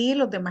 y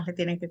los demás le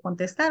tienen que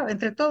contestar.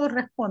 Entre todos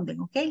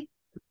responden, ¿ok?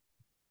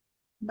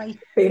 Bye.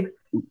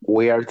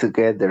 We are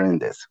together in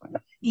this one.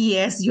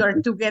 Yes,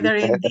 you're together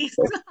in this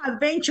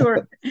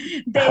adventure.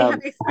 They Ham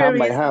have by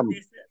experience ham. in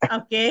this.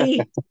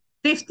 Okay.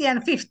 50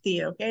 and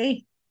 50,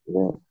 okay?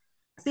 Yeah.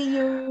 See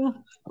you.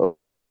 Oh.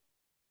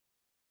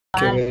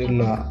 Que ver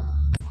la...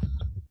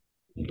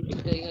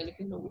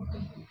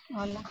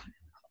 Hola.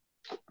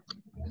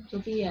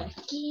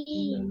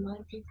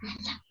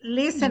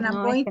 Listen, I'm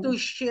going to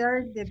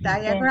share the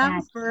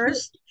diagram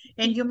first,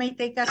 and you may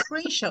take a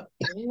screenshot.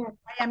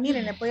 Vaya,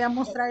 miren, le voy a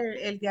mostrar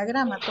el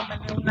diagrama.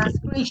 Tómenle una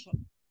screenshot.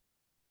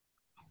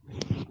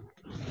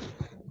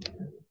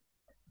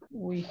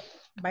 Uy,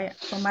 vaya,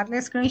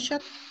 tomarle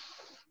screenshot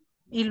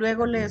y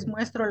luego les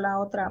muestro la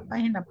otra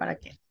página para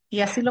que,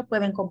 y así lo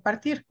pueden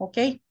compartir, ¿ok?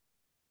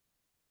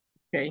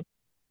 Okay.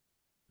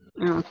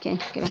 Ok,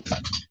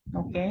 gracias.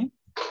 Ok.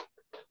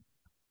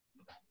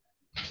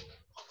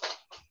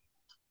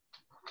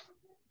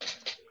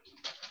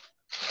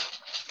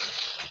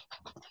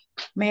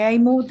 May I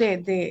move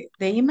the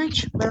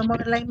image? ¿Puedo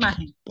mover la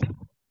imagen?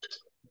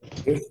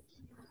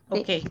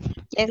 Okay.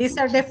 These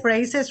are the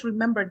phrases.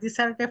 Remember, these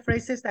are the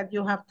phrases that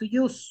you have to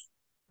use.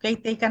 Okay,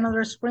 take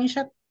another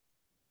screenshot.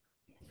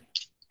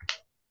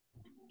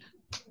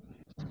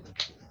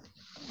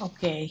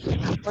 Okay,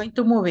 I'm going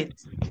to move it.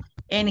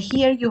 And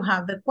here you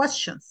have the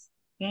questions.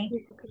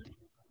 Okay.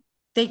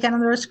 Take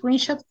another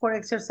screenshot for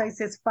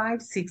exercises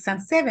 5, 6,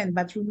 and 7.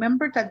 But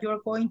remember that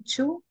you're going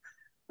to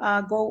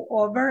go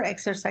over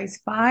exercise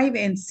 5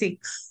 and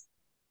 6.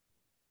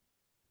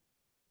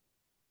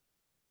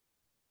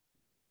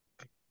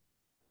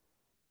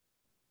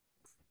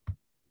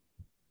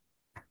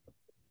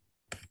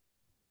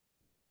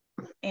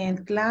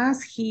 And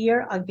class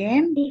here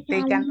again,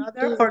 take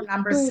another for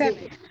number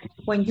 7.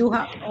 When you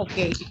have,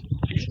 okay.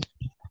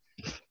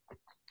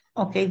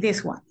 Okay,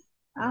 this one.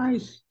 Ay.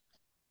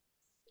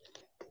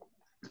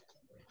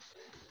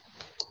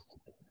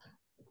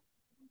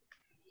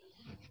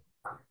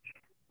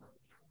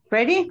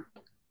 Ready?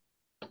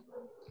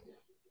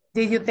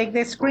 Did you take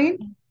the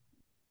screen?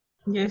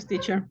 Yes,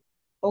 teacher.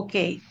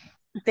 Okay,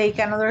 take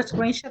another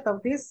screenshot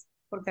of this,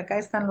 porque acá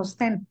están los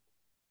 10.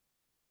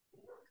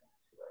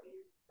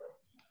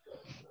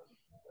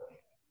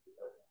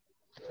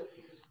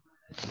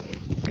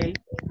 Okay.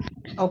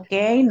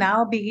 Okay,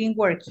 now begin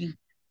working.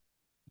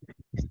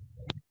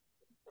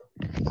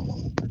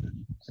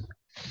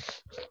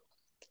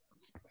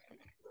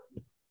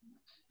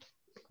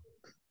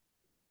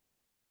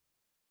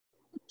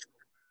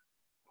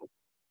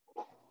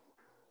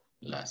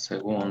 La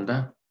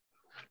segunda.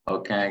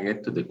 How can I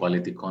get to the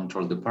quality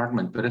control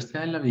department? Pero esta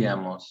ya la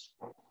habíamos.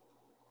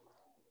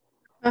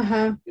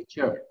 Ajá.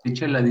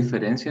 Teacher, la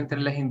diferencia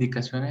entre las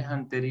indicaciones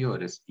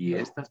anteriores y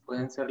estas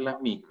pueden ser las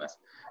mismas,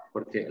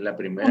 porque la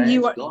primera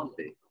es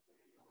dónde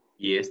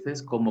y esta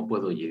es cómo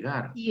puedo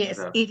llegar. Yes,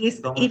 o sea, it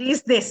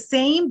is the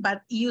same,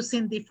 but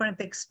using different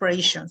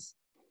expressions.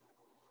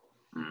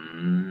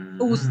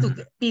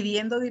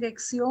 Pidiendo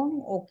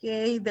dirección, ok,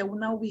 de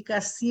una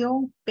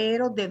ubicación,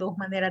 pero de dos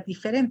maneras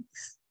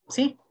diferentes,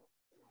 ¿sí?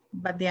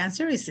 But the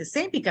answer is the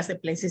same because the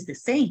place is the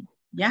same,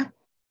 yeah?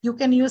 You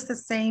can use the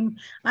same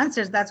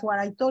answers. That's what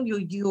I told you.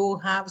 You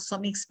have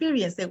some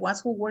experience. The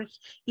ones who worked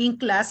in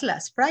class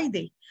last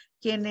Friday.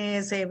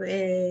 Quienes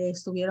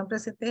estuvieron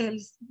presentes el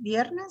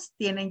viernes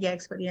tienen ya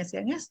experiencia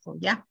en esto,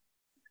 ¿ya?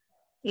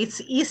 It's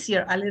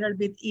easier, a little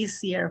bit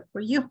easier for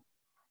you.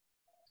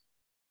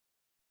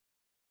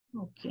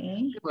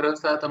 Okay. Pero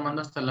estaba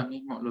tomando hasta los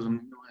mismos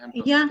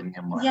ejemplos Yeah, que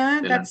teníamos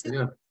yeah, del that's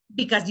anterior. it.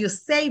 Because you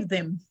saved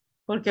them.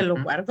 Porque lo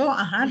guardo.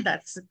 Ajá,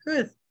 that's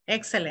good.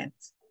 Excellent.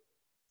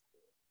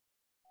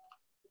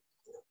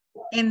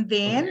 And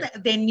then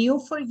the new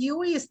for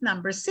you is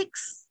number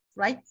 6,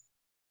 right?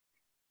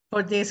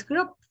 For this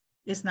group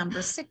is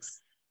number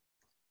 6.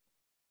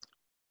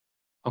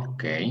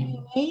 Okay.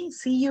 Okay,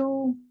 see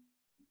you.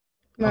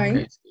 Bye.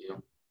 Okay, see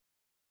you.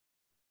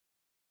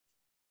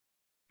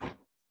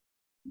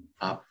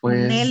 Ah,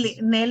 pues.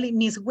 Nelly,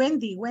 Miss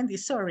Wendy,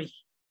 sorry.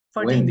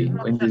 For Wendy,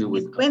 the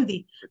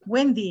Wendy,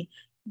 Wendy,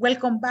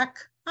 welcome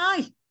back.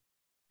 Ay.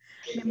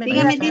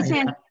 Dígame,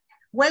 teacher.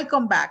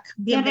 Welcome back.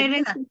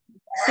 Bienvenida.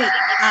 Sí,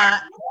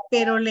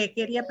 pero le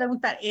quería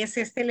preguntar, ¿es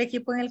este el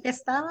equipo en el que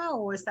estaba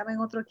o estaba en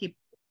otro equipo?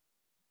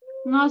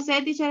 No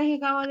sé, teacher, es que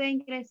acabo de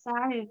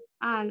ingresar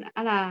a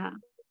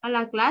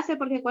la clase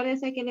porque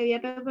acuérdense que le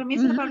había pedido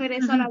permiso para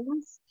regresar a la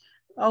luz.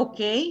 Ok,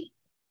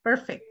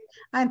 perfecto.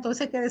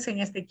 Entonces quédese en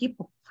este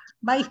equipo.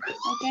 Bye.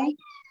 Ok.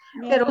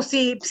 Pero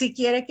si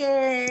quiere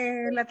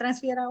que la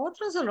transfiera a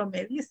otro, solo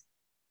me dice.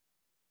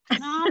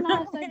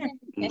 No, estoy bien.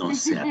 No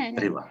se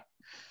atreva.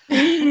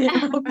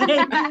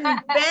 Okay,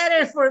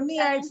 better for me,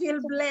 I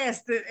feel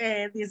blessed.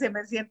 Dice,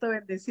 me siento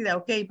bendecida.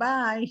 Ok,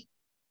 bye.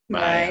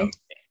 Bye.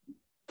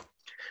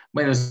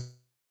 Bueno.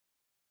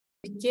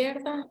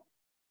 Izquierda.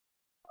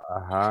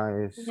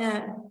 Ajá, es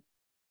Yeah.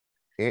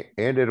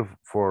 enter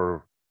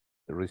for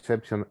the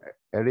reception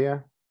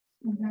area.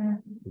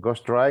 Go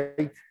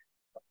straight.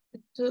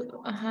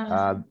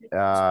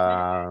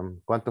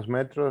 ¿Cuántos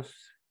metros?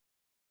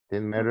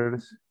 10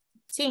 meters.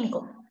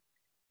 5.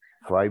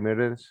 5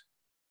 meters.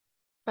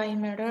 5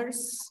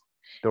 meters.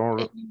 Turn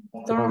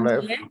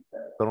left.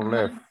 Turn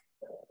left.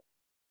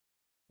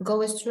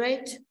 Go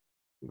straight.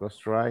 Go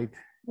straight.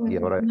 Y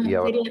ahora.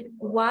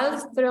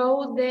 Walk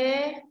through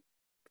the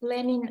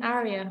planning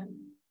area.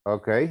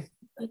 Okay.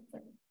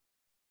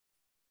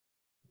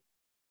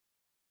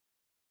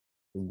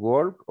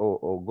 Work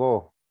o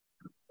go.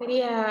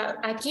 Sería,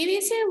 aquí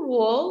dice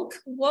walk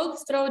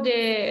through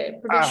the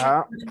production.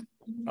 Ajá.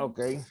 Ok.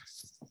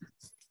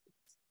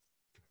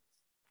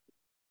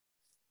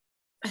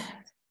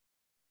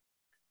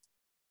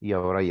 Y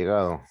ahora ha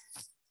llegado.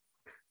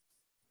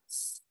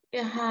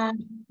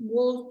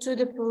 Walk to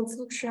the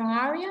production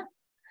area.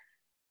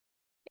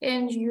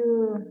 And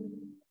you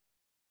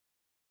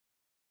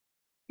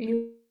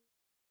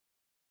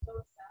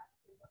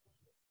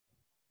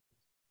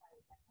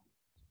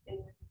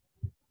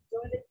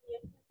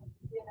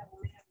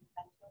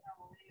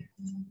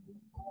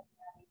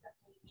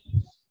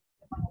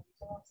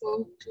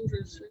Go to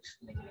the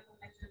section.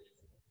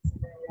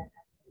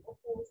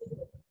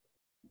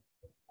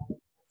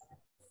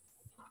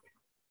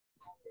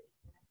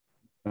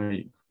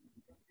 Ahí.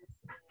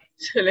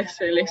 Se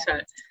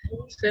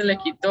le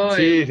quitó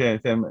Sí,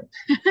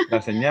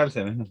 la señal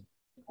se me...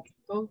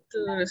 Go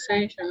to the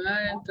reception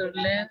area to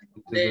learn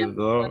the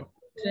door.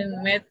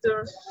 10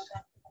 meters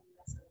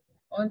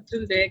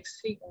until the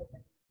exit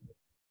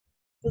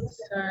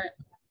side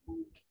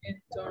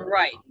and turn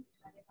right.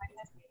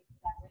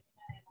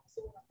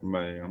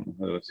 Vayamos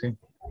algo así.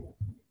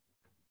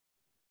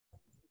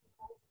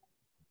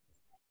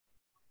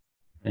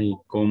 ¿Y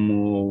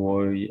cómo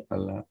voy a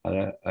la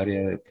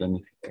área de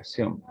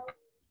planificación?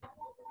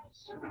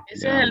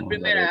 Ese es el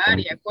primer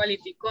área,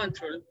 Quality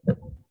Control.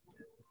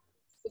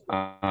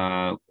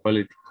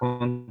 Quality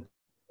Control.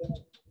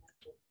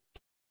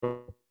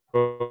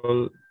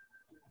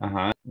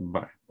 Ajá,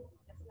 va.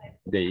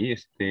 De ahí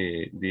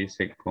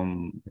dice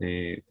con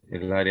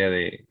el área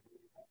de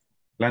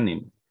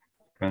planning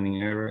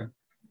area.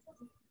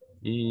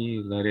 Y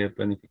el área de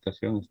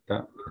planificación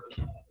está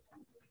aquí.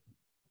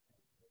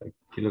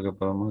 Aquí lo que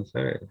podemos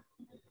hacer es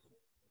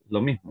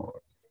lo mismo.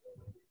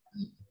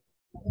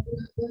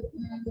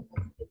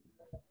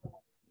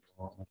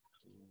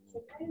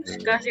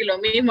 Es casi lo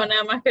mismo,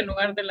 nada más que en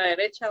lugar de la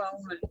derecha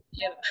vamos a la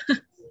izquierda.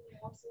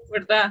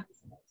 ¿Verdad?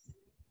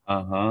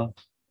 Ajá.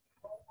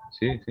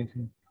 Sí.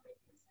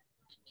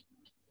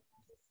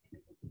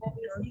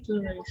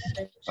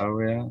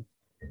 Area.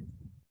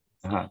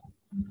 Ajá.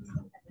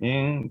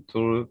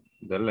 To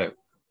the left.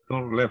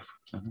 Turn left.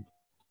 Ajá.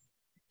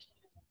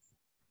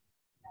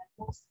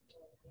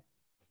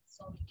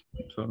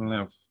 Turn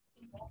left.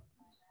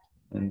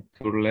 And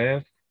turn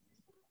left.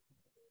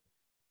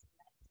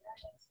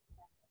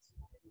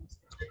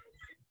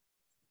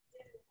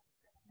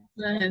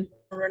 And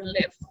turn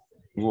left.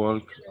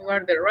 Walk. En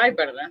lugar de right,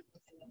 ¿verdad?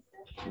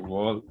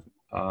 Walk.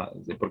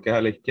 Porque es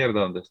a la izquierda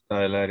donde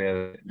está el área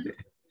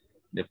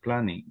de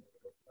planning.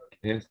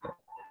 ¿Qué es esta?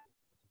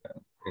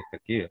 Esta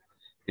aquí.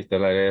 Está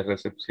el área de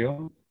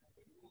recepción.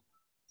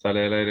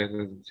 Sale del área de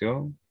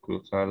recepción.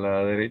 Cruza a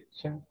la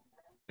derecha. A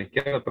la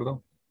izquierda,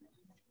 perdón.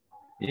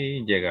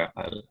 Y llega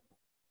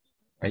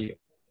ahí.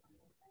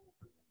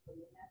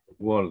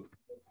 Walk.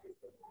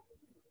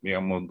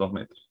 Digamos 2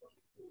 metros.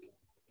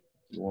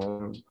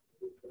 Walk.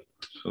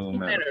 2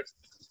 metros.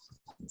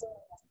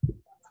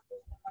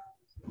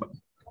 Bueno.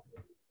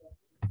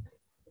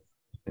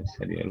 Ese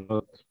sería el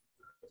otro.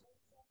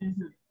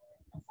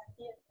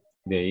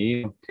 De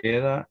ahí nos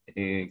queda,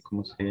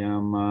 ¿cómo se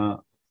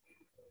llama?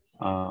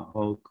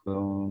 How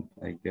can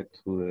I get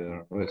to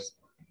the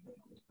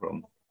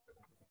restroom?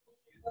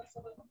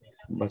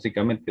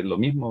 Básicamente lo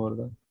mismo,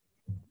 ¿verdad?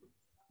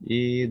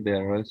 Y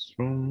the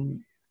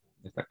restroom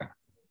está acá.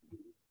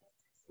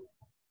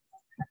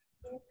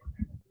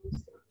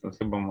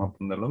 Entonces vamos a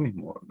poner lo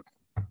mismo, ¿verdad?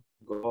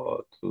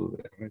 Go to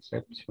the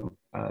reception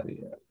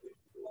area.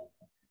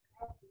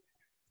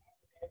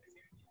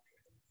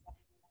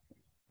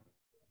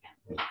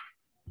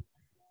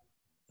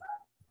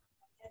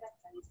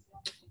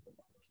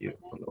 aquí.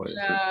 Lo voy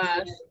a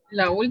hacer.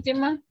 La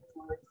última.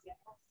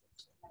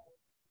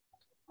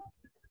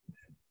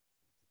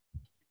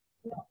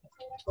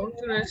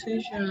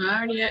 Authorization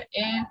area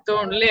and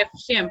turn left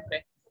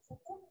siempre.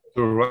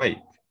 To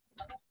right.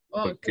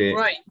 Oh, Porque, to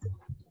right.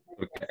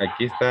 porque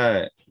aquí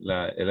está el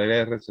área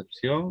de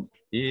recepción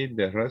y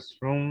the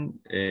restroom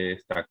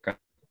está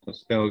acá.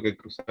 Entonces tengo que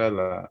cruzar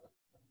la...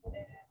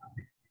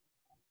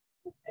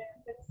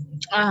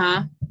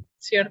 Ajá,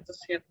 cierto,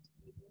 cierto.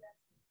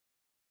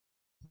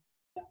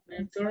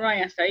 To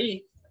right, hasta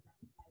ahí.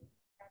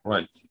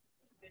 Right.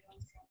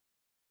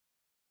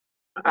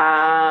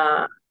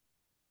 Ah,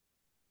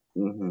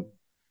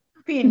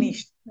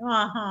 Finished.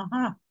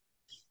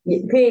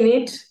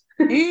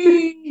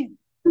 finish.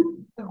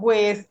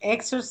 With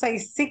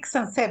exercise 6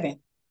 and 7.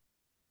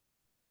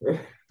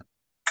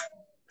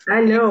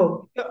 I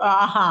know.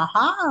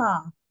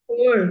 4.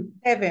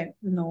 7.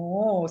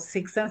 No,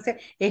 6 and 7.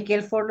 Es que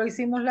el 4 lo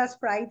hicimos last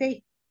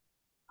Friday.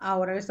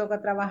 Ahora les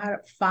toca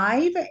trabajar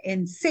 5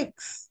 and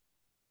 6.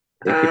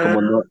 Es que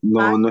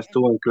como no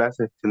estuvo en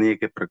clase, tenía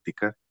que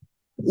practicar.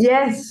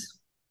 Yes.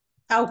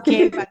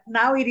 Okay, but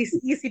now it is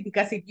easy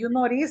because if you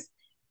notice,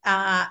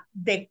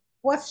 the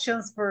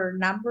questions for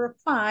number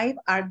 5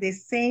 are the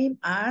same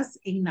as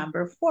in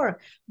number 4,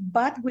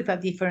 but with a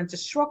different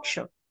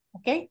structure.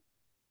 Okay?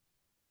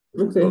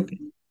 Okay.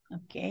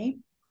 Okay.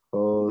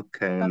 Oh,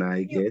 can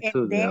I get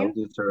to the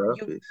auditor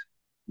office?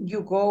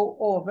 You go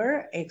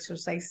over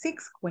exercise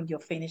 6 when you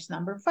finish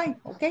number 5.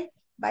 Okay?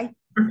 Bye.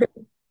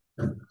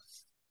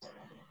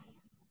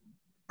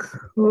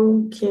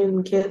 Who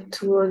can get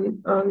to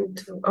an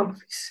auditor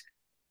office?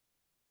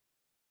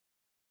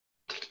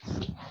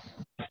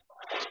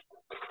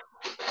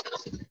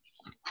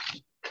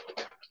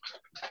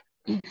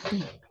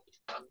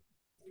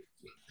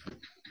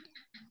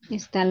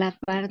 Está la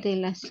parte de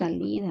la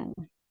salida.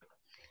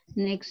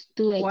 Next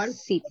to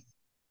exit.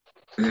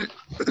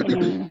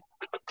 The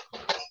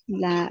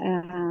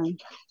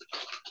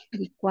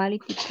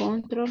quality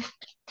control.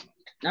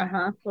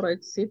 Ajá, por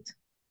exit.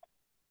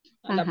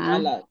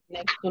 Ajá.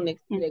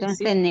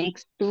 Entonces, exit.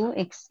 next to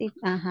exit.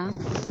 Ajá.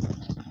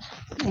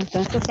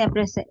 Entonces,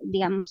 siempre,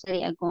 digamos,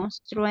 sería go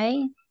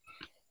straight.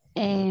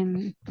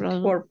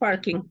 For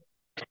parking.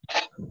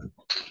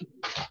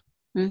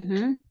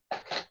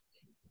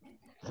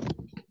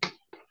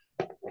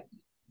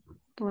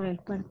 Por el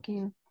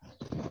parqueo.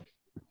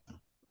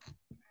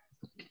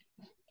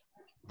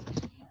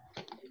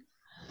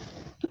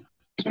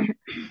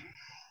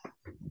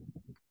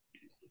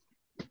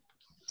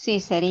 Sí,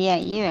 sería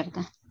ahí,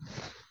 ¿verdad?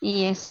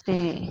 Y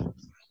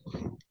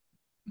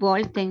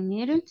Volten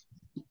near,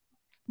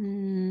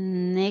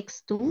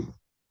 next to,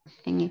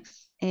 en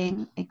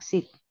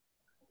exit.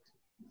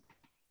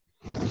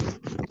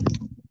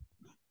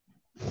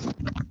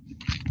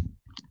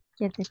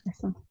 ¿Qué te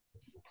pasó?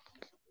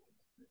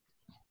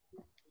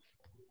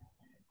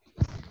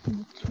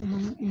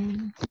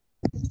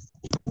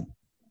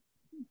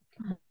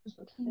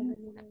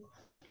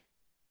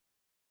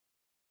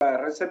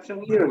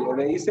 Reception area,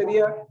 de ahí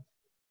sería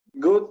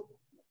go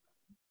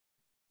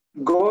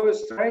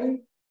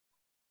straight.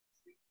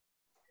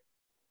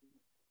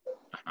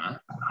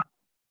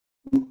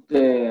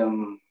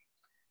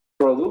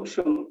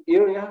 Production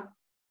area.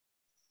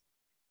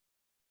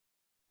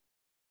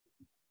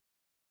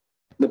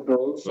 The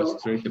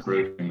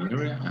production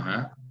area.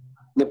 Ajá.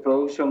 The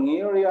production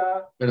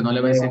area. Pero no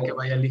le va a decir que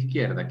vaya a la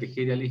izquierda, que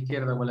gire a la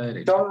izquierda o a la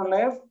derecha. Turn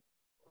left.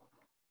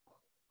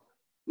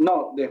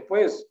 No,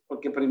 después,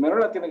 porque primero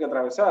la tiene que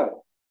atravesar.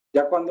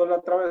 Ya cuando la ha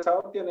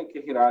atravesado, tiene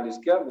que girar a la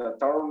izquierda.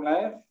 Turn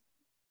left.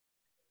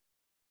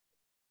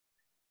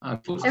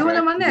 Es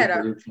una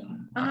manera.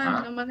 Ajá,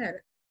 es una manera.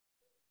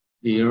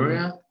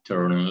 Area,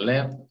 turn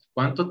left.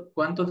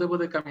 ¿Cuánto debo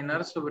de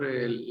caminar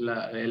sobre el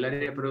área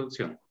de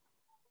producción?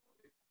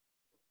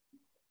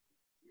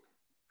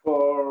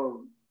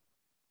 For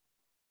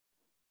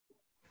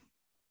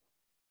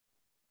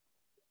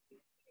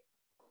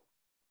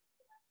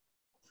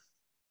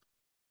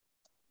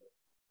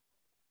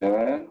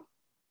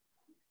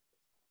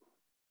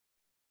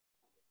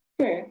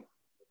okay.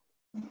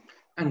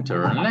 And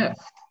turn left.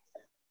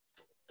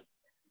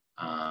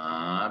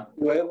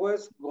 Luego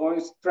es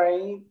going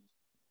straight.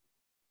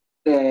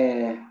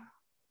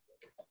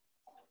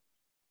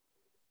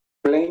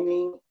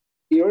 Planning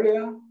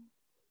area.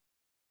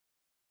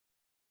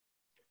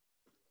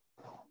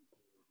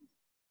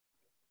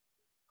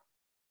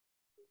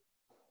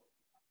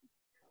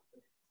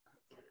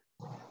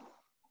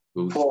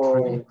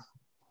 For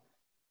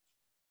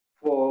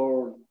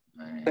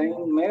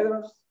 10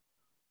 meters.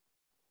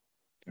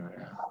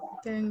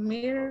 10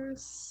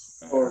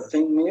 meters. For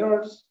 10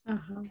 meters.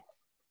 Ajá.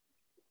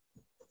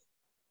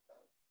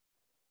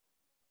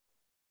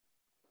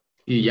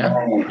 ¿Y ya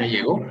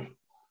llegó?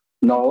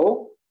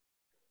 No.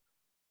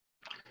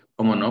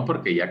 ¿Cómo no?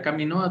 Porque ya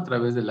caminó a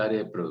través del área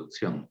de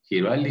producción.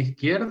 Giró a la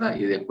izquierda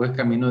y después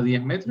caminó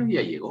 10 metros y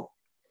ya llegó.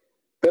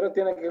 Pero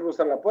tiene que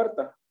cruzar la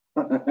puerta.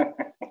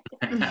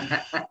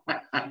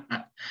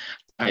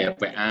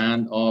 Pues,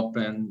 and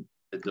open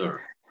the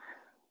door.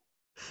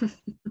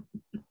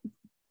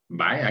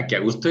 Vaya, que a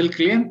gusto del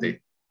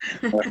cliente.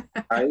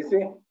 Ahí sí.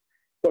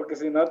 Porque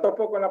si no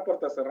topo con la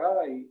puerta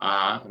cerrada y...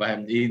 Ah,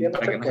 vaya, y no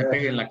para se que no se puede.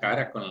 pegue en la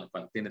cara cuando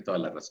tiene toda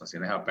la razón. Si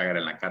no se va a pegar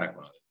en la cara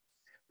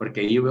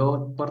porque yo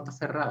veo puertas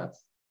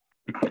cerradas.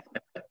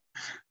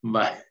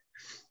 Vaya.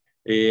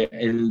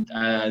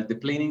 The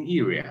planning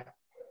area.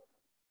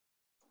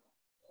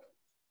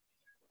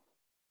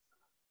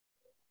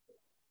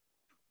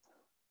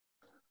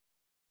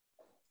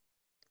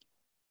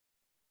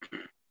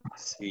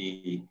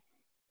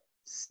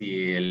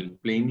 Si el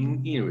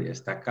planning area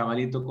está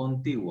cabalito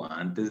contiguo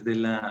antes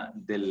del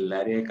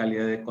área de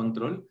calidad de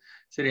control,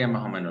 sería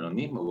más o menos lo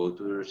mismo. Go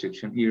to the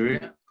reception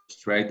area,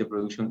 strike the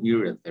production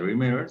area 30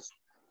 meters,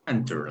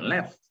 and turn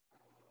left.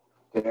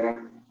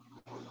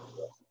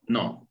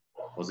 No,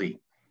 ¿o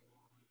sí?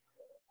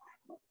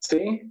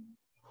 Sí.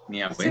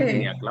 Ni a Wendy,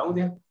 ni a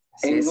Claudia.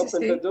 En open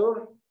the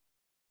door.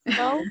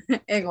 No.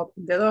 En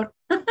open the door.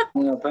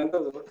 En open the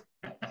door.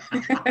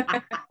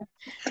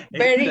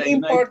 Very Ahí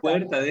no hay important.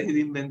 puerta, deje de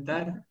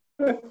inventar.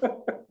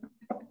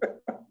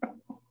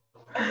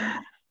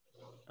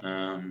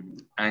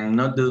 And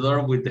not the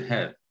door with the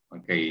head.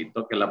 Ok,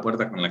 toque la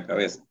puerta con la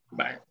cabeza.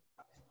 Vale.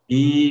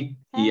 Y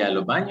a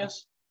los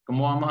baños,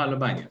 ¿cómo vamos a los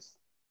baños?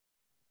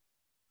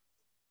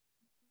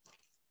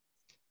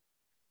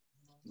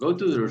 Go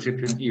to the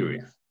reception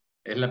area.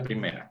 Es la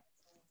primera.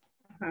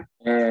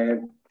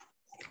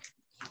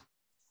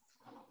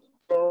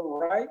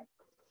 Right.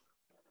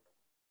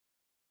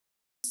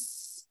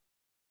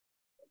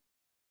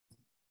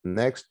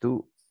 Next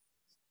to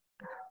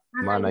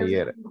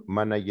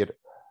manager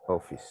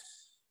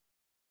office.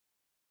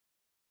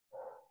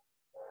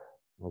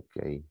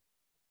 Okay.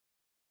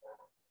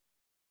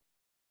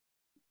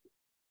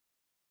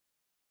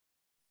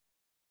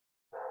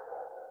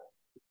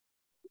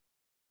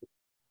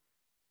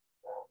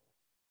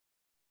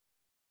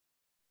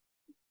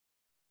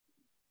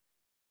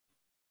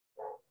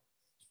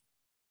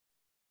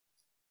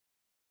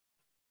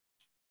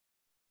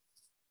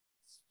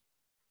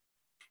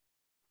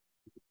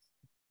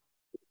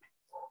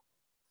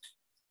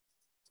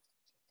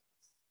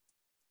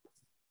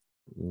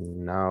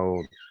 Now,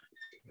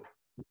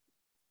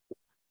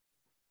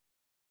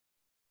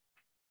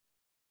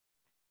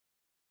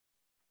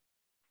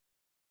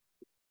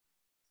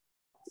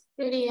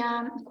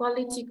 Sería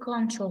quality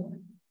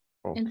control.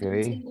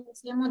 Entonces, okay. lo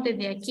hacemos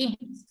desde aquí.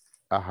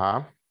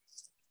 Ajá.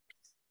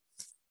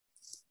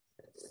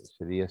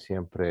 Sería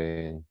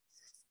siempre...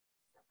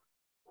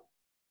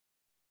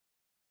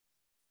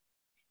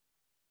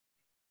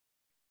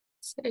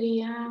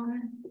 Sería,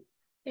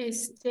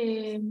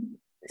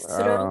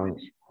 throw,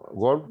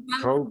 Walk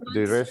through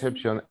the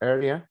reception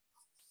area.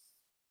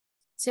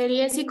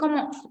 sería así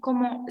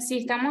como si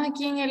estamos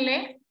aquí en el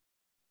E,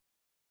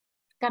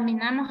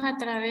 caminamos a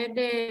través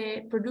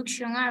de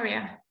production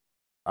area.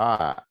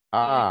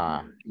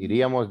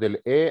 Iríamos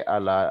del E a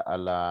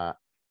la...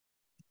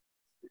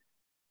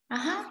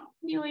 Ajá,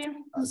 digo yo.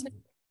 No sé.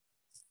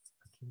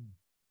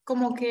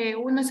 Como que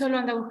uno solo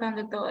anda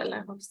buscando todas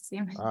las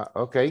opciones.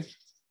 Ok.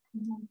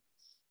 Ujú.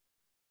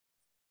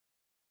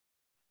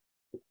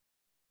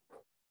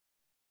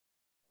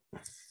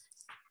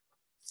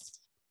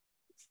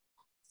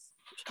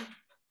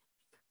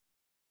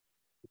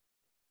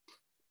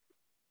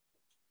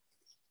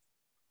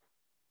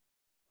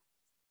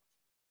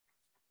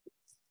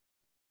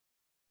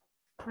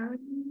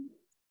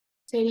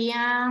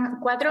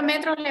 Serían 4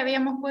 metros le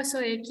habíamos puesto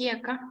de aquí a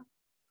acá.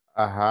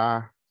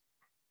 Ajá.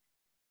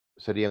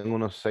 Serían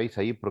unos 6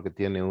 ahí porque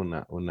tiene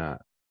una...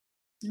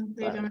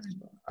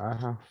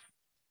 Ajá.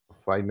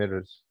 5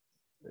 meters.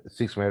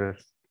 6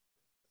 meters.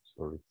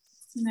 Sorry.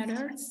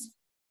 Meters.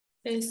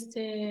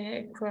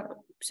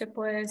 Se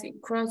puede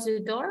decir cross the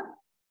door.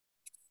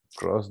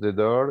 Cross the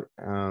door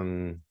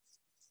and...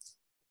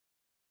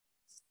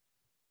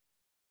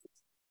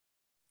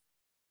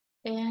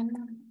 And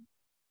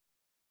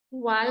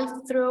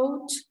wall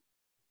throat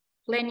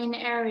planning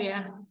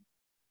area.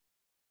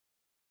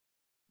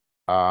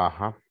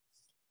 Ajá.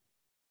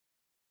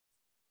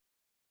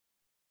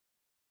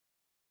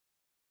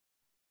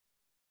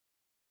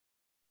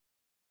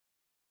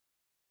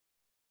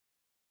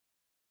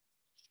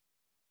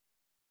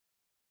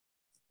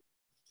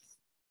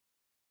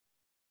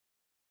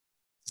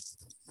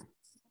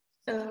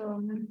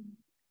 um,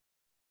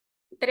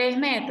 3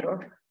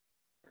 metros.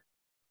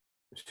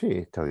 Sí,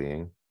 está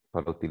bien.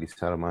 Para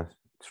utilizar más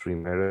 3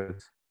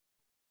 meters.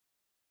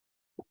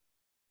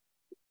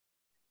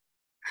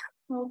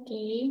 Ok.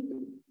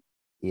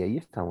 Y ahí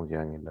estamos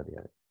ya en el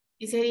área.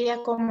 Y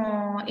sería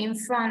como in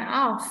front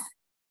of.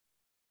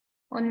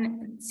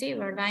 Sí,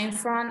 ¿verdad? In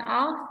front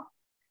of.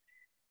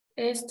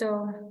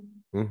 Esto.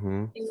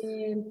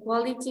 El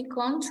quality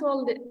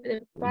control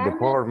department.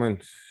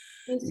 Department.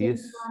 Is in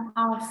Yes. front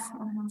of.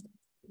 Ajá.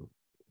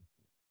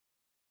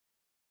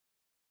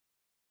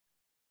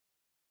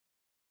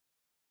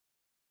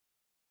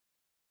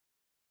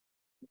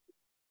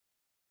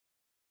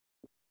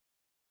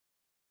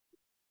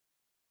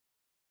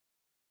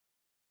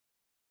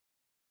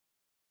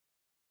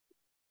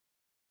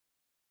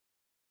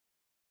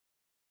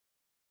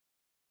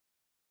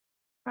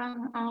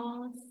 Front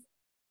of.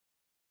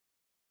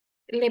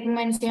 Le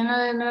menciono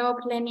de nuevo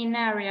planning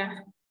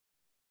area.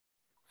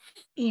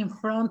 In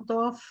front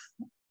of,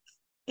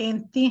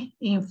 empty,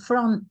 in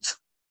front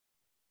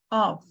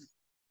of.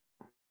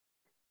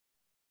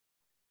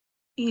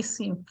 Is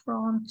in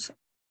front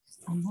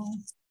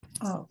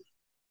of.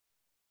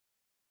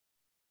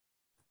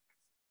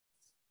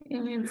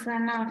 In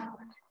front of.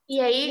 Y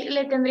ahí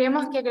le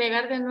tendríamos que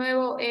agregar de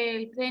nuevo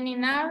el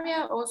planning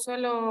area o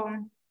solo.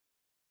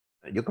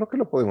 Yo creo que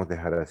lo podemos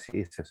dejar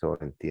así, se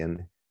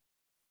sobreentiende.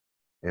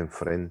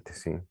 Enfrente,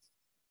 sí.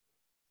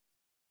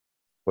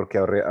 Porque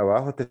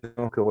abajo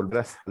tenemos que volver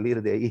a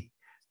salir de ahí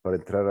para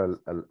entrar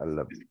al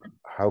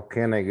how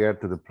can I get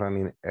to the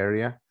planning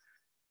area?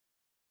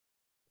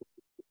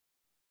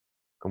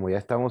 Como ya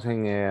estamos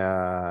en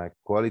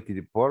Quality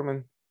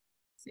Department.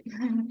 Sí.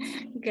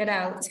 Get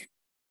out.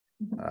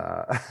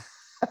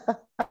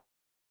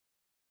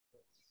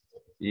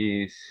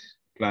 Is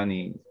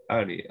planning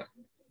area.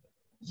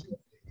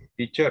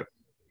 Teacher.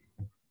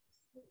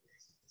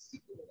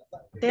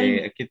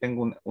 Aquí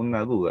tengo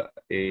una duda.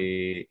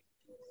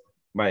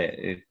 Vaya,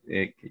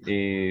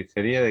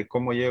 sería de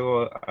cómo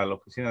llego a la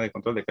oficina de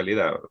control de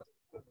calidad, ¿verdad?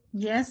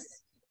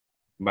 Yes.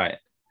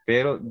 Vaya,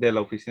 pero de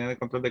la oficina de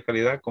control de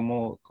calidad,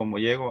 ¿cómo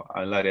llego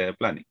al área de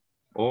planning?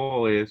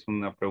 ¿O es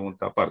una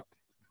pregunta aparte?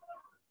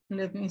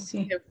 Let me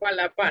see. Fue a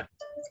la parte.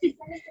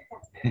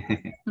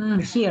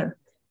 Here.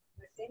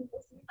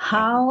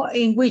 How,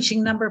 in which,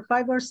 in number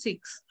 5 or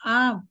 6?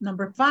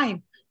 Number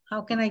 5.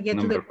 How can I get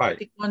to the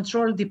quality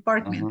control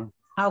department?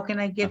 How can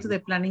I get to the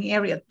planning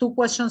area? 2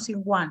 questions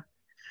in one.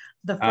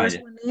 The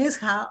first one is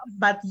how,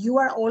 but you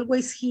are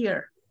always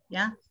here.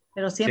 Yeah.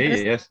 Pero siempre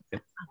sí, yes.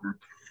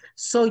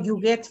 So you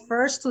get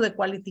first to the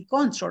quality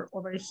control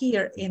over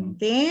here, and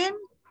then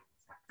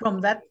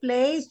from that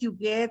place you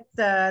get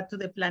to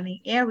the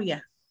planning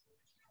area.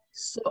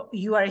 So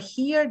you are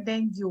here,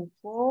 then you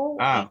go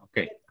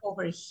okay. get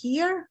over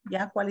here,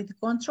 yeah, quality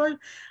control,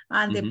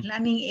 and the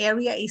planning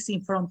area is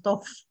in front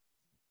of.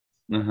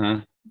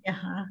 Es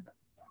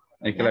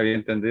que lo había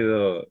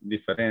entendido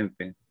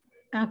diferente.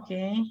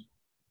 Okay.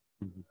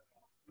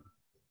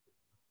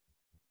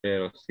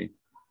 Pero sí.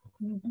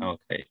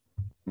 Ok.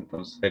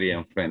 Entonces sería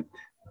enfrente.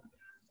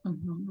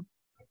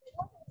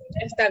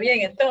 Está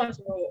bien,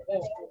 entonces.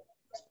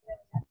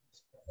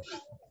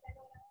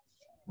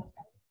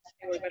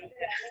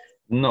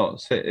 No,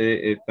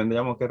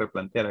 tendríamos que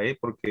replantear ahí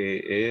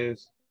porque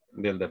es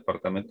del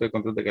Departamento de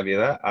Control de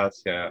Calidad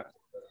hacia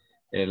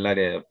el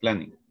área de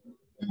planning.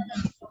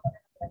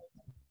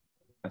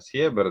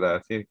 Así es, ¿verdad?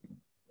 Así.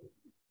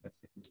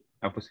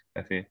 Pues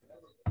así.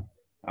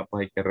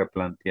 Pues hay que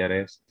replantear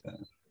esta.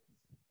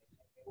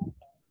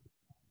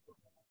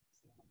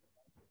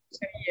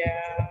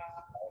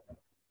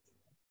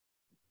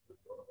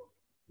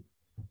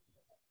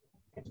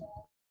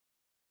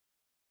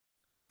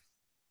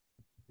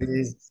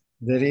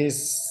 There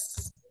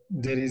is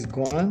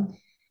one.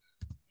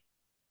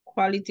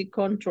 Quality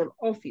Control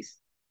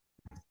Office.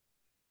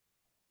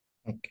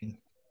 Okay.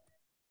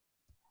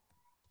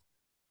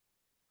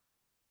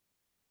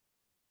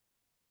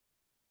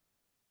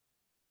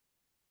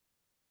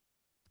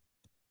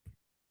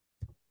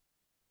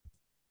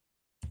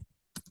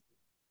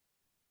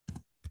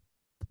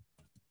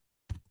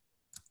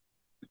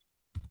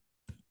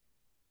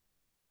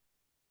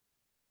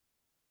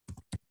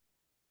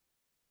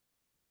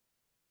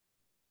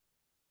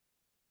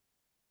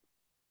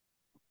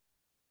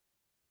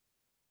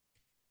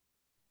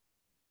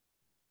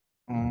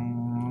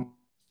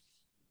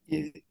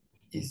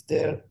 Is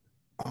there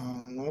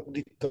an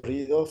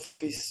auditory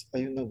office?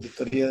 Hay una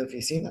auditoría de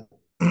oficina.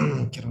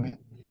 Quiero ver.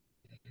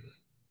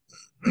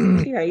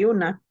 Sí, hay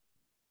una.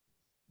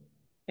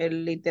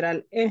 El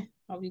literal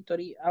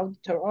auditor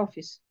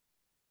office.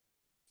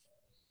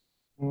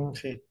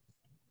 Sí.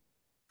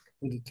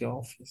 Auditor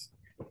office.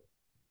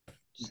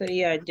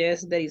 Sería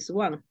yes, there is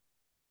one.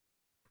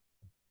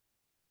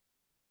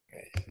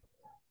 Okay.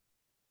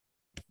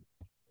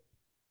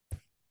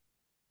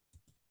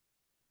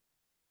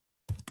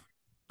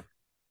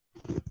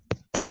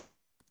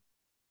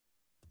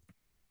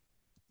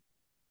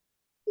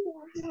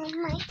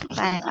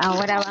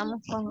 Ahora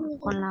vamos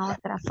con la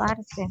otra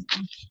parte.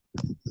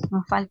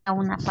 Nos falta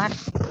una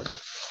parte.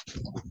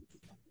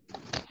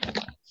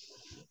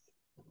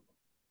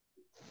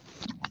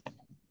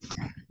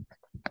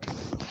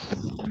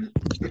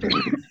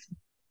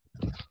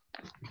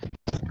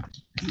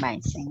 Bye,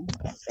 señor.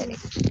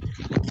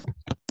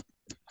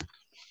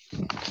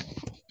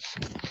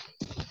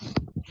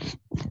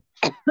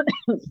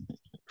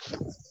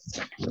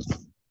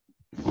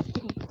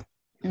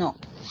 No.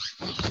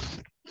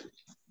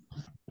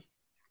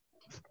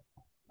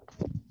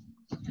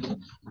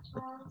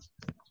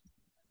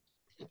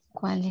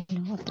 ¿Cuál es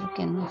lo otro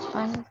que nos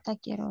falta?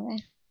 Quiero ver.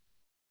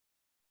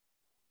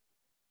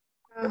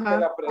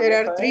 There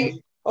are 3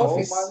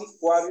 offices. How many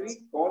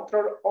quality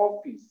control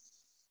office?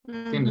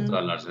 Tiene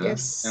toda la razón.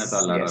 Tiene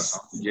toda la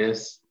razón.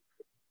 Yes,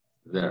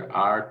 there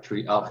are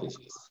 3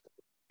 offices.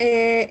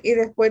 Y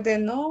después de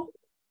no,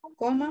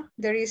 coma,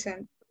 there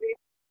isn't.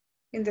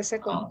 In the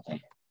second.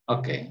 Okay.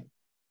 Okay.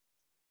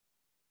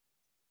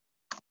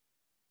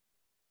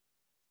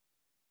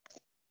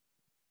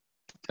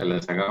 Se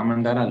les acabo de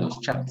mandar a los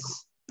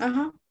chats.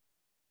 Ajá.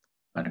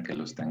 Para que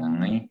los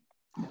tengan ahí.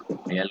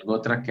 ¿Hay algo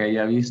otra que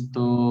haya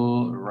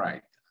visto?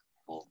 Right.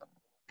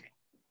 Okay.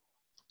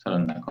 Solo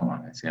una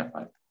coma me hacía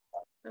falta.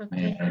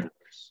 Okay.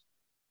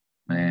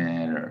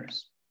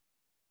 Matters.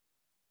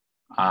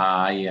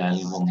 ¿Hay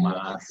algo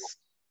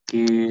más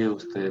que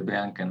ustedes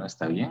vean que no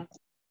está bien?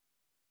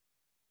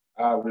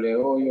 Hable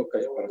hoy o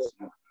calla para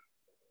siempre.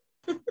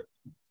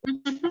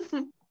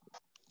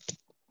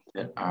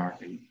 There are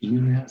 8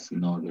 areas.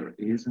 No, there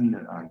isn't.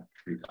 There are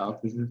 3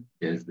 offices.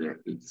 Yes, there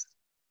is.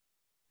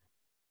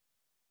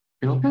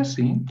 Creo que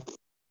sí.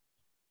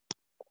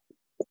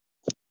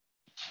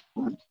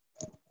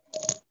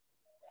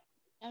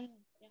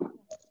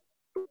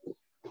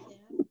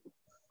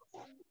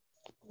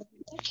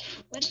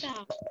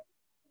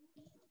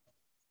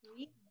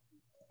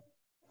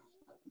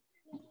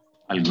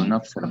 ¿Alguna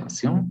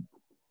observación?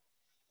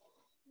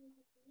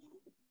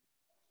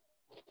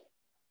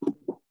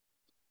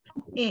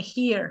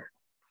 Here,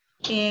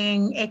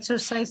 in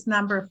exercise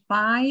number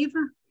 5,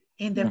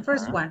 in the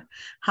first one,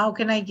 how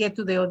can I get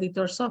to the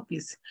auditor's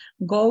office?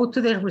 Go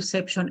to the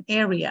reception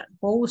area,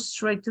 go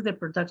straight to the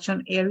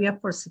production area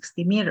for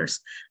 60 meters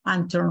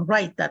and turn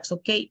right, that's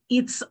okay.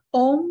 It's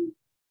on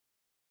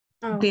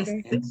this.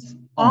 Okay.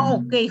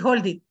 Oh, okay,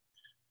 hold it.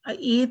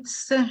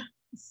 It's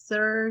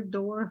third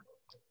door.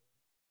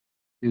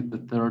 It's the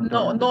third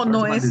No, door.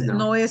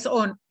 no es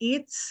on.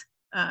 It's,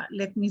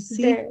 let me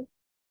see. The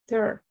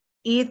third.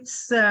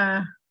 It's,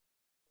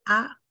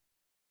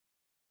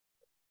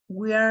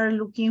 we are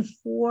looking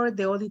for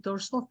the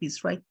auditor's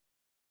office, right?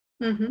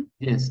 Mm-hmm.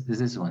 Yes, this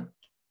is one.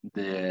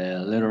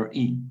 The letter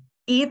E.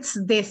 It's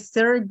the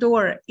third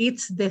door.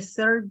 It's the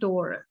third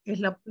door. Es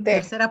la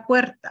tercera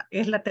puerta.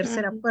 Es la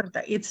tercera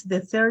puerta. It's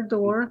the third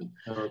door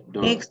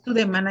next to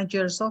the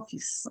manager's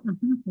office.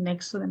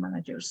 Next to the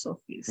manager's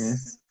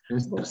office.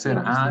 Es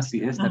tercera. Ah,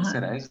 sí, es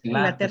tercera. Es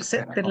la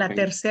tercera. La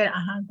tercera.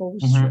 Go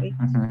straight.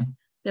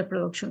 The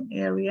production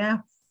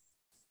area,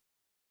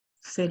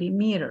 30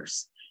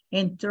 meters.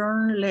 And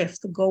turn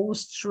left. Go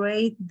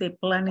straight the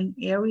planning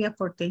area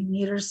for 10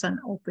 meters and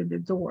open the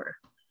door.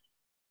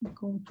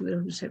 Go to the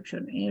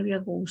reception area,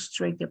 go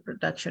straight the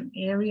production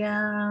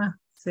area,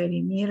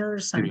 30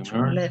 meters and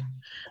turn left.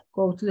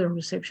 Go to the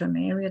reception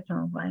area,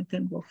 turn right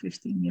and go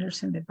 15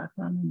 meters in the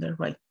background on the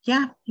right.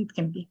 Yeah, it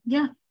can be.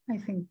 Yeah, I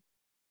think.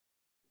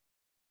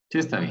 Sí,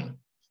 está bien.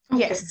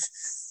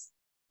 Yes.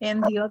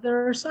 And the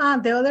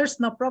others,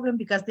 no problem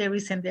because there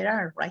isn't there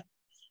are, right?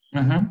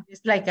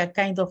 It's like a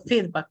kind of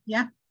feedback,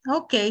 yeah?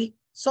 Okay,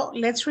 so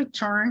let's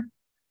return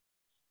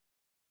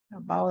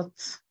about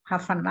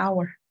half an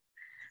hour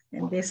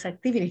in this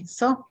activity.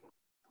 So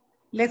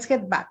let's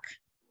get back.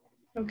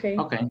 Okay.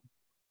 Okay.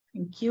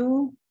 Thank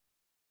you.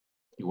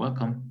 You're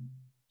welcome.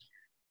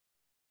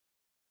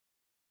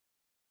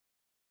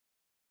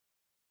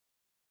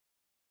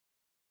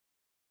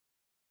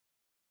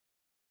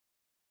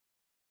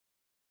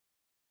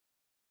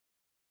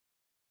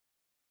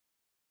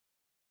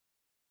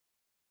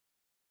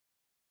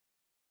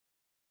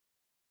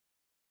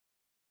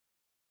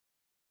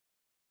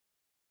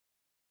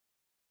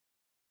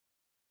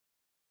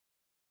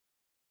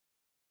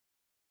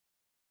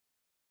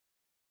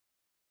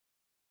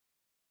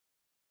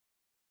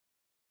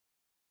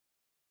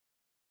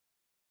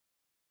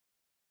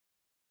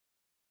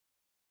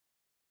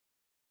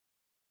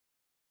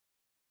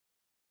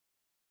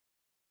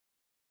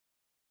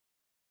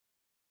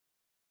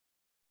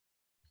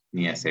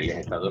 Ni a Celia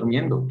está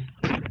durmiendo.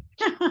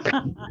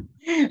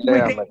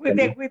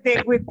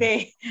 with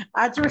the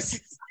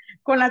addresses,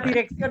 con las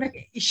direcciones.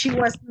 She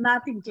was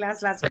not in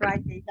class last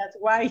Friday. That's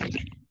why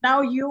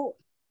now you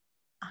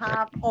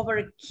have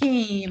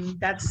overcame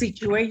that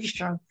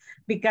situation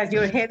because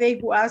your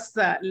headache was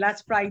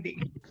last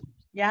Friday.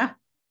 Yeah.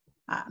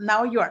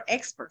 Now you are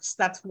experts.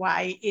 That's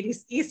why it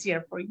is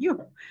easier for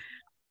you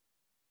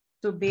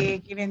to be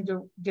given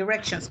the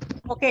directions.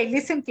 Okay,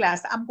 listen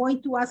class, I'm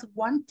going to ask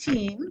one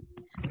team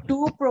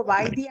to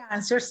provide the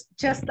answers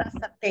just as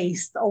a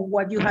taste of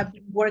what you have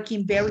been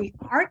working very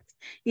hard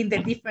in the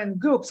different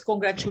groups.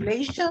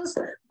 Congratulations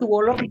to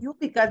all of you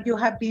because you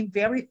have been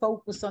very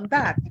focused on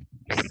that.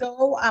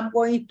 So I'm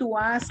going to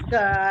ask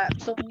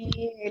Tony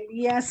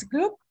Elias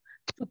group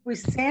to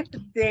present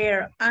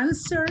their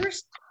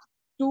answers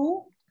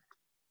to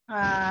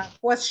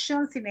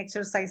questions in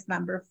exercise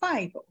number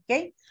 5,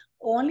 okay?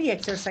 Only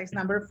exercise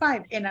number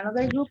 5. And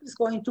another group is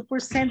going to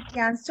present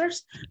the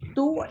answers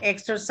to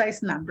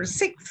exercise number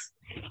 6.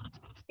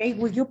 Okay,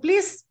 would you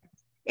please?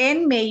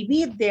 And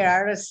maybe there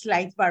are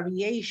slight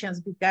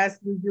variations because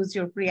you use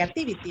your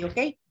creativity,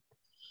 okay?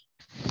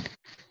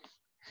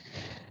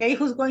 Okay,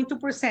 who's going to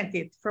present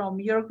it from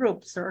your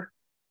group, sir?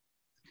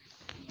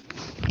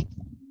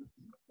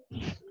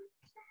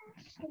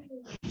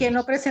 ¿Quién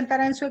lo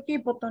presentará en su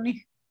equipo,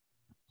 Tony?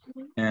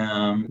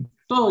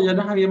 Todos ya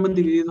nos habíamos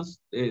dividido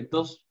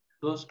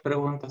dos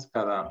preguntas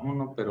cada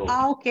uno, pero...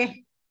 Ah, ok.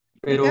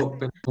 Pero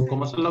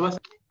como solo va a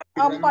ser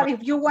But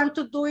if you want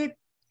to do it,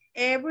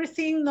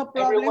 everything, no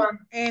problem. Everyone.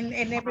 And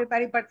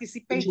everybody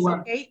participates, Each one.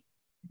 okay?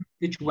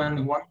 Each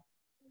one.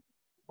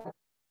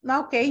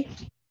 Okay.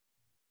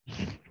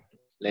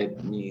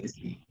 Let me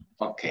see.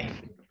 Okay.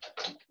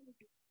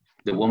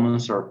 The women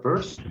are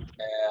first.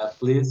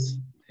 Please,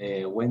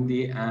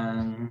 Wendy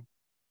and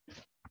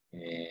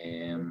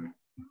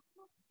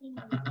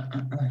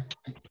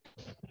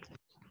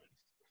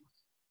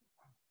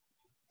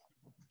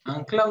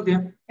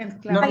Claudia.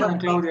 No,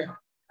 Claudia.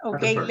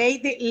 Okay,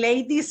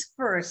 ladies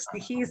first.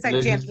 He is a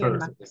Ladies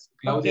gentleman. first.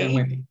 Claudia and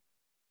Wendy.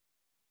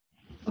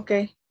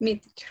 Okay, me,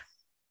 teacher.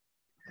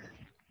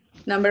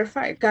 Number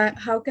 5,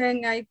 how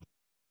can I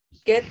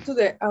get to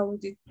the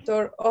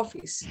auditor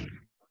office?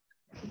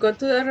 Go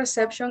to the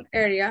reception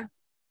area,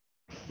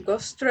 go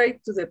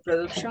straight to the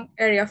production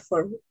area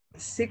for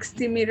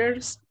 60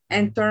 meters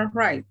and turn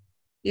right.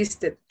 It's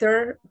the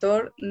third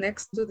door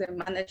next to the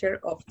manager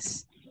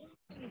office.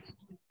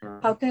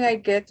 How can I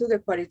get to the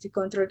quality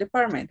control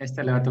department?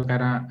 Esta le va a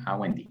tocar a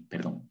Wendy,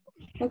 perdón.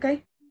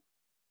 Okay.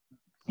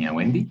 Yeah,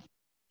 Wendy,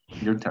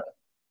 your turn.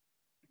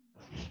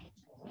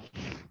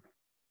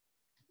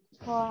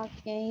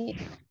 Okay,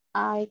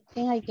 I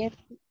think I get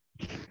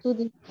to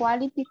the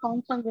quality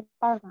control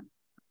department.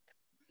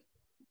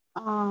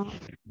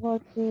 Go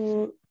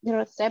to the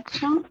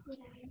reception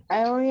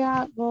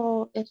area,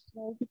 go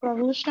straight to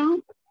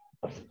production,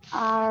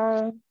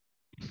 are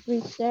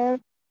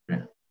reserved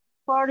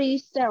for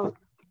reserve.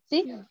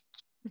 See?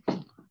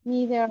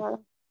 Neither.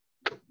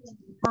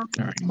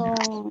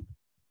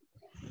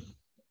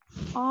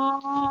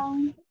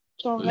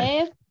 So,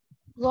 left,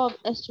 go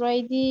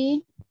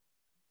straight.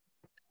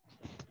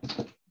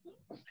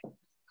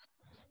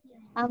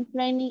 I'm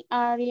planning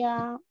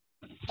area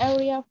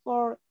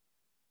for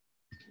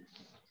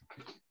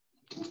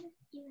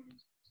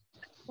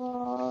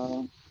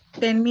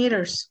 10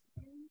 meters.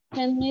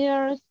 10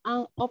 meters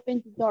and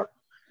open the door.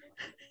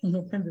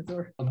 Open the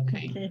door.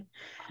 Okay.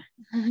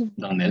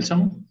 Don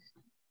Nelson.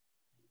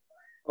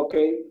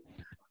 Okay.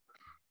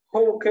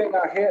 How can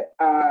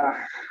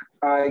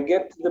I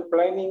get to the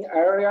planning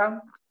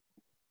area?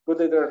 Go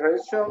to the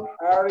reception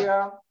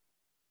area.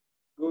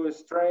 Go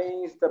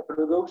straight the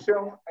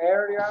production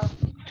area.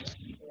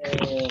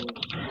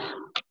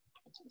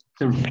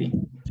 30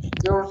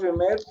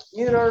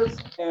 meters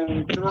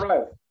and to the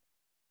left.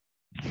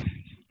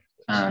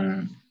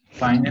 And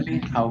finally,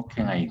 how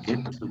can I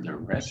get to the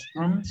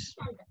restrooms?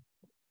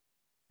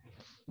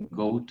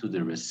 Go to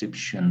the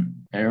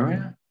reception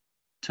area,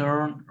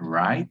 turn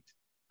right,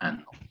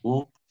 and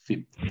walk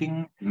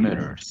 15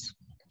 meters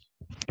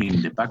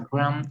in the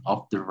background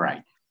of the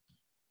right.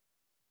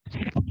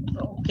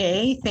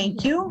 Okay,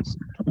 thank you.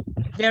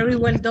 Very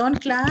well done,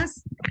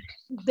 class.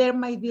 There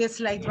might be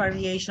slight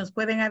variations.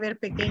 Pueden haber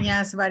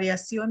pequeñas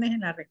variaciones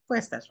en las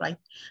respuestas, right?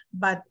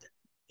 But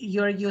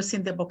you're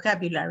using the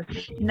vocabulary.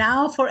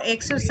 Now for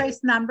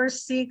exercise number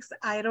 6,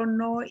 I don't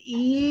know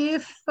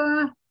if,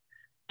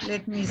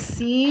 let me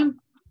see.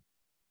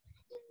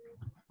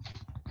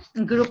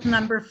 Group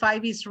number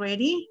 5 is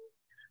ready.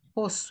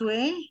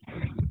 Josue,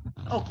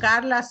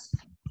 Carla,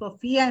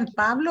 Sofia, and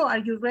Pablo, are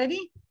you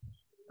ready?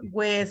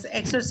 With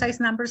exercise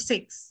number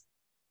 6.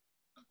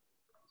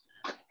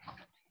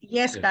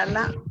 Yes,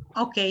 Carla.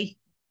 Okay.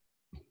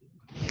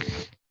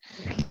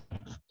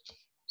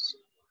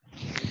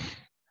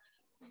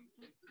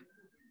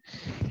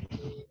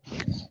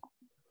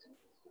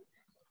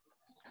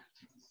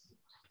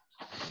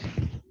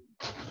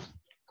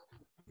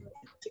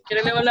 Si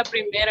quiere leo la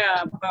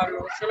primera,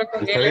 Pablo, solo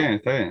con Está bien,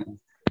 está bien.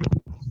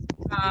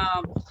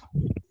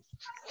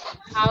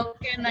 How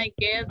can I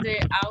get the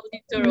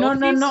auditor No,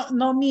 office?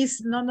 no,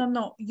 miss.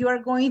 No. You are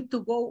going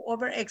to go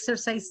over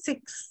exercise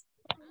 6.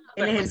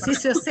 El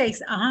ejercicio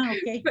 6. Ajá,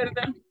 ok.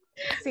 Perdón.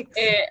 6.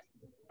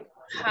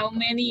 How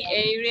many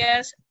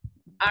areas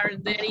are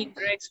there in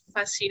Rex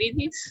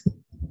facilities?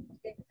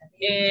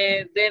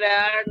 There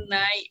are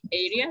 9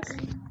 areas.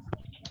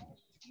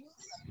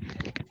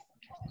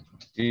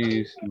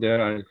 Is there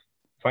a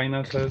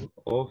financial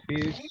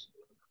office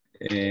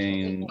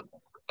in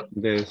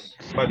this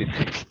quality?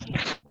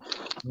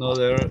 No,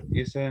 there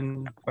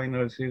isn't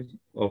financial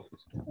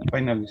office.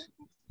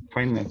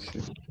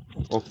 Financial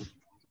office.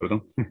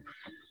 Pardon.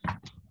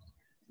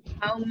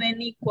 How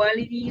many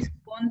quality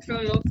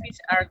control offices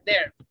are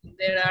there?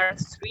 There are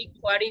 3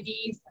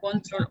 quality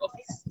control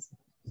offices.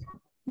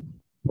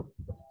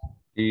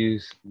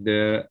 Is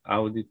the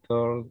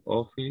auditor's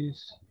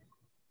office?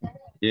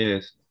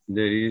 Yes,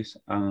 there is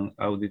an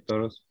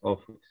auditor's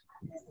office.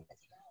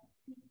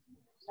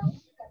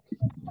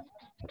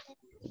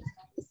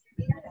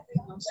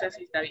 No sé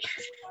si está bien.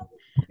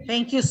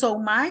 Thank you so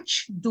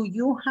much. Do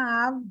you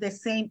have the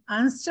same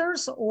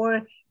answers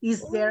or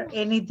is there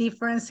any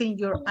difference in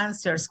your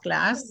answers,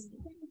 class?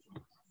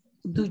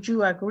 Do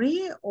you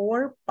agree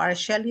or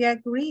partially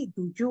agree?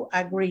 Do you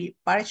agree,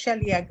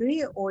 partially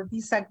agree or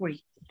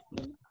disagree?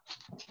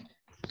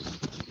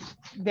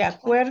 De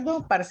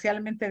acuerdo,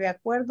 parcialmente de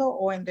acuerdo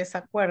o en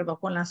desacuerdo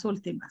con las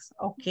últimas.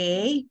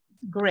 Okay,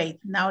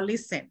 great. Now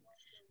listen.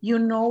 You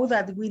know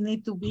that we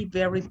need to be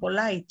very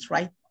polite,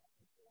 right?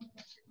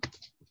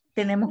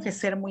 Tenemos que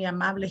ser muy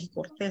amables y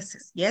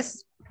corteses,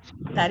 yes?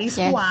 That is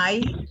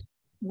why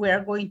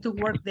we're going to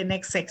work the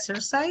next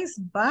exercise,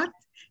 but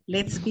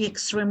let's be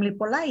extremely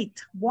polite.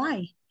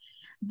 Why?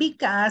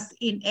 Because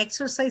in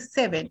exercise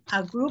 7,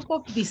 a group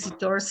of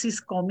visitors is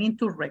coming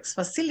to Rex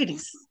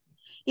facilities.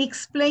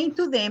 Explain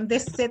to them the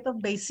set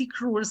of basic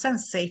rules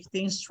and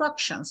safety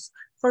instructions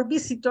for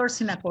visitors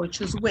in a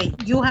courteous way.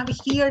 You have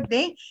here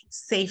the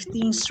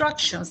safety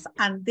instructions,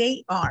 and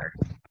they are: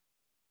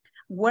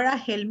 wear a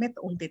helmet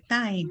all the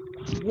time,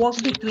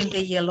 walk between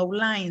the yellow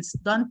lines,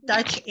 don't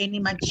touch any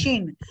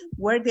machine,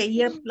 wear the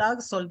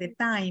earplugs all the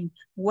time,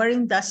 wear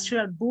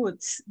industrial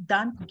boots,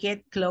 don't get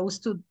close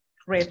to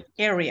red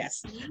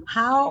areas.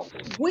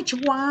 Which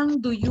one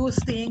do you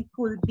think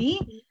could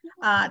be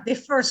the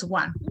first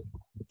one?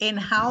 And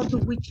how do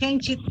we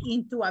change it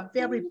into a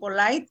very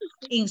polite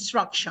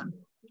instruction?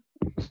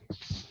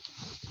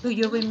 Do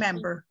you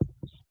remember?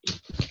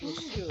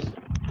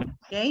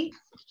 Okay.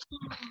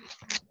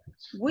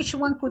 Which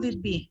one could it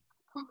be?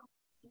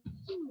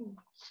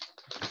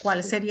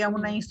 ¿Cuál sería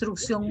una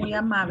instrucción muy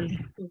amable?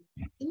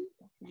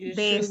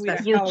 De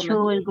estas. You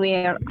should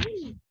wear.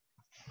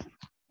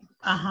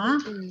 Ajá.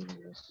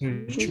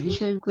 You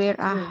should wear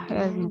a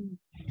helmet.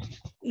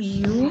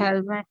 You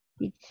helmet.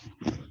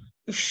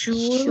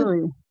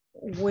 Should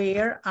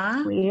wear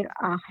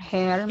a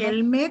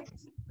helmet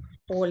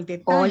all the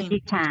time. All the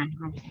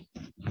time.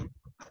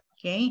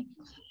 Okay.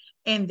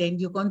 And then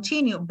you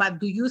continue. But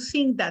do you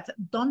think that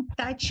don't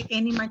touch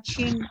any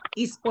machine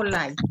is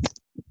polite?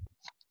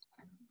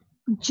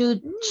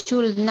 You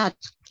should not.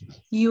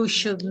 You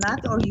should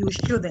not, or you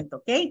shouldn't,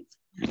 okay?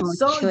 Oh,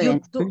 so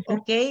shouldn't. You do,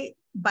 okay,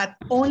 but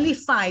only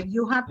 5.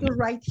 You have to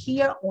write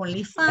here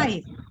only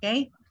 5,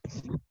 okay?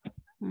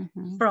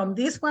 From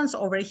these ones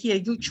over here,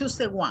 you choose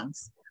the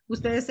ones.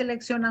 Ustedes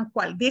seleccionan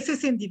cuál. This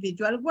is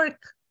individual work,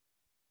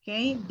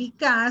 okay?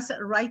 Because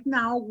right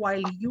now,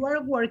 while you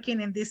are working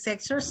in this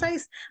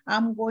exercise,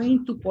 I'm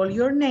going to call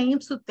your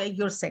names to take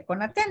your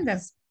second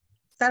attendance.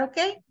 Is that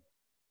okay?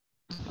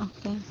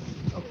 Okay.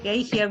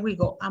 Okay, here we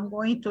go. I'm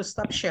going to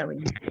stop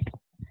sharing.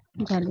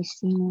 Ya lo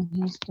hicimos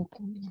esto.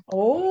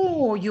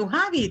 Oh, you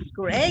have it.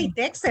 Great,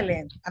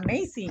 excellent,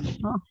 amazing.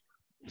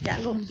 Ya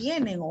lo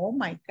tienen. Oh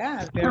my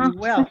God, very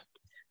well.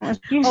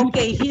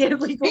 Okay, here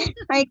we go.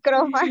 Okay,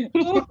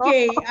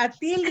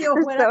 Atilio,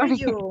 where are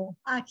you?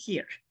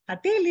 Here.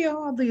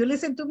 Atilio, do you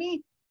listen to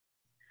me?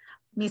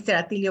 Mr.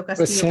 Atilio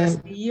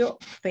Castillo,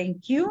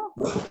 thank you.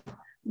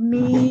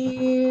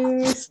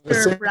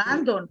 Mr.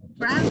 Brandon,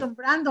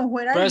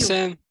 where are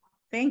you?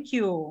 Thank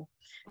you.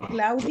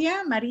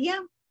 Claudia, Maria?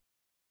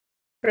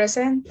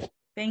 Present.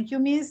 Thank you,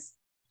 Miss.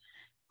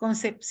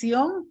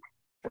 Concepcion?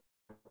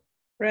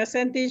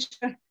 Present,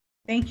 teacher.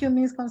 Thank you,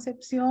 Miss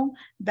Concepcion.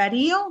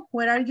 Darío,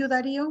 where are you,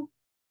 Darío?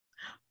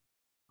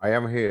 I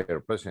am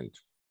here, present.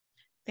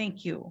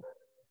 Thank you.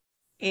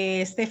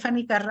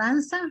 Stephanie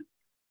Carranza?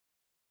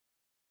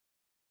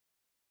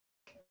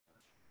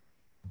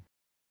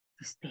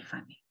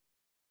 Stephanie.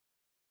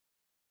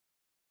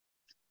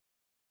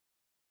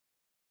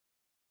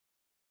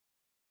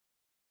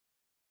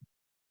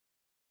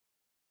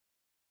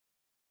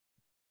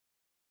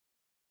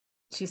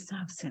 She's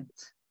absent.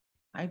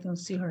 I don't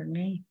see her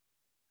name.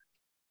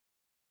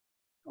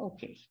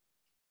 Okay.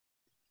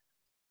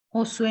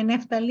 Josué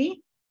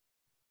Neftali?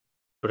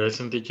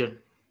 Present,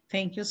 teacher.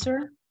 Thank you,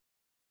 sir.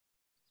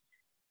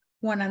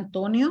 Juan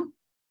Antonio?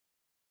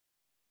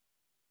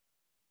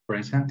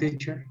 Present,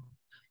 teacher.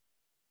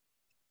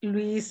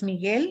 Luis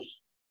Miguel?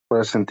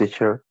 Present,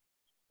 teacher.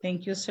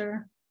 Thank you,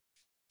 sir.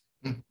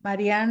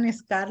 Marianne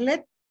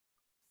Scarlett?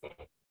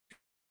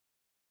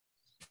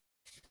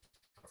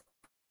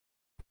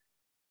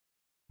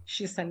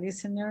 She's a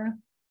listener.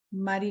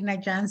 Marina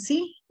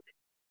Jansi?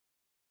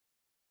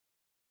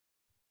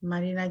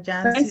 Marina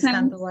Jansi,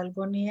 Santo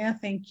Algonía,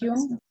 thank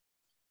you.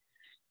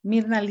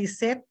 Mirna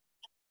Lisette?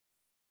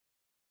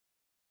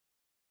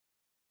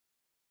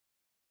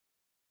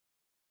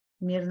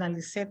 Mirna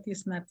Lisette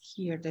is not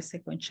here, the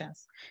second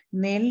chance.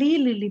 Nelly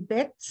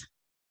Lilibet?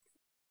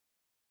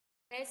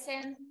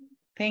 Present.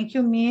 Thank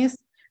you, Miss.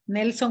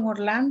 Nelson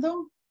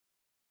Orlando?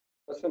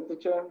 Present,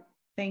 teacher.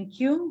 Thank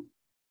you.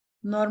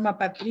 Norma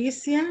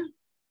Patricia?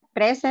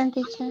 Present,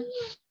 teacher.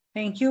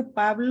 Thank you.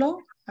 Pablo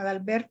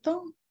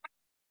Adalberto?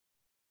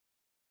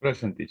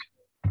 Present, teacher.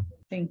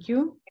 Thank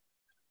you.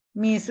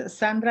 Miss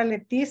Sandra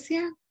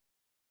Leticia?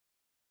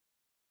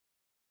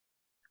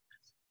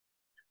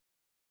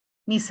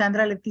 Miss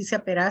Sandra Leticia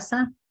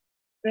Peraza?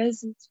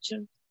 Present,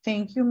 teacher.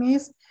 Thank you,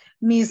 Miss.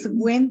 Miss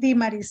Wendy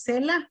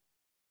Marisela?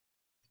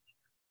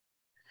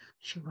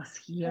 She was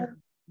here.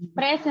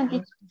 Present,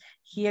 teacher.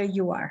 Here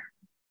you are.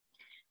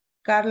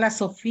 Carla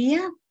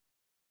Sofía?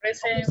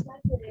 Present.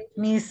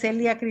 Miss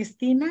Celia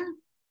Cristina?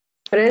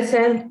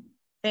 Present.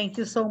 Thank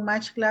you so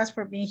much, class,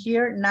 for being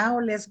here. Now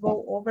let's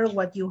go over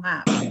what you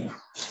have.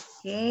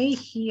 Okay,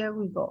 here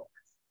we go.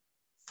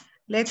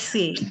 Let's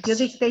see. You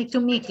dictate to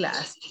me,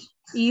 class.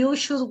 You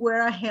should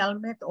wear a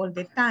helmet all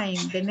the time.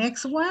 The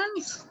next one,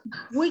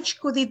 which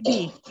could it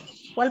be?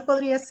 ¿Cuál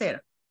podría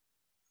ser?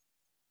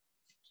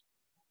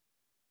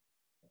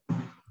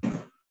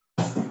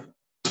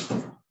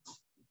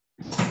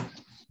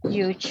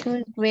 You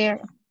should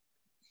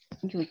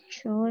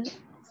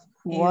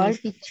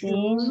walk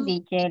between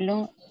the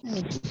yellow.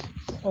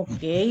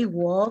 Okay,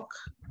 walk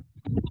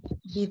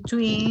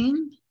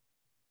between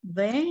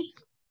the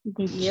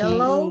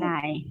yellow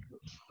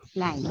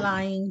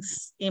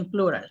lines in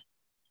plural.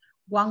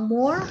 One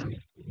more.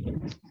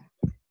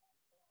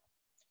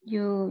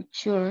 You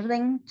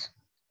shouldn't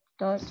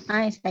touch.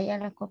 Esta ya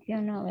la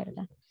copió, no,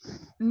 ¿verdad?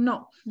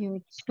 No.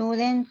 You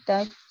shouldn't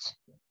touch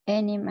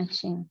any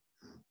machine.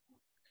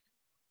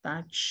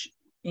 Touch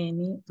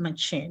any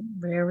machine.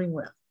 Very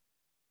well.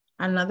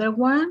 Another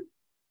one.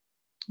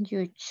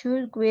 You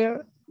should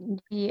wear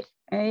the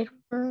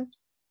earplugs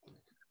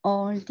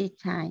all the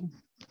time.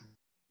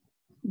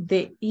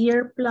 The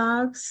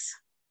earplugs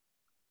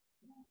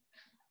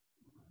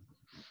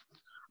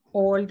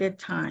all the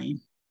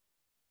time.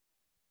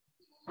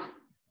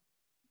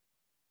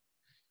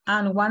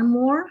 And one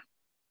more.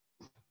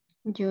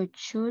 You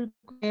should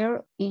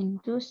wear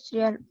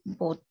industrial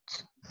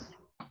boots.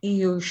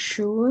 You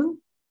should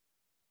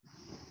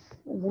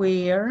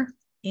wear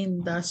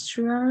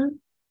industrial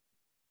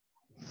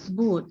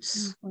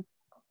boots.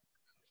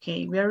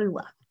 Okay, very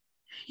well.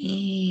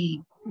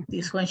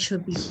 This one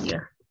should be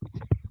here.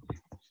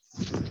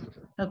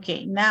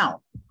 Okay,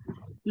 now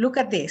look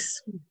at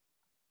this.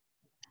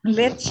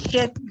 Let's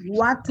check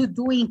what to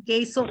do in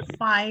case of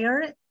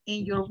fire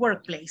in your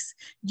workplace.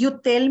 You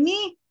tell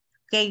me,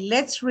 okay,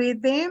 let's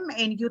read them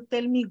and you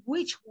tell me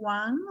which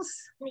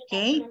ones,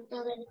 okay,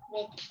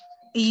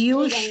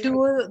 you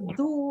should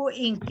do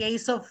in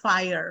case of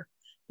fire.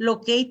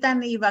 Locate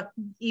an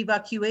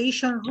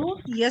evacuation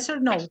route, yes or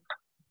no?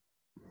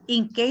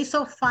 In case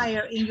of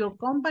fire in your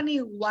company,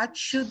 what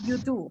should you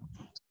do?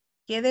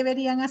 ¿Qué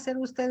deberían hacer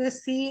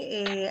ustedes si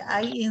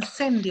hay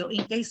incendio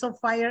in case of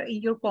fire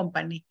in your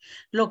company?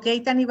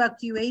 Locate an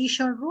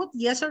evacuation route,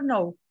 yes or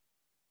no?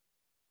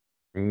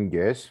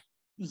 Yes.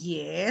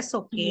 Yes,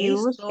 okay.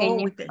 Use So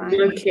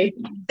Okay.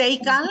 stay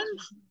calm.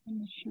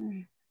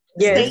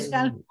 Yes. Stay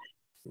calm.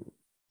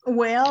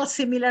 Well,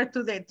 similar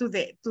to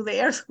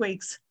the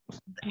earthquakes.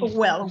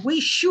 Well,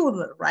 we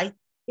should, right?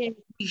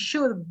 We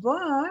should,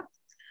 but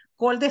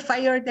call the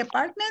fire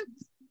department.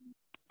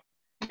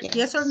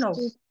 Yes or no?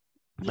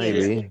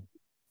 Maybe. Yes.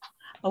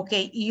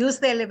 Okay, use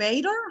the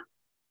elevator.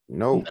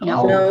 No.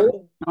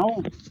 No.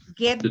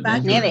 Get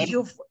back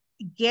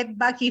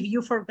if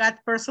you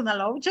forgot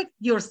personal object,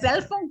 your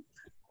cell phone.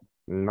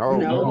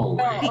 No.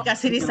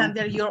 Because it is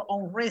under your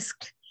own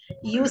risk.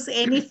 Use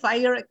any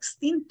fire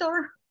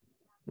extinguisher.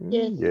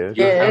 Yes.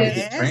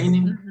 Yes.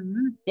 Training.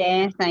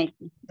 Yes, I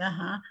see.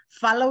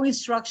 Follow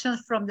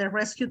instructions from the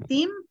rescue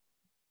team.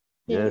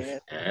 Yes.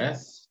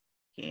 Yes.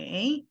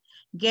 Okay.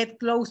 Get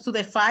close to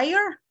the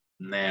fire.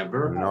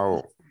 Never.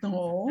 No.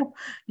 No,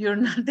 you're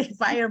not the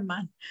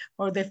fireman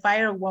or the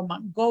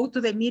firewoman. Go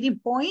to the meeting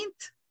point.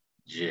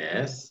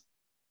 Yes.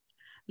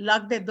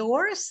 Lock the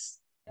doors.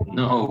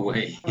 No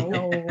way.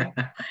 No,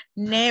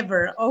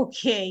 never.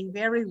 Okay,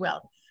 very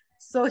well.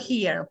 So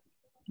here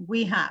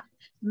we have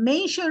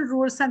mention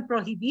rules and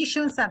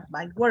prohibitions at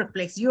my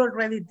workplace. You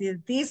already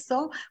did this,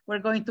 so we're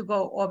going to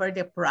go over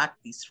the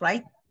practice,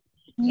 right?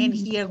 And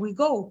here we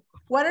go.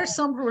 What are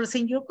some rules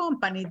in your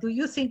company? Do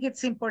you think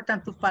it's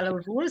important to follow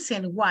rules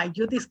and why?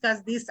 You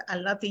discuss this a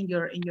lot in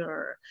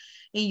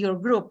your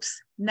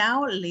groups.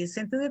 Now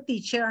listen to the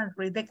teacher and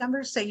read the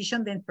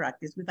conversation, then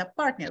practice with a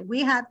partner.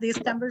 We had this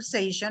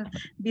conversation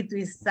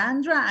between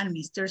Sandra and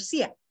Mr.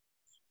 Sia.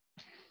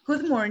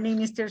 Good morning,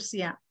 Mr.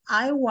 Sia.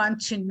 I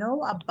want to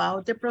know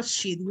about the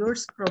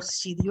procedures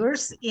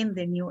in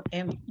the new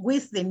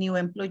with the new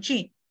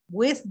employee.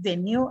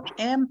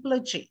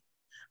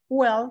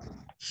 Well,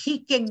 he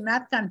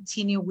cannot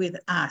continue with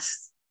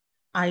us.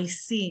 I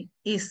see.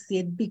 Is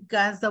it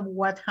because of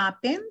what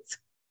happened?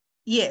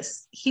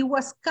 Yes, he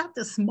was caught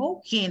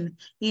smoking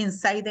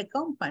inside the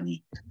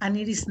company and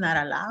it is not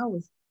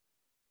allowed.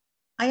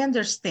 I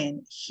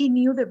understand. He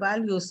knew the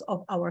values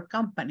of our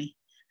company,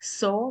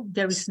 so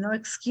there is no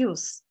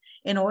excuse.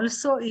 And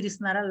also it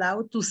is not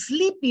allowed to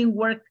sleep in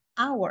work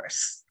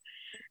hours.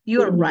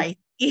 You're right.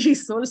 It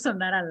is also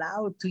not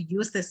allowed to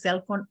use the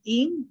cell phone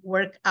in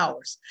work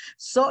hours.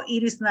 So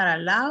it is not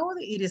allowed,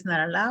 it is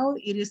not allowed,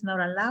 it is not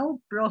allowed.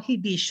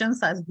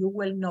 Prohibitions, as you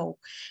well know.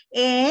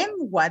 And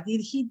what did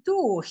he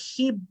do?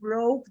 He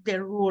broke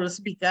the rules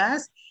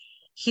because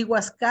he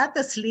was caught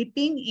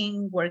sleeping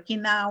in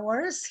working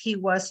hours. He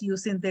was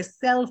using the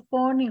cell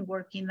phone in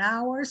working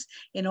hours.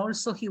 And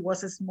also he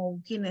was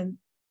smoking, and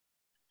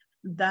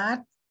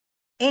that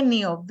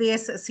any of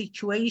this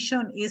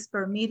situation is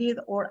permitted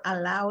or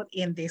allowed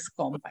in this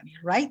company,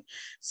 right?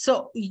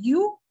 So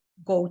you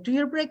go to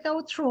your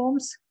breakout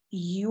rooms,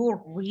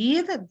 you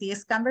read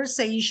this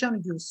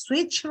conversation, you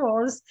switch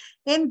roles,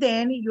 and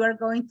then you are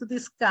going to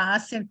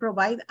discuss and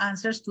provide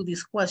answers to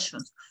these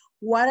questions.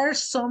 What are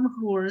some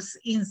rules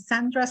in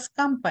Sandra's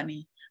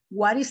company?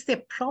 What is the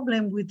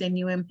problem with the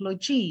new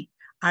employee?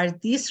 Are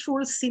these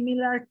rules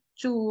similar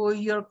to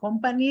your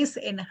companies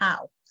and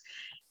how?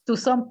 To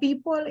some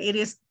people, it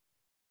is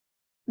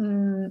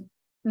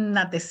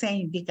not the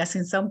same because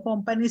in some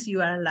companies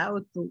you are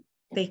allowed to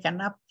take a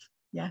nap.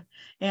 ¿Ya?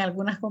 En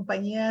algunas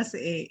compañías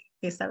que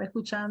estaba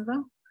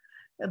escuchando,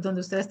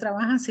 donde ustedes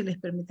trabajan, si les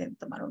permiten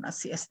tomar una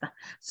siesta.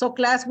 So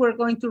class, we're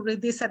going to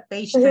read this at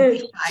page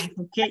 25,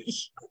 okay?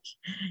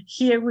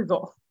 Here we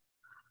go.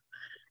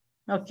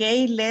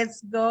 Okay,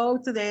 let's go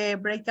to the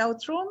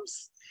breakout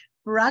rooms.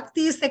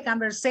 Practice the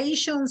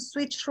conversation,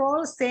 switch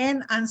roles,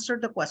 and answer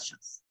the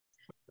questions.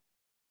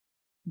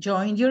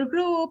 Join your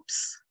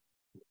groups.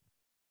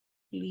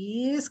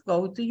 Please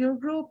go to your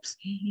groups.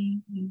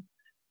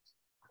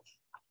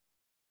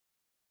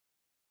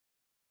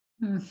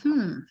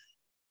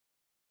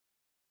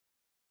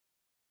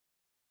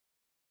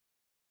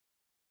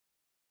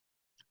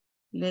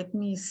 Let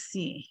me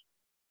see.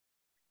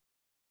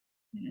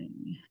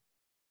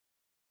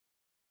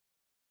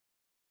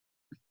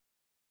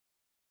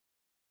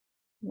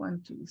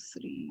 1, 2,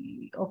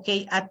 3.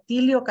 Okay,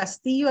 Atilio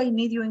Castillo, I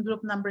need you in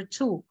group number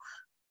 2.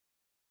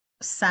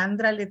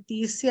 Sandra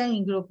Leticia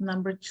in group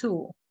number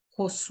 2.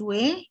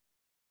 Josue,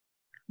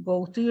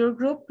 go to your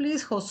group,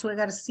 please. Josue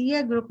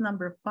Garcia, group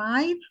number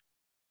 5.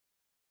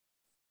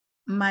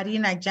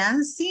 Marina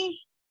Jansi.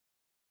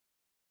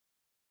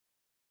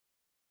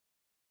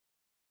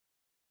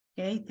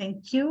 Okay,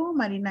 thank you.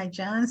 Marina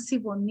Jansi,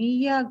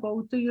 Bonilla,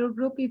 go to your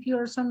group if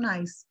you're so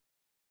nice.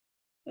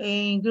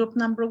 In group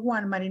number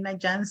 1, Marina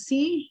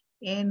Jansi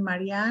and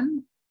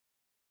Marianne,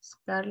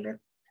 Scarlett.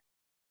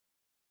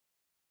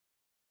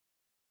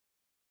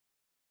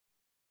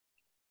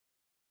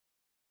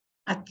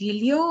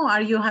 Atilio,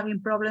 are you having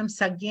problems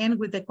again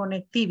with the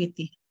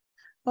connectivity?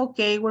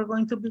 Okay, we're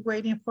going to be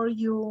waiting for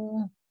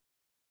you.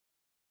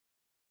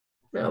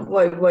 No,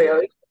 voy,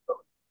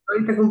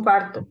 ahorita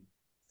comparto.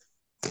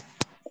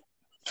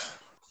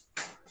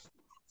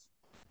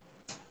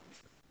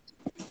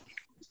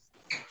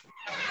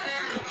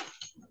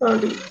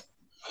 Sorry.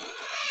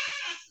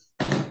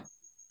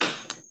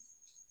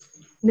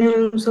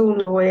 Denme un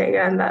segundo, voy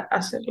a andar a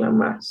hacerla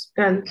más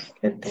grande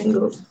que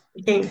tengo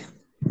pequeña.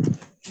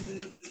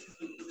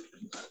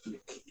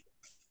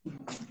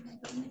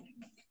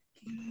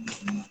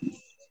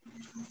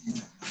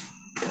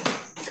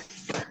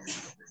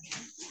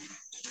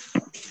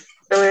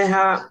 No me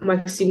deja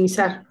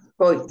maximizar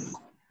hoy.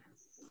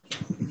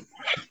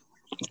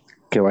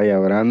 Que vaya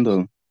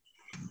Brandon.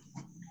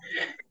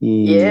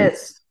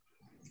 Yes.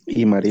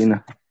 Y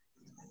Marina.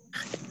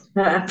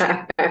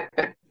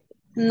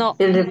 No.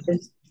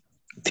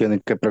 Tienen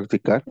que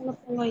practicar. No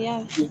tengo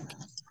llave.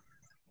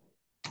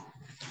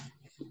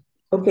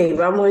 Ok,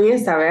 vamos en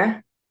esta,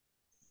 ¿verdad?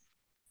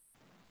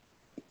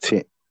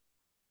 Sí.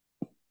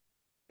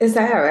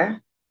 Esa es,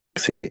 ¿verdad?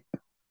 Sí.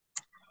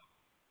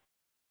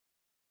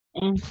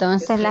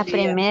 Entonces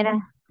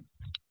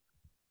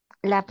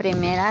la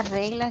primera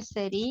regla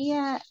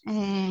sería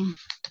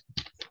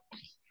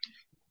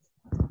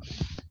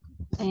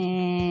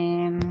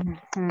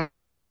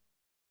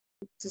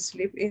To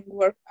sleep in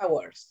work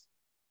hours.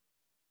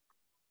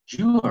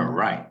 You are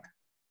right.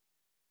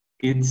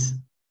 It's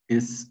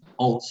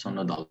also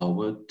not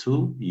allowed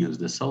to use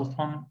the cell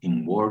phone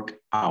in work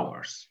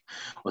hours.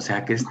 O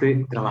sea que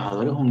este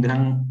trabajador es un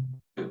gran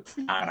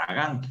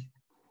aragán.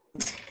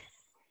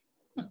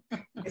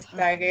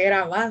 Está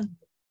grabando,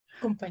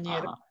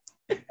 compañero.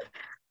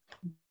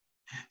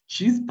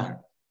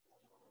 Chispa.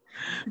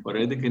 Por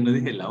eso es que no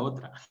dije la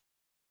otra.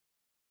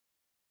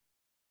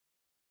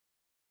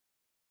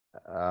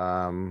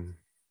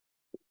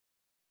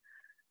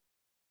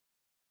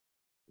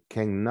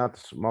 Cannot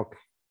smoke.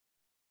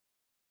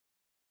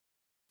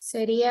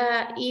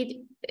 Sería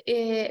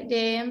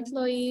the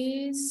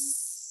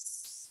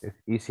employees.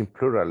 Is in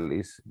plural,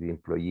 is the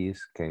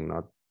employees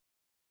cannot.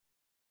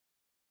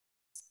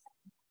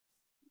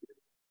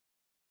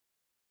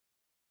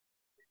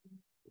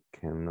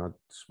 Cannot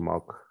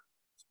smoke.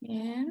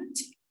 And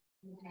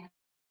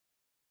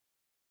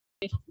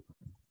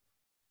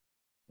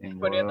In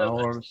work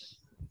hours.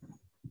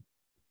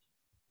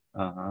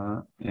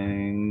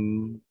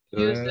 And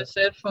use the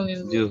cell phone.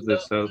 Use the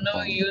cell phone.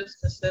 No, use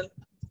the cell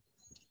phone.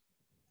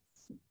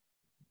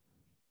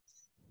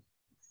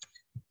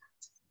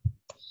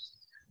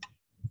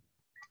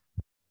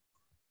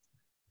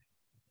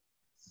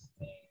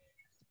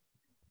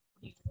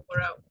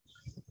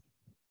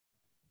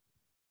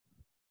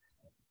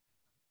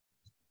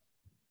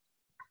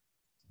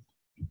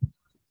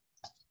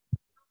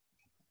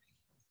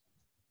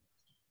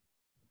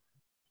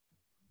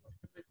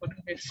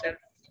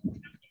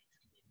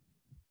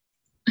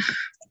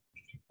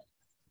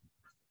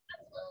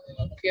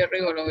 Aquí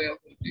arriba lo veo.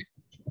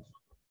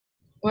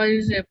 What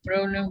is the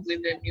problem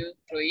with the new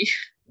employee?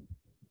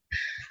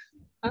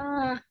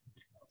 What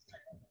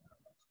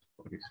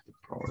is the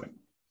problem?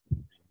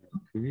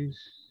 Please.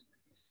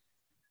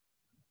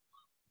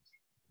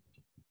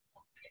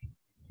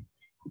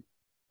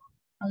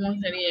 ¿Cómo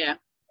sería?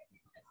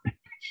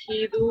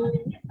 He do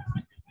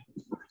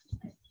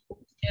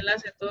él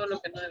hace todo lo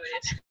que no debería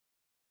hacer.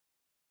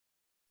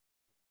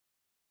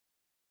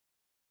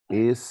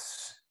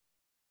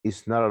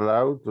 Is not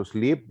allowed to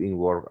sleep in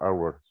work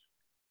hours.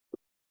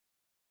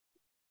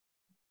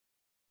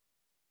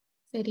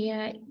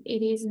 Sería,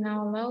 it is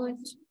not allowed.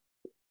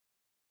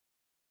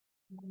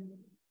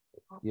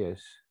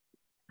 Yes.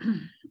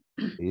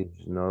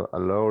 It's not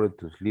allowed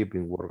to sleep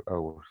in work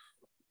hours.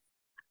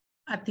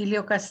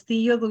 Atilio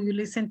Castillo, do you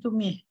listen to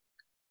me?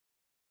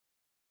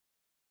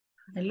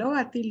 Hello,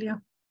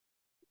 Atilio.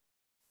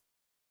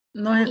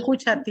 ¿Nos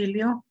escucha,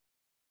 Atilio?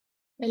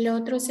 El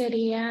otro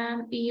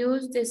sería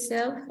use the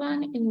cell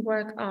phone in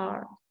work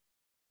hour.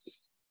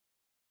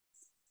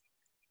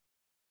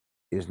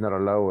 It's not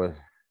allowed.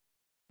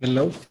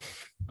 Hello?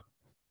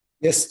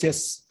 Yes,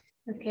 yes.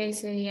 Okay,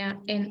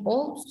 sería, and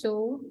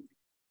also.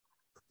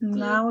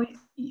 Now,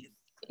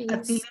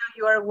 Atilio,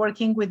 you are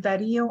working with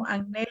Darío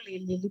and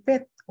Nelly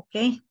Lilibet,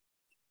 okay?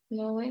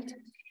 Allowed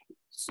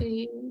to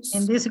use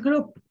In this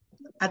group,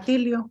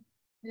 Atilio.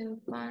 cell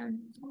phone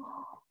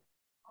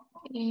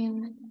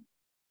in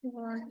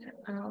work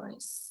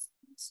hours.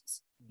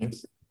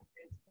 Yes.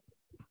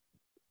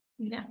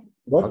 Yeah.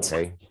 What?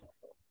 Okay.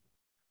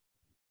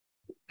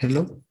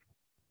 Hello?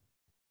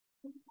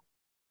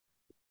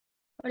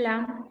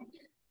 Hola.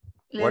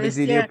 What is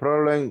the new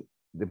problem?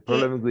 The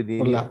problem with the...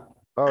 Hola.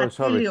 Oh,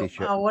 sorry, Atilio,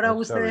 teacher. ahora Oh,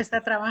 usted sorry, está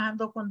teacher.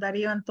 trabajando con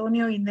Darío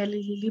Antonio y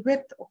Nelly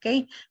Lilibet, ¿ok?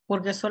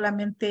 Porque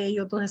solamente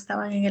ellos dos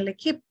estaban en el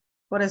equipo.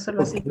 Por eso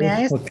lo asigné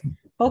a esto. Okay.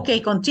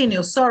 Ok,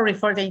 continue. Sorry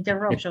for the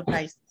interruption,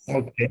 guys.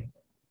 Okay.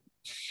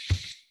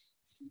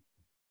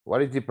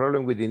 What is the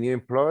problem with the new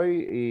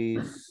employee?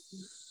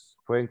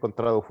 Fue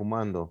encontrado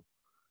fumando.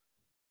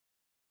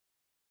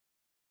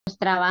 Los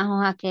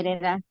trabajos a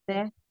querer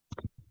hacer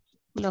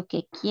lo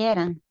que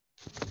quieran.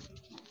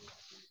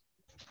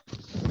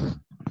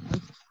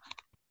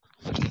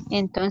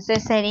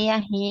 Entonces sería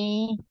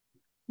he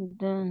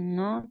do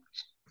not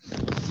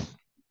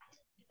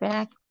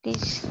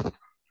practice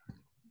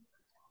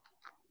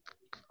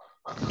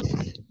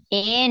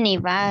any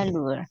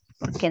value,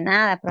 porque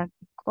nada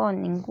practicó,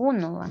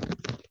 ninguno va.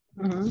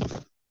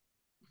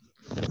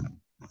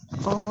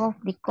 Of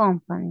the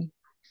company.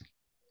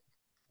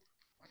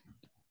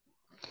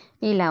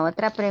 Y la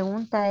otra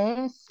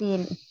pregunta es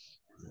si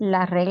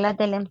las reglas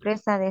de la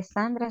empresa de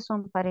Sandra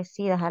son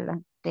parecidas a las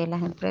de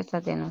las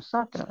empresas de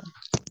nosotros.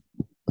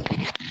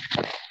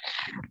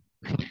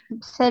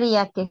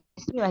 Sería que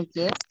sí,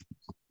 ayer.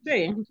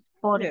 Sí.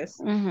 Yes.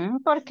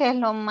 Porque es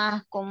lo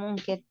más común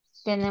que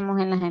tenemos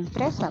en las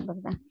empresas,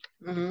 ¿verdad?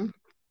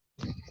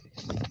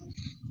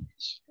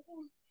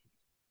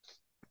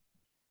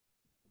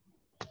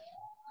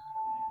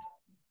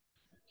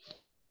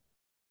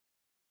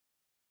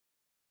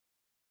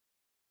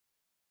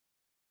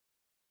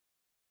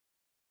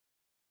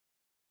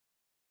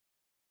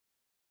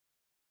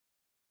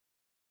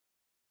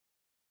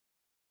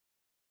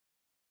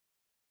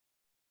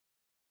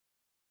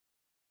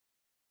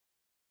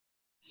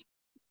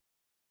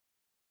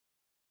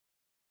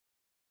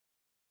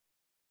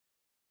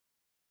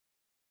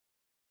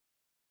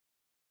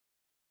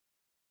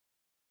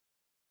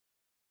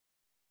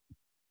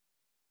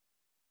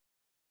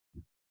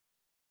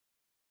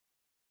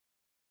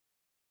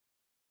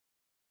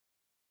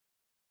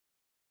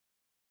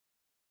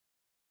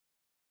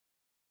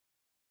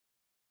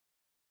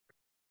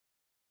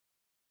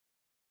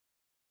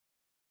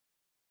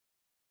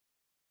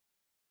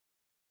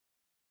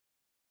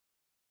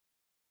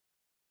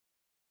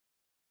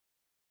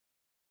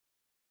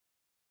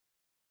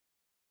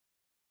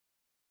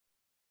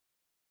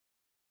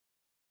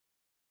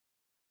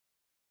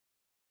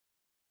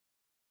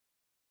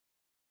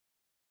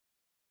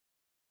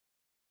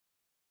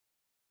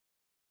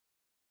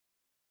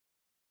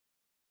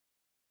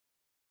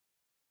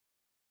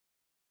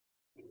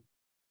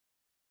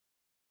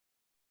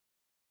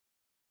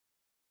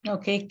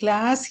 Okay,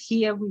 class,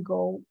 here we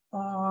go.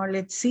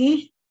 Let's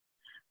see.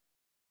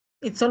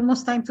 It's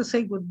almost time to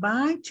say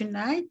goodbye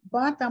tonight,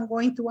 but I'm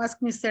going to ask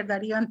Mr.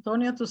 Darío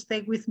Antonio to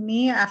stay with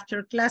me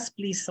after class,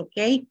 please,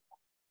 okay?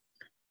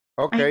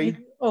 Okay.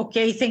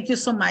 Okay, thank you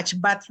so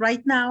much. But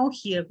right now,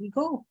 here we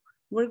go.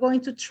 We're going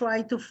to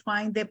try to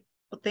find the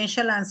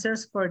potential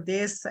answers for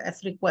these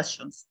 3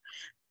 questions.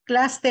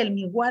 Class, tell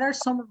me, what are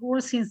some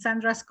rules in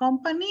Sandra's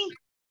company?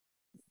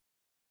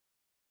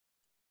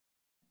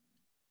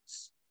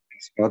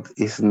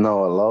 Is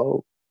not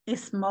allowed.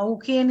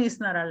 Smoking is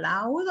not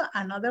allowed.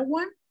 Another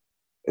one?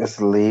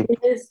 Sleep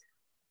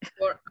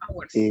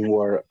Hours. in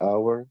work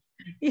hours.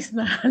 It's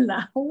not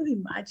allowed,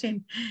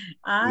 imagine.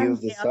 And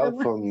Use the cell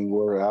phone in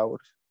work hours.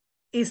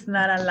 It's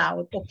not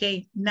allowed.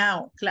 Okay,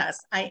 now class,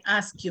 I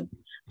ask you,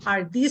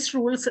 are these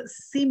rules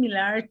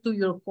similar to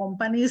your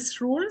company's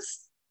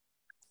rules?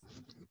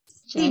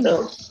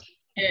 No.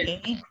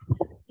 Okay,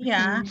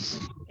 yeah,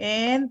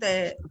 and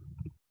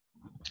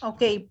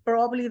okay,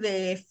 probably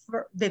the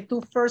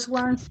 2 first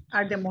ones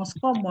are the most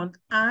common,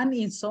 and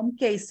in some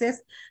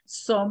cases,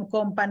 some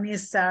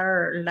companies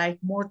are like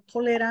more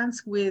tolerant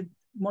with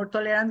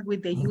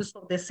the use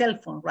of the cell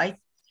phone, right?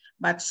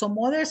 but some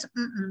others,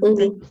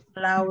 they don't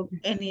allow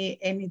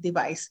any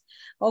device.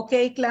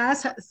 Okay,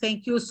 class,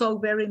 thank you so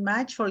very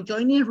much for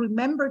joining.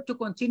 Remember to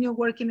continue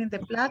working in the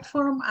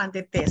platform and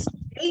the test,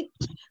 okay?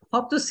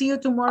 Hope to see you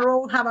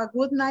tomorrow. Have a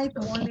good night.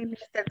 Only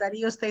Mr.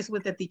 Dario stays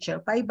with the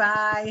teacher.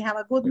 Bye-bye. Have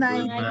a good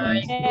night.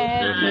 Bye.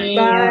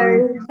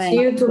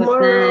 See you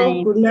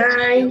tomorrow. Good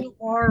night.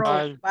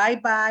 Tomorrow.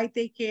 Bye-bye.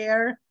 Take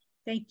care.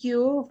 Thank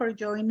you for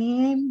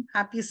joining.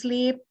 Happy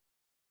sleep.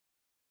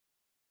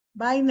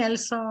 Bye,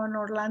 Nelson,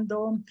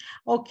 Orlando.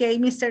 Okay,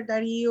 Mr.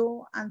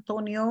 Dario,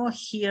 Antonio,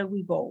 here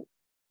we go.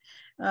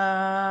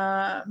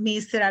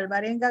 Mr.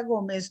 Alvarenga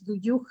Gomez, do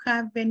you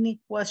have any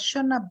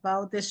question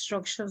about the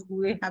structures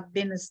we have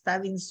been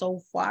studying so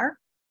far?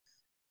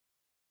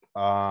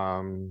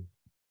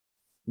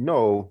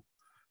 No,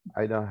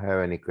 I don't have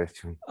any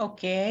question.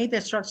 Okay,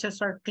 the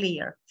structures are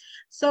clear.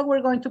 So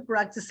we're going to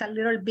practice a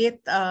little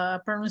bit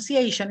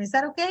pronunciation. Is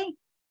that okay?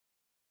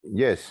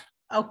 Yes.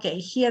 Okay,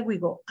 here we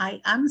go.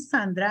 I am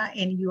Sandra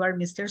and you are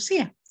Mr.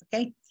 Sia,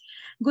 okay?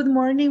 Good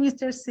morning,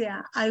 Mr.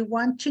 Sia. I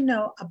want to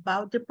know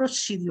about the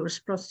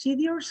procedures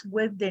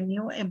with the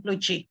new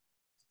employee.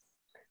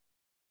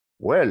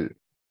 Well,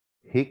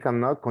 he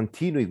cannot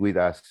continue with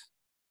us.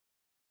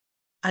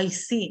 I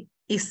see.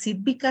 Is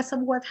it because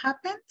of what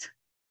happened?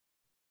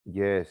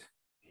 Yes,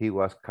 he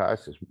was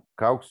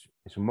caught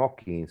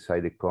smoking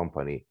inside the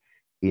company,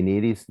 and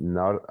it is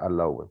not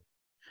allowed.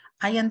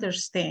 I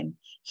understand.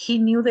 He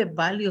knew the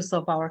values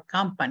of our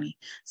company,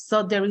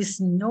 so there is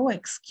no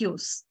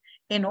excuse.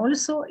 And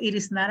also, it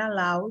is not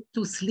allowed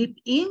to sleep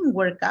in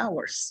work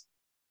hours.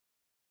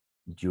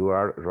 You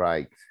are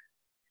right.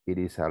 It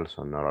is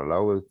also not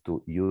allowed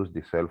to use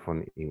the cell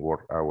phone in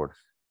work hours.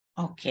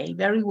 Okay,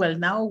 very well.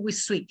 Now we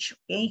switch,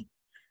 okay?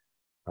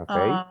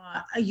 Okay.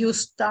 You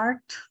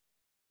start.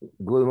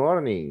 Good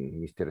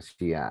morning, Mr.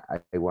 Sia.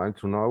 I want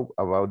to know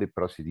about the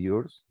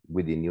procedures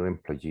with the new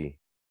employee.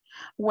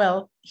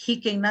 Well,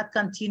 he cannot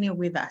continue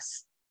with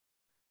us.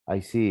 I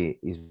see.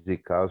 It's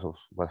because of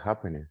what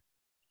happened.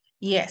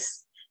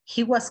 Yes,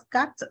 he was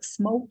caught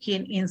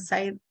smoking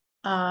inside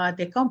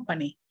the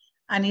company,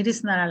 and it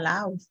is not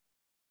allowed.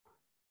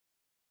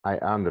 I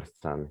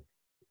understand.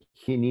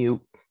 He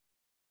knew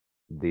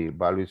the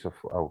values of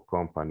our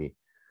company,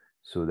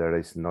 so there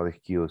is no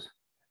excuse.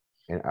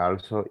 And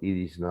also, it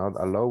is not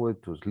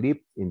allowed to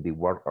sleep in the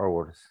work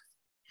hours.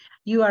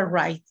 You are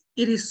right.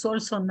 It is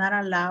also not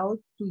allowed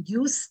to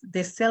use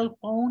the cell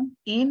phone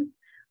in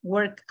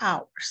work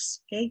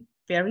hours. Okay,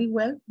 very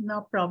well,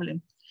 no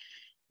problem.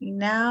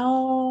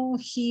 Now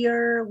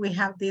here we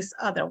have this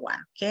other one.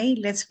 Okay,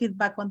 let's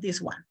feedback on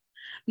this one.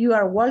 You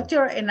are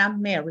Walter and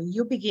I'm Mary.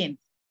 You begin.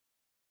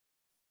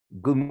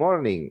 Good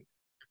morning,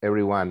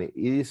 everyone. It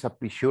is a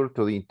pleasure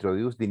to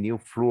introduce the new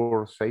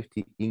floor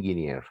safety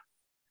engineer.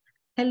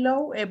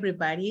 Hello,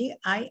 everybody.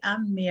 I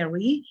am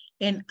Mary,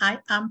 and I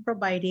am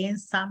providing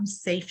some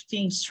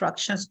safety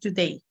instructions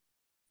today.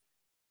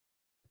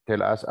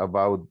 Tell us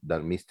about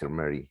that, Mr.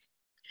 Mary.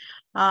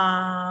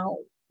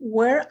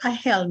 Wear a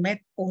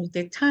helmet all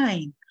the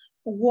time.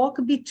 Walk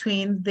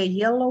between the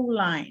yellow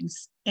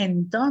lines,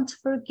 and don't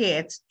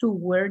forget to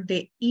wear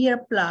the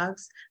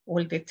earplugs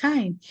all the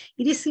time.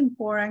 It is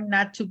important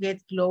not to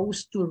get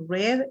close to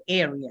red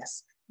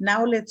areas.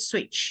 Now let's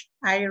switch.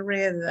 I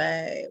read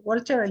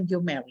Walter and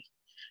you, Mary.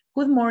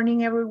 Good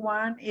morning,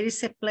 everyone. It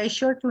is a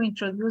pleasure to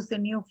introduce the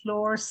new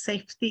floor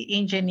safety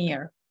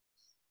engineer.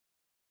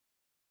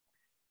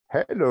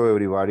 Hello,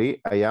 everybody.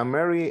 I am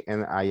Mary,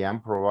 and I am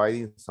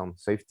providing some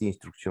safety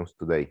instructions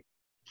today.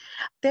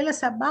 Tell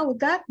us about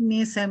that,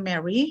 Miss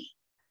Mary.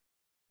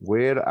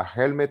 Wear a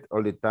helmet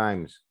all the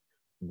time.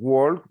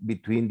 Walk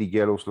between the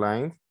yellow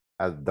lines,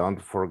 and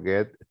don't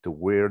forget to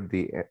wear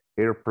the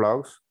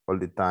earplugs all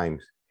the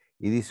time.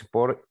 It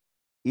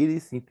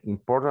is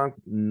important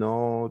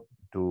not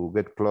to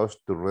get close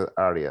to red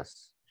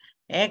areas.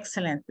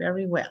 Excellent,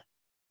 very well.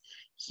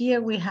 Here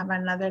we have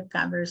another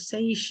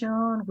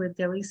conversation where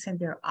there is and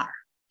there are.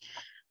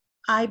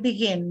 I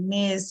begin,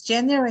 Miss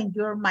Jenner, and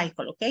you're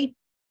Michael, okay?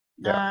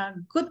 Yeah.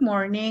 Good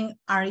morning.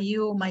 Are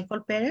you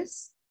Michael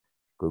Perez?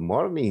 Good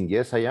morning.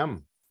 Yes, I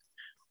am.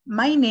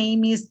 My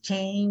name is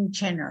Jane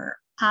Jenner.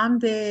 I'm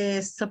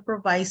the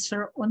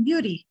supervisor on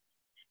duty.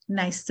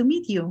 Nice to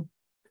meet you.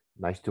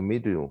 Nice to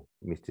meet you,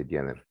 Mr.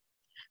 Jenner.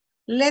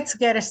 Let's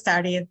get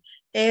started.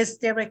 Is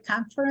there a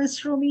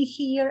conference room in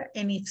here?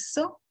 And if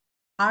so,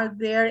 are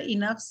there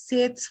enough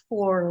seats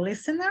for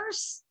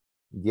listeners?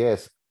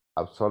 Yes,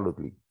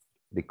 absolutely.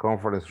 The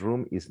conference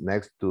room is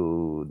next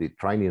to the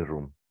training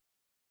room.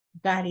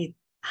 Got it.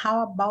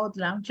 How about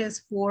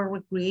lounges for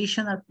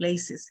recreational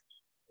places?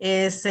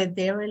 Is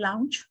there a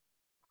lounge?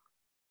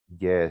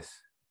 Yes,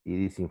 it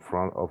is in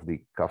front of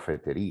the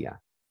cafeteria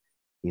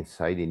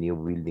inside the new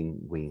building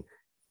wing.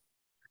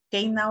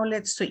 Okay, now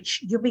let's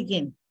switch. You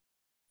begin.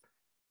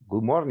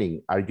 Good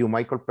morning. Are you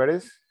Michael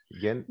Perez?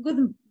 Jen?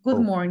 Good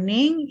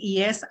morning.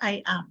 Yes,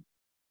 I am.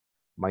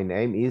 My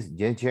name is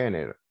Jen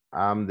Jenner.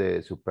 I'm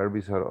the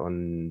supervisor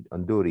on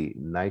duty.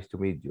 Nice to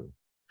meet you.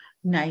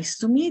 Nice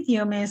to meet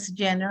you, Miss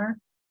Jenner.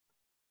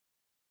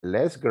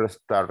 Let's get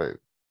started.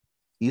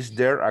 is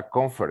there a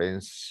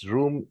conference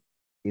room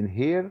in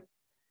here?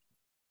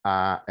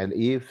 And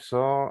if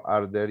so,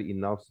 are there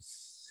enough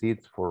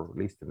seats for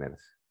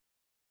listeners?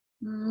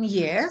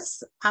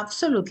 Yes,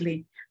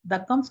 absolutely. The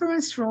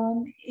conference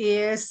room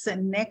is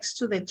next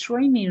to the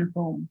training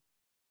room.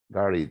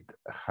 Got it.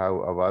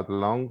 How about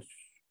lounge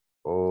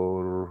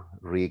or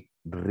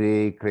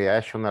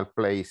recreational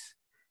place?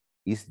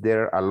 Is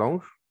there a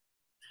lounge?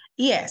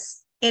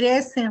 Yes, it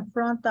is in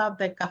front of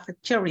the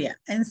cafeteria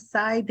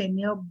inside the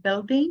new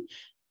building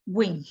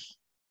wing.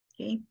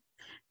 Okay,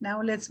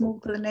 now let's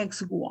move to the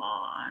next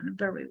one.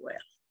 Very well.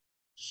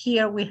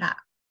 Here we have.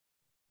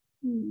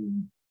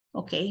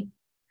 Okay,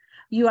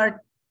 you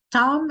are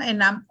Tom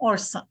and I'm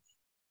Orson.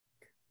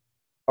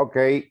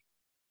 Okay,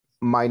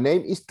 my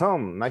name is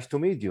Tom. Nice to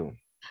meet you.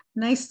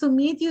 Nice to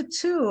meet you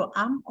too.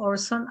 I'm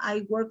Orson.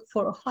 I work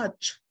for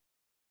Hutch.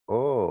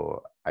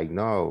 Oh, I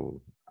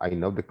know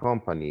the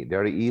company.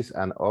 There is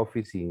an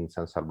office in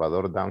San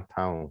Salvador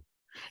downtown.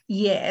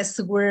 Yes,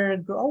 we're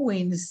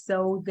growing,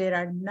 so there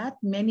are not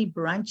many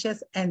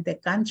branches in the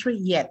country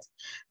yet.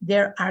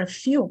 There are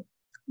few.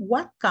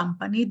 What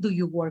company do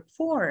you work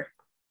for?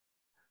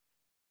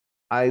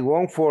 I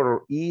work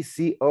for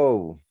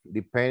ECO,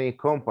 the painting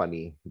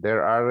company.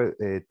 There are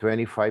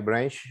 25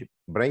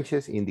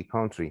 branches in the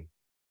country.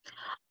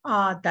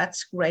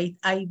 That's great.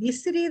 I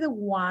visited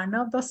one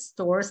of the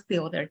stores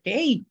the other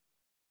day.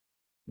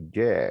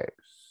 Yes.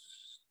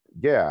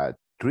 Yeah,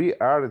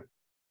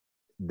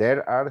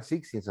 there are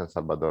 6 in San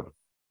Salvador.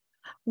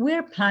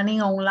 We're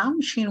planning on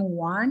launching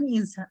one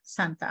in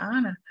Santa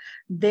Ana.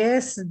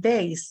 These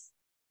days,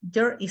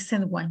 there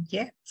isn't one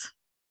yet.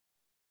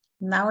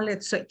 Now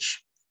let's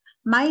switch.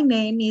 My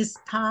name is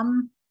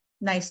Tom.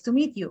 Nice to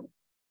meet you.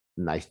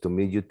 Nice to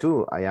meet you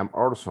too. I am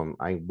Orson.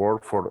 I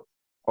work for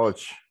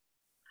Hutch.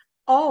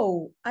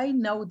 Oh, I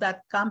know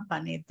that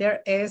company.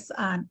 There is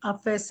an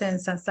office in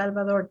San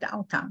Salvador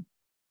downtown.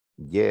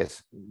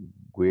 Yes,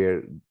 we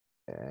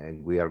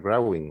are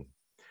growing.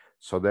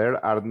 So there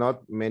are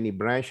not many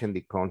branches in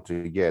the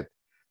country yet.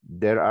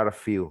 There are a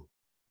few.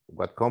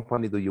 What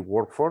company do you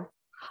work for?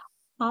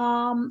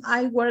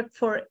 I work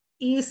for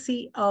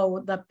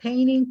ECO, the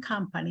painting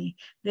company.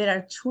 There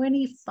are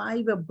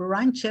 25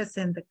 branches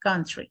in the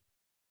country.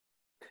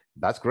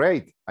 That's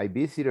great. I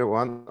visited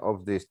one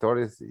of the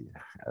stores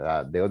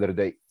the other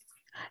day.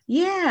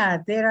 Yeah,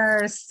 there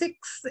are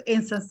 6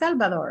 in San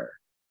Salvador.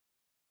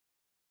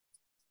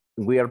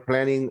 We are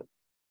planning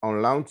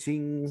on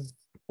launching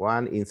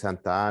one in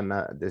Santa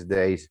Ana these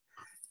days.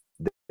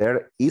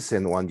 There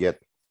isn't one yet.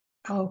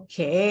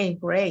 Okay,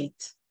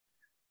 great.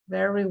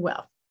 Very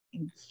well.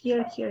 And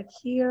here.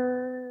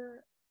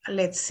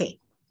 Let's see.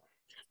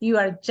 You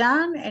are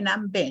John and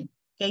I'm Ben.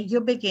 Okay,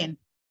 you begin.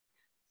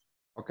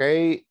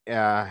 Okay.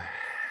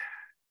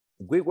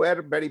 We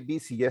were very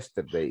busy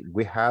yesterday.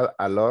 We had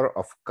a lot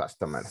of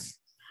customers.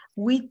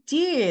 We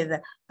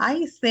did.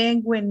 I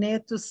think we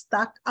need to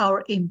stock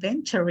our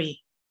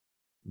inventory.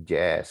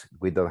 Yes,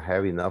 we don't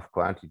have enough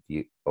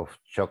quantity of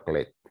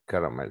chocolate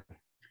caramel.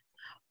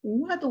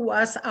 What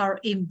was our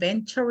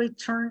inventory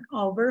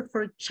turnover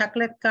for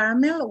chocolate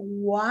caramel?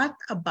 What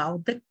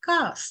about the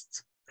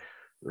cost?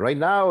 Right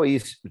now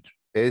is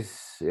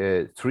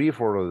 3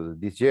 for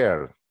this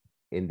year,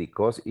 and the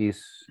cost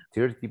is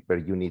 30 per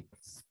unit.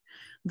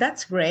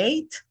 That's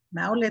great.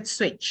 Now let's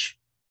switch.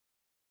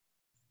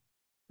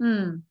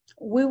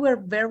 We were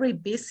very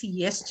busy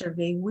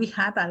yesterday. We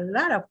had a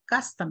lot of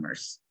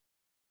customers.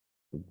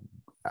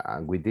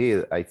 We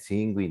did. I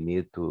think we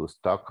need to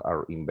stock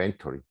our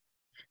inventory.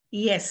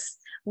 Yes,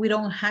 we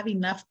don't have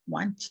enough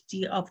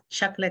quantity of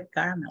chocolate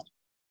caramel.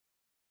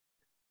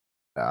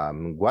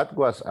 What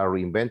was our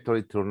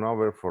inventory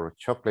turnover for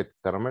chocolate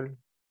caramel?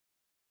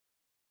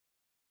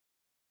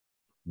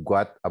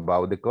 What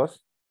about the cost?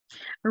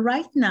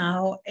 Right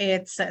now,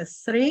 it's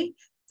 3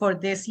 for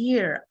this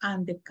year,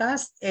 and the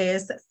cost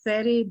is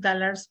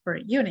 $30 per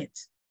unit.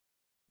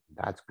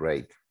 That's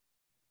great.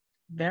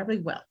 Very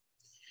well.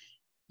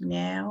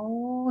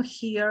 Now,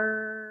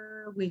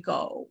 here we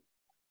go.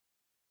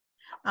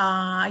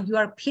 You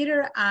are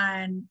Peter,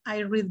 and I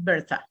read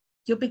Bertha.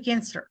 You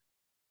begin, sir.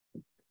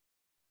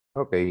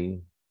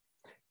 Okay.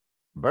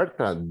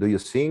 Bertha, do you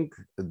think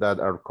that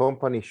our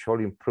company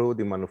should improve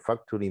the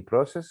manufacturing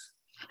process?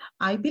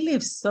 I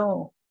believe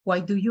so. Why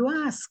do you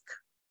ask?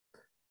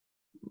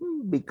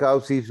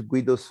 Because if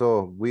we do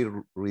so, we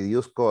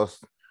reduce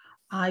costs.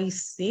 I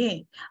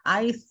see.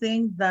 I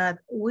think that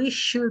we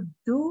should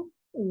do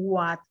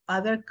what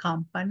other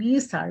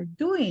companies are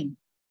doing.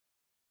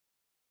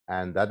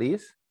 And that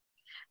is?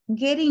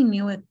 Getting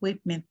new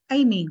equipment.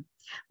 I mean,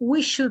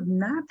 we should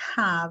not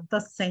have the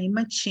same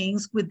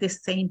machines with the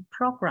same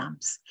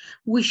programs.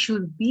 We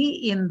should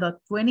be in the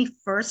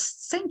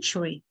 21st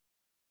century.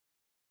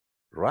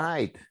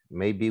 Right.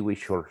 Maybe we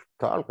should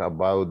talk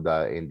about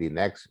that in the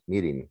next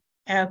meeting.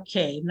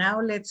 Okay, now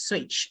let's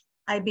switch.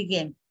 I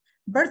begin.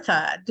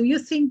 Bertha, do you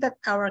think that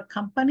our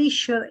company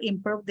should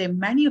improve the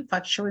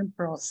manufacturing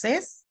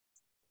process?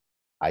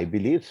 I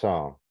believe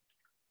so.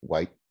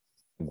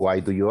 Why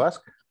do you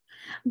ask?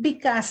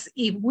 Because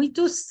if we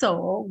do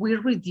so, we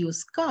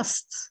reduce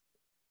costs.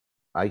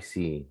 I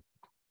see.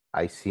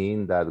 I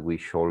seen that we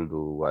should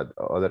do what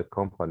other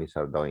companies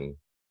are doing.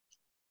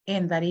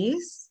 And that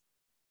is?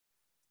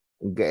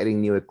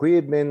 Getting new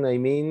equipment, I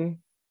mean.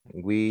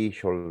 We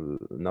should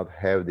not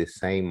have the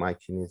same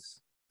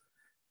machines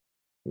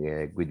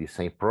with the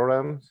same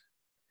programs.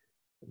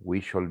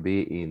 We should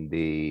be in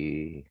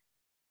the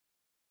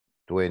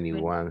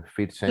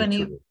 21st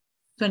century.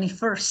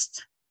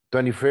 21st.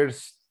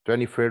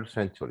 21st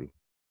century.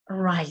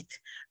 Right.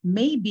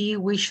 Maybe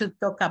we should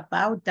talk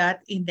about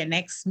that in the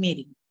next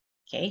meeting.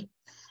 Okay.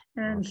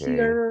 And Okay.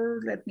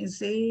 here, let me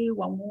see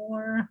one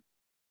more.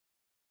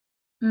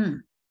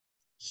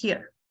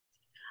 Here.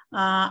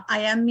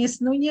 I am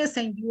Miss Nunez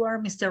and you are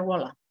Mr.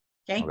 Roland.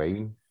 Okay.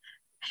 Okay.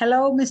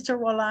 Hello, Mr.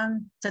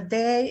 Roland.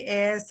 Today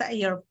is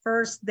your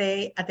first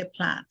day at the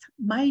plant.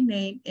 My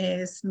name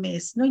is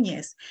Miss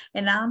Nunez,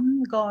 and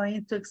I'm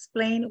going to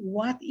explain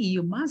what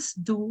you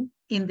must do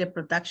in the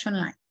production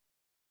line.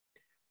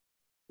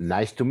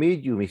 Nice to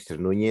meet you, Mr.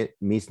 Nunez,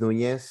 Miss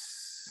Nunez.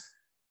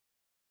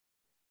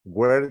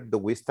 Where do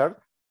we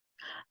start?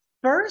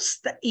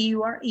 First,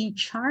 you are in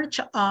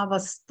charge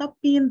of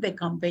stopping the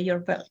conveyor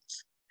belt.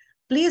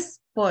 Please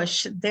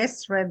push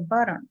this red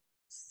button.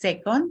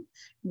 Second,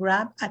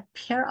 grab a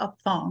pair of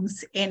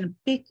tongs and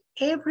pick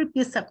every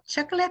piece of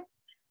chocolate.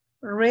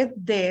 Read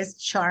this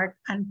chart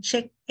and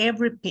check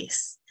every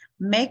piece.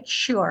 Make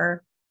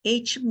sure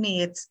each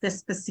meets the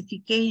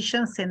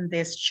specifications in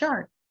this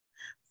chart.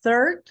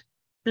 Third,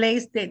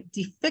 place the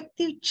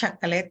defective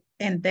chocolate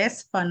in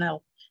this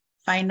funnel.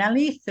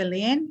 Finally, fill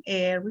in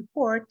a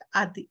report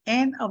at the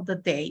end of the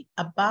day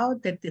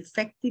about the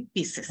defective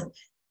pieces.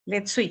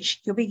 Let's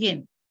switch. You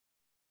begin.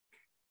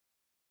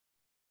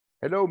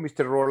 Hello,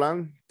 Mr.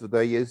 Roland.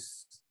 Today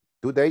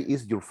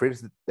is your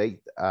first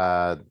day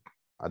at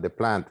the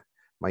plant.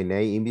 My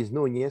name is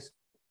Nunez.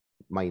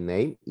 My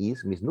name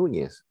is Miss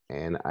Nunez,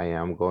 and I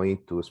am going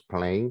to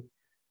explain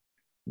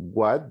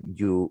what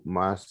you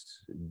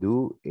must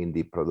do in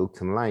the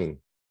production line.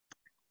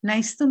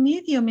 Nice to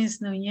meet you,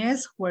 Miss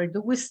Nunez. Where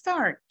do we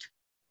start?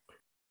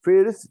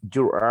 First,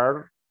 you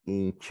are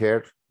in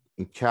charge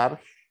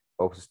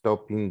of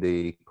stopping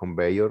the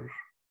conveyor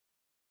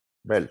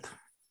belt.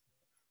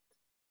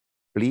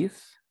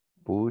 Please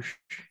push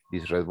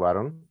this red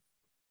button.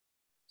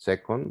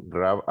 Second,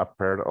 grab a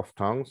pair of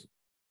tongs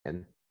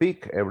and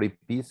pick every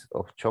piece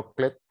of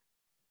chocolate.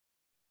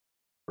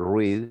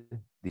 Read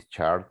this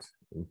chart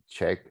and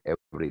check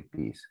every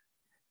piece.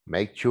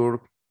 Make sure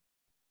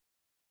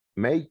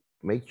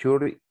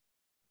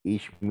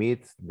each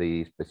meets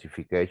the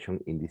specification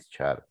in this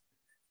chart.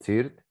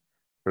 Third,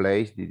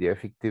 place the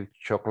defective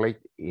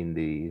chocolate in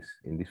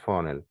this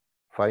funnel.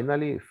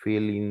 Finally,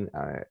 fill in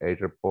a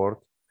report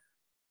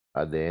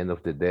at the end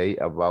of the day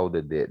about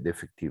the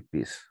defective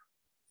piece.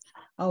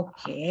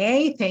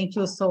 Okay, thank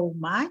you so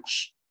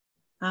much.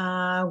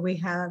 We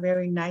have a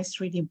very nice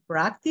reading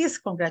practice.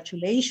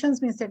 Congratulations,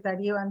 Mr.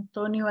 Dario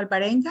Antonio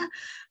Alvarenga.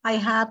 I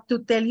have to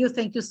tell you,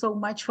 thank you so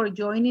much for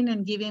joining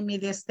and giving me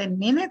this 10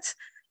 minutes.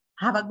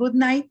 Have a good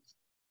night,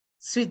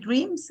 sweet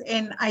dreams,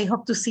 and I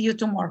hope to see you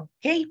tomorrow,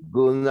 okay?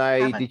 Good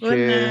night, teacher.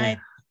 Good night.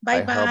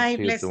 Bye-bye. I hope to see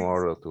you Blessings.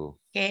 tomorrow too.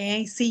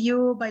 Okay, see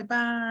you.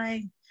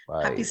 Bye-bye.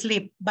 Bye. Happy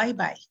sleep.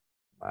 Bye-bye.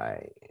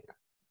 Bye.